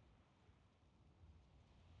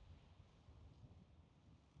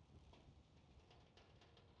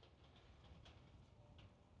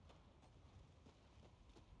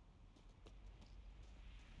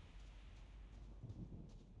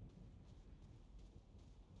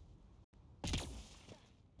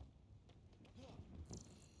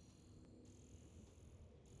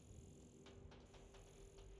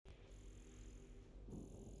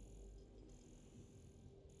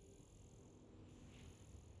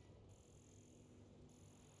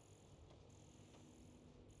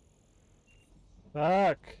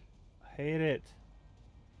 Fuck. I hate it.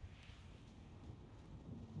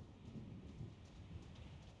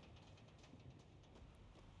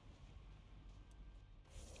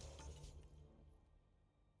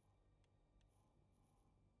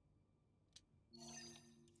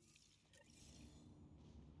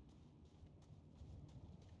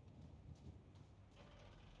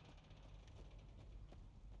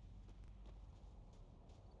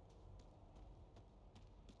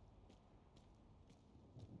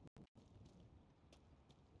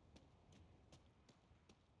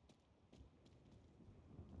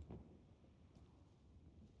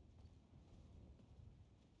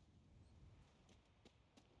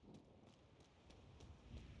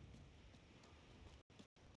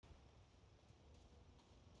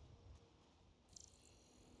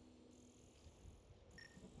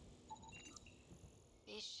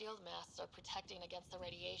 These shield masks are protecting against the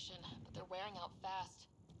radiation, but they're wearing out fast.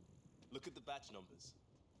 Look at the batch numbers.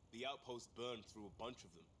 The outpost burned through a bunch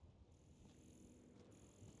of them.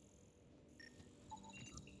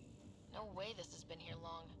 No way this has been here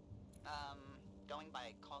long. Going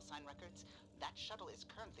by call sign records, that shuttle is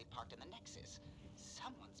currently parked in the Nexus.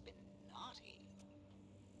 Someone's been naughty.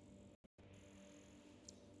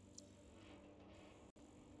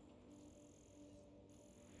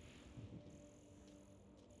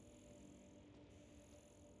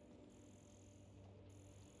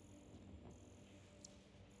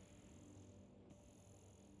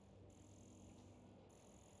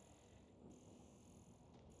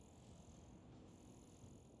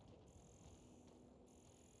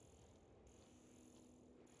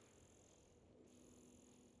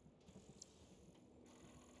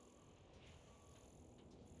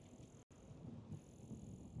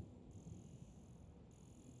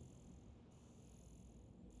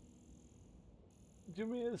 Give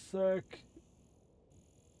me a sec.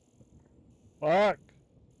 Fuck.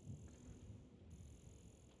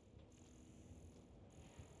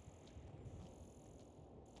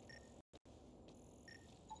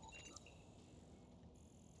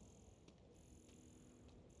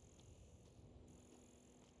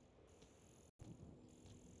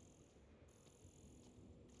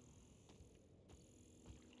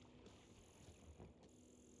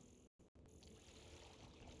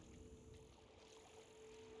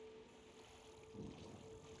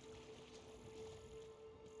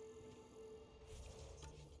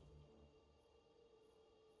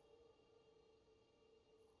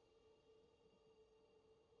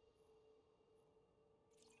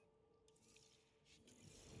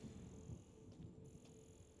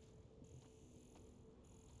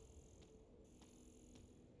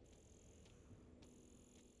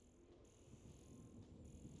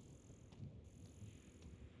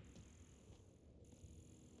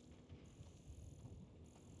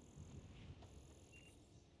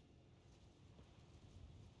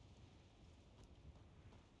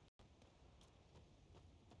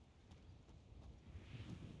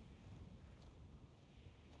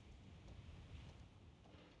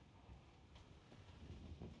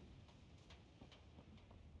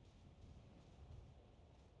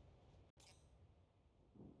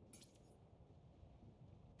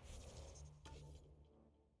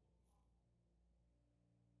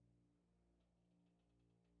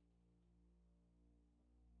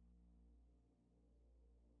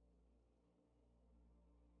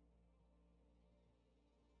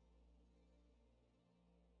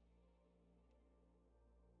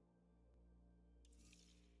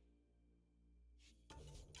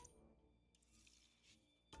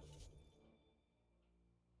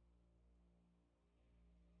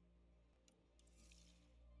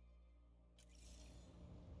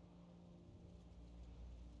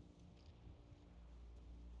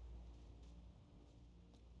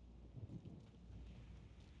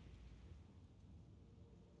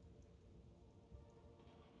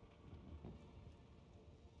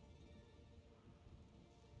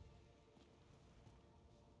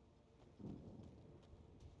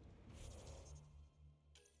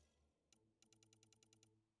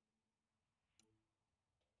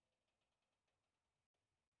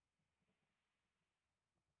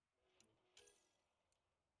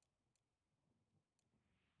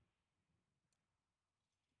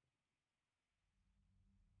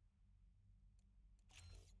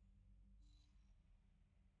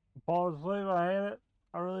 Fall asleep, I hate it.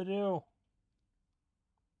 I really do.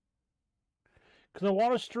 Because I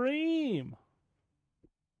want to stream.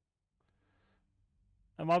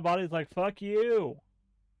 And my body's like, fuck you.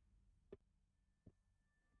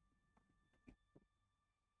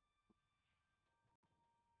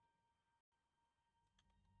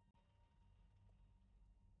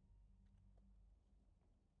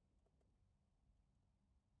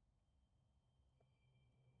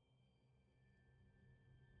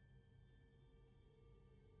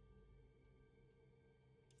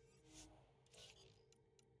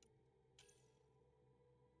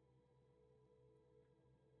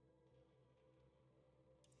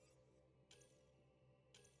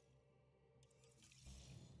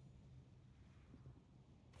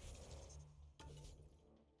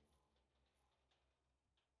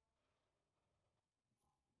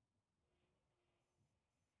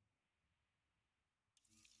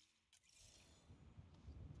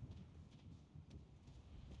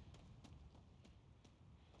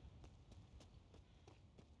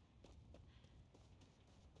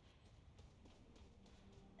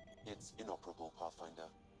 It's inoperable, Pathfinder.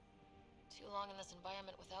 Too long in this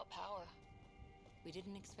environment without power. We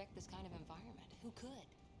didn't expect this kind of environment. Who could?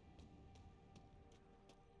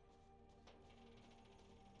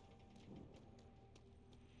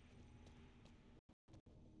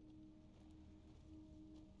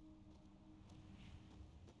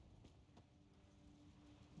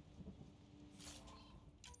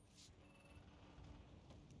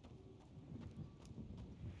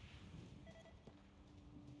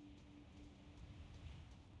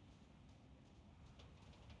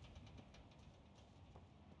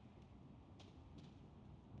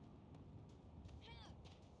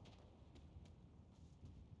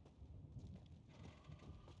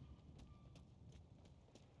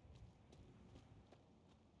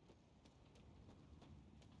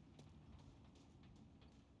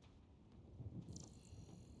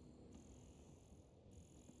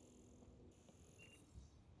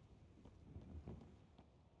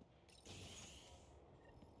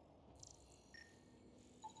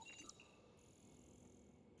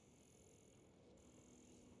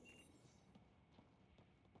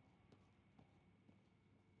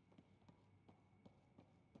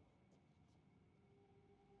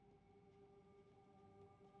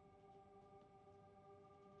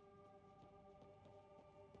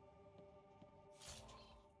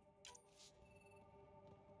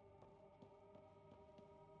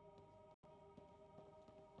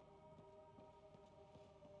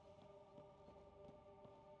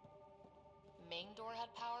 main door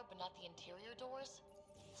had power, but not the interior doors?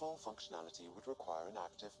 Full functionality would require an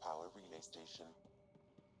active power relay station.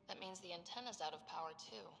 That means the antenna's out of power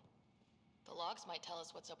too. The logs might tell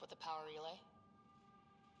us what's up with the power relay.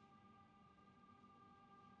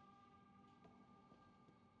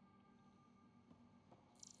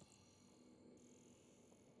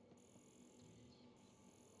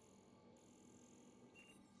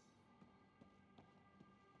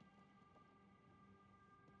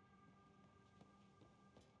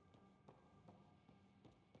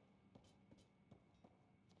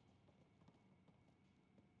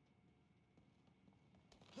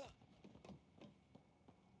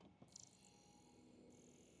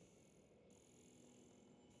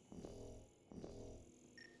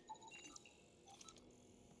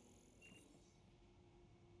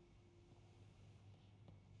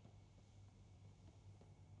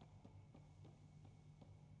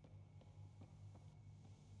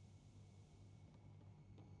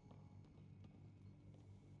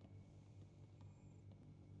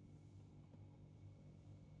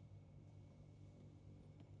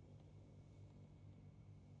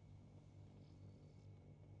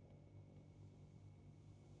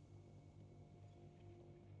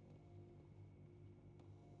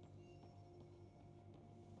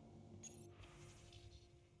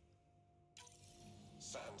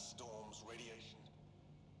 Sandstorms, radiation.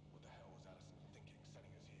 What the hell was Allison thinking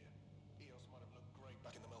sending us here? Eos might have looked great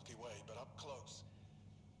back in the Milky Way, but up close,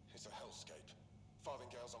 it's a hellscape.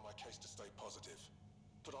 Farthingale's on my case to stay positive.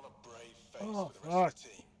 Put on a brave face for the rest of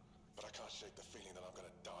the team, but I can't shake the feeling that I'm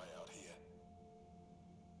gonna die out here.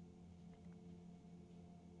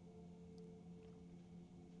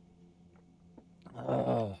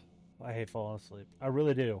 I hate falling asleep. I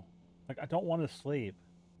really do. Like, I don't want to sleep.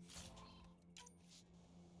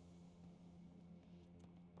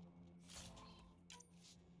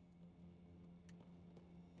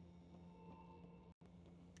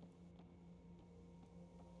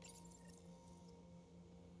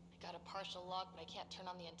 I got a partial lock, but I can't turn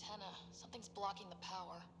on the antenna. Something's blocking the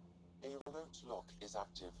power. A remote lock is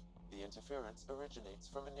active. The interference originates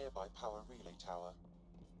from a nearby power relay tower.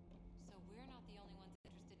 So we're not the only ones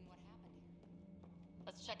interested in what happened here.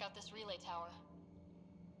 Let's check out this relay tower.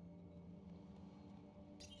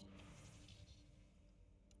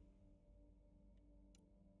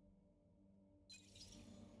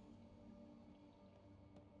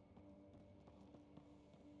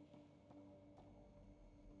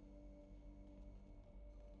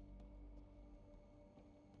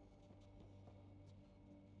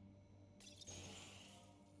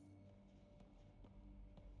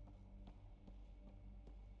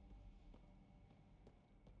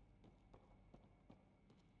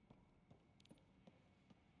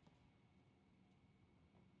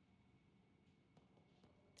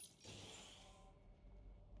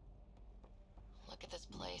 Look at this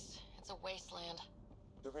place. It's a wasteland.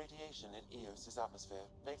 The radiation in Eos's atmosphere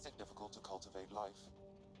makes it difficult to cultivate life.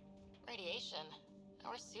 Radiation?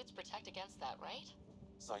 Our suits protect against that, right?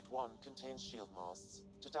 Site 1 contains shield masts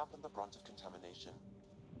to dampen the brunt of contamination.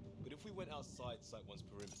 But if we went outside Site 1's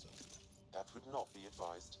perimeter? That would not be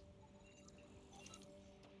advised.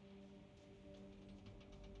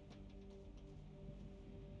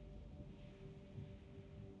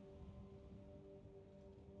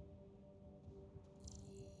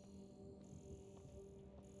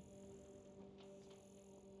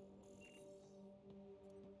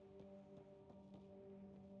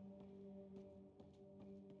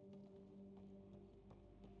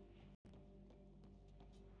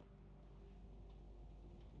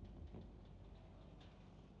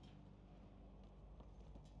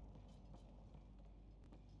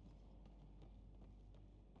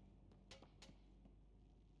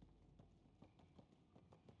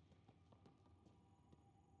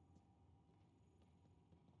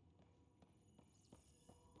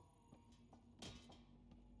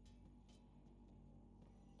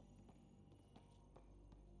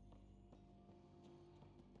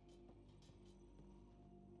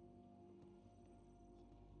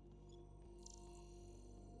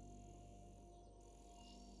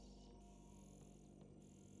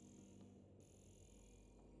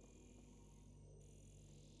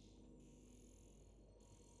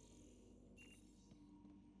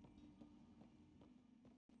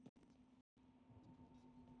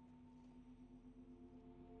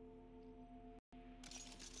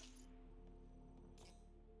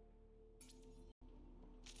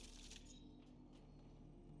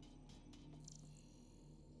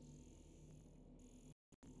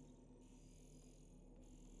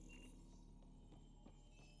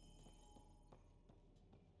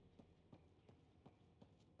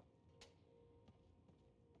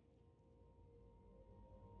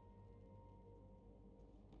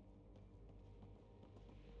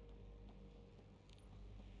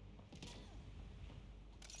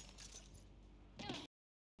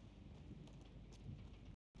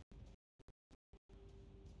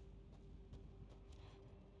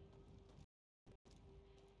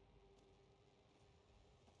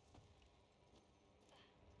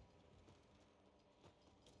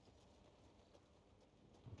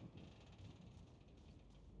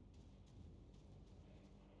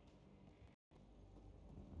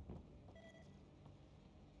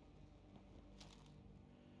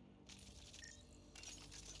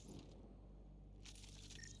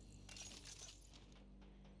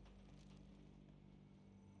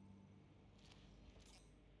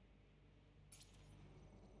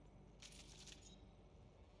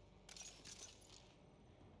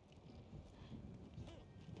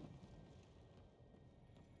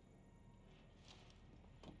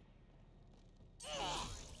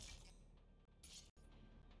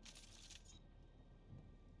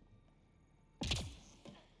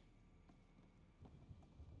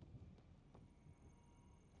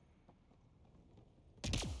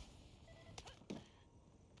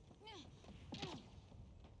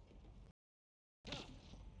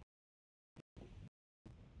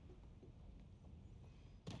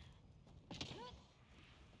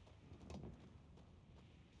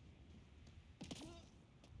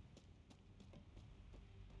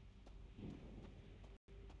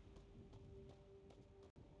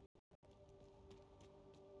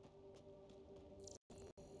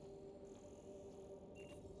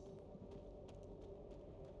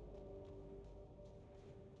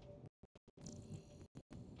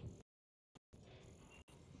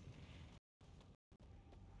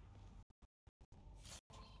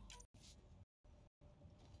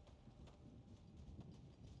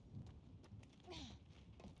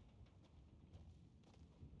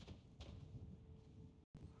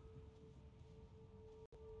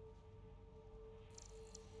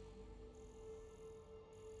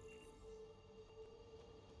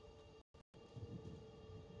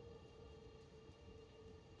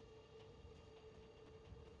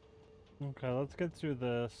 Okay, let's get through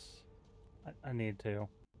this. I need to.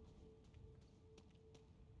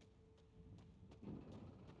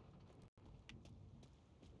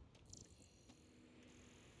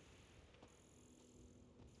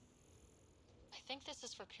 I think this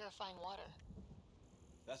is for purifying water.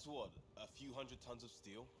 That's what, a few hundred tons of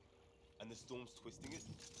steel? And the storm's twisting it?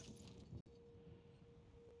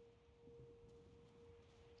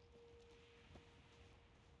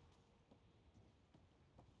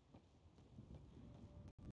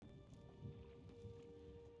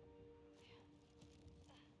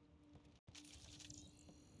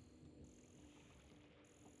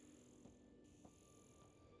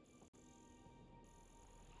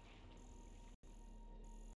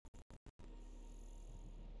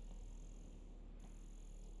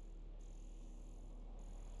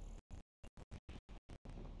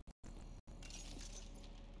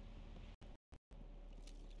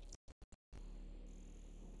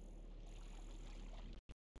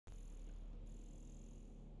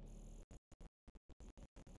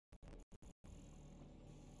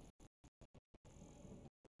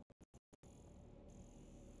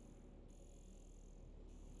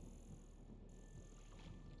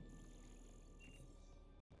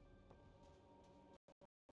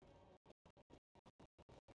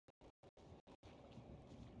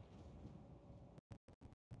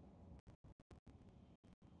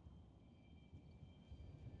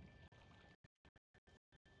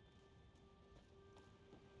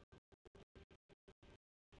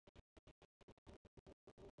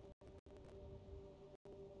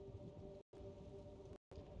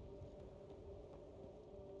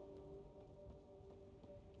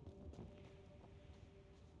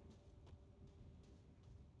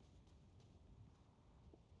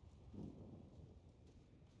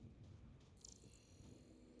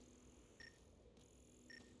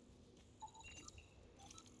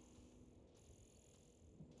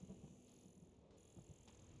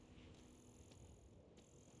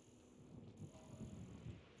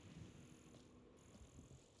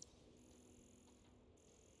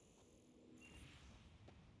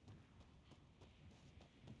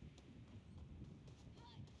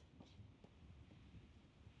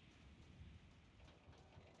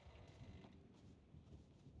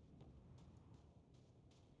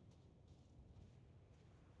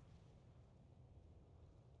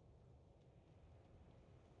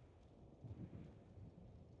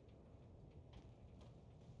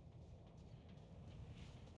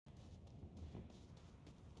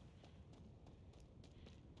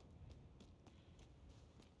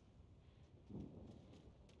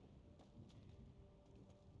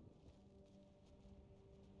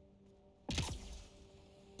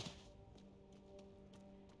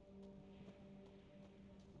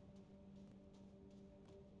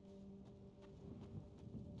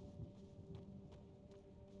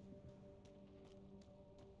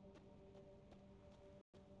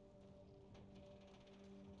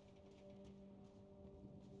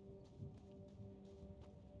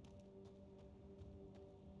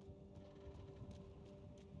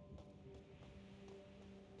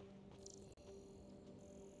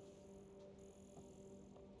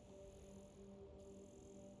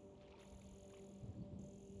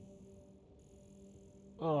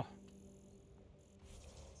 Ugh.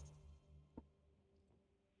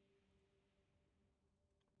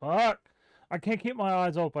 Fuck! I can't keep my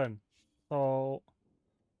eyes open. So,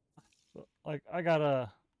 like, I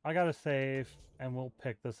gotta save, and we'll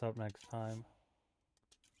pick this up next time.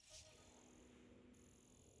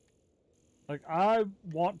 Like, I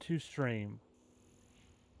want to stream.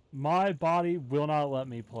 My body will not let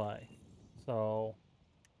me play. So,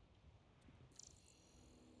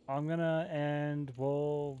 I'm gonna end,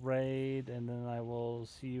 we'll raid, and then I will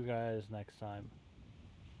see you guys next time.